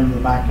right out into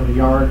the back of the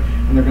yard,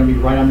 and they're going to be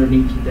right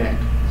underneath the deck.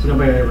 So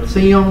nobody will ever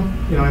see them.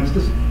 It's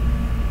just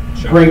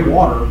great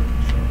water.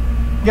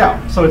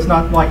 Yeah, so it's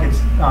not like it's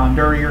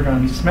dirty or going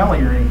to be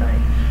smelly or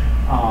anything.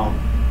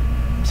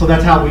 So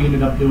that's how we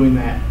ended up doing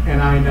that.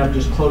 And I ended up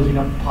just closing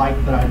up the pipe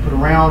that I put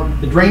around.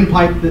 The drain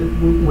pipe that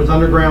was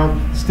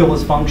underground still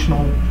is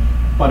functional,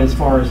 but as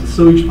far as the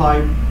sewage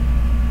pipe,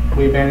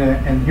 we abandoned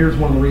it. And here's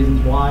one of the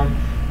reasons why.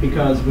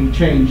 Because we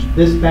changed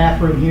this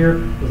bathroom here,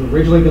 was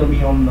originally going to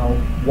be on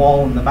the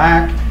wall in the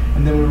back,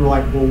 and then we were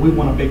like, well, we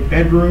want a big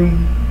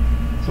bedroom,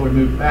 so we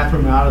moved the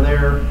bathroom out of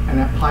there, and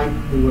that pipe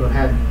we would have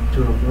had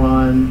to have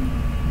run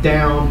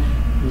down,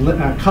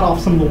 cut off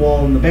some of the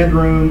wall in the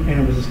bedroom, and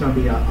it was just going to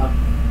be a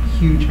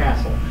huge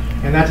hassle.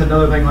 And that's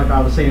another thing, like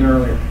I was saying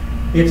earlier,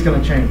 it's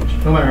going to change.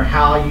 No matter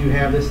how you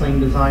have this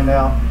thing designed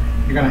out,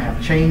 you're going to have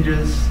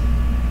changes.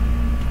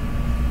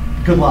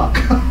 Good luck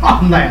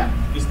on that.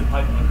 Is the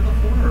pipe under the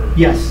floor? Or?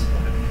 Yes.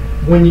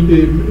 When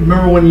you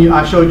remember when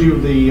I showed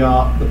you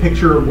the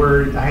picture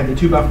where I had the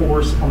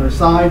 2x4s on their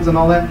sides and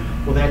all that,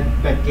 well,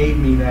 that gave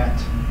me that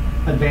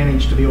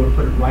advantage to be able to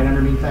put it right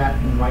underneath that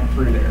and right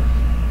through there.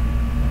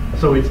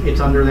 So it's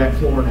under that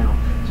floor now.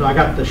 So I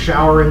got the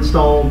shower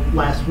installed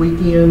last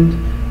weekend,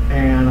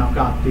 and I've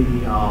got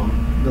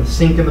the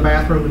sink in the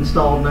bathroom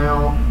installed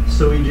now.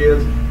 Sewage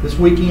is this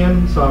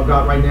weekend. So I've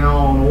got right now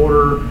on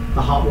order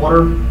the hot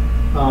water.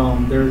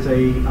 There's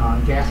a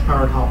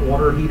gas-powered hot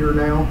water heater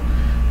now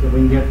that we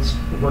can get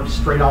works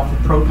straight off of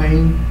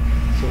propane.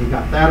 So we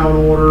got that on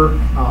order.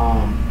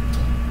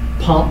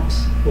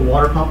 Pumps, the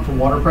water pump for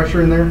water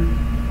pressure in there.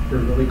 They're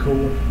really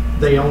cool.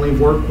 They only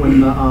work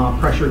when the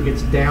pressure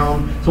gets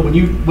down. So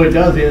what it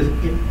does is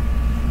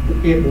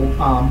it will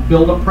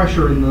build up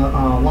pressure in the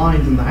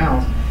lines in the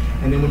house,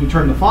 and then when you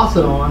turn the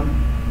faucet on,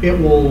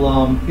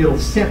 it'll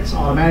sense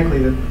automatically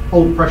that,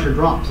 oh, the pressure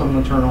drops, so I'm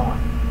going to turn on.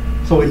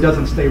 So it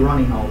doesn't stay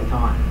running all the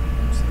time.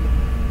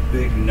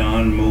 Big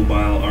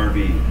non-mobile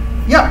RV.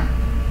 Yeah,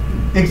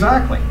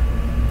 exactly.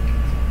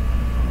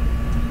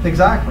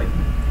 Exactly.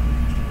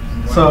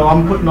 So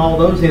I'm putting all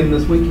those in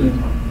this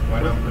weekend.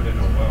 Why not put in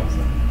a well?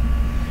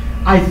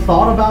 I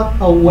thought about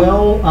a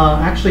well.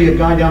 Actually, a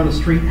guy down the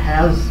street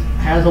has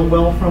a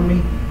well from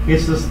me.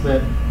 It's just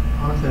that,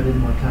 honestly, I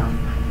didn't work out.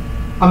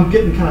 I'm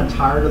getting kind of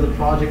tired of the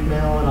project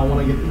now, and I want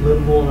to get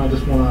livable, and I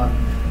just want to.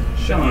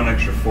 Shelling an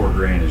extra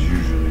 $4,000 is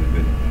usually a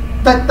bit.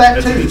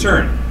 That's a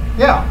deterrent.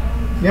 Yeah,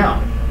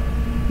 yeah.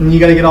 And you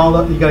got to get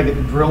you got to get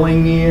the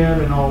drilling in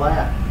and all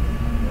that.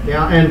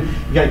 Yeah, and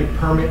you got to get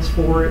permits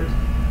for it.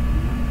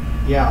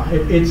 Yeah,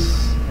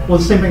 it's the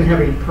same thing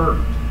having it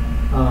perked.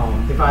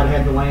 If I'd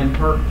had the land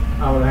perked,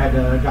 I would have had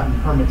to gotten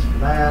permits for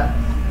that.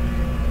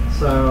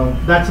 So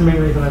that's the main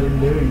reason I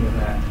didn't do any of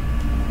that.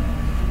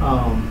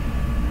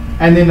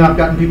 And then I've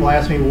gotten people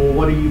ask me, well,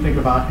 what do you think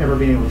about ever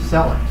being able to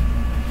sell it?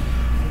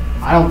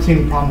 I don't see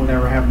any problem with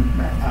ever having,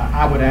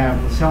 I would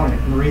have with selling it.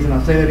 And the reason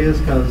I say that is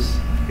because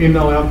even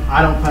though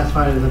I don't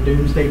classify it as a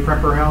doomsday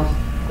prepper house,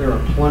 there are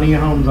plenty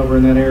of homes over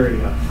in that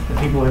area that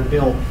people have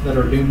built that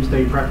are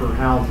doomsday prepper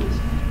houses,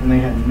 and they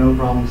had no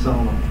problem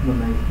selling them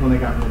when they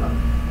got rid of them.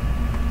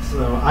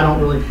 So I don't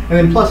really, and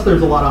then plus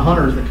there's a lot of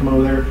hunters that come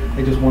over there.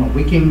 They just want a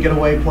weekend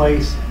getaway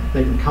place.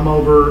 They can come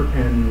over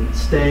and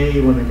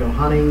stay when they go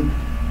hunting.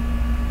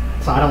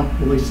 So I don't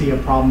really see a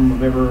problem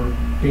of ever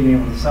being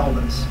able to sell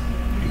this.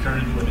 You turn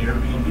it into an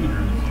Airbnb or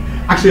in the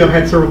future? Actually, I've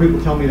had several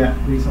people tell me that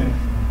recently.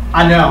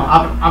 I know.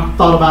 I've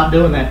thought about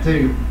doing that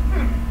too.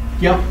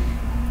 Yep.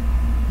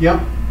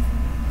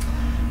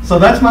 So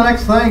that's my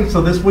next thing.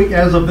 So this week,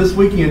 as of this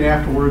weekend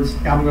afterwards,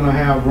 I'm going to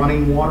have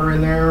running water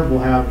in there. We'll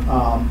have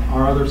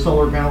our other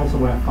solar panels, so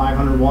we'll have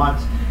 500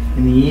 watts.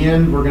 In the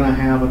end, we're going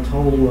to have a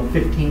total of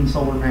 15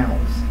 solar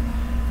panels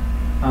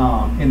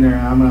in there.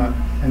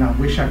 And I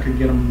wish I could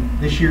get them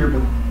this year,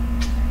 but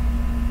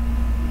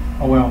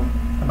oh well.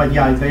 But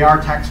yeah, they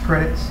are tax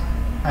credits,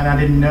 and I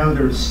didn't know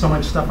there's so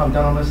much stuff I've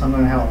done on this. I'm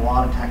going to have a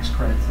lot of tax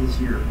credits this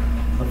year.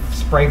 The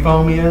spray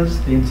foam is,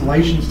 the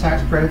insulation's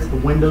tax credits, the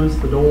windows,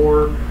 the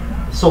door,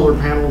 the solar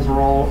panels are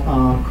all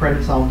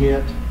credits I'll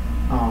get.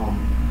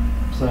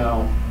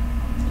 So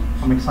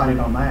I'm excited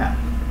on that.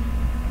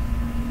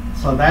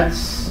 So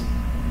that's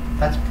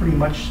pretty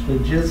much the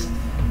gist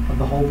of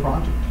the whole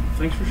project.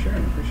 Thanks for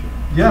sharing. Appreciate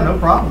it. Yeah, no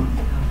problem.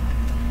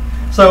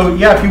 So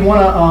yeah, if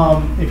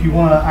you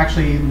wanna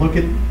actually look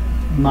at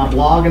my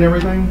blog and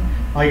everything,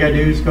 all you gotta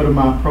do is go to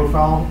my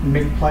profile,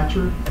 Mick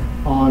Pletcher,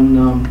 on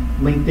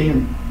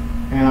LinkedIn,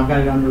 and I've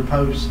got it under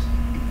post.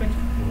 Thank you.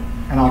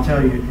 And I'll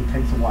tell you, it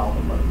takes a while to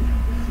load.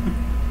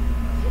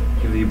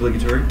 Give the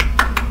obligatory.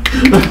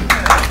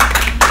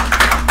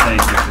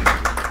 Thank you.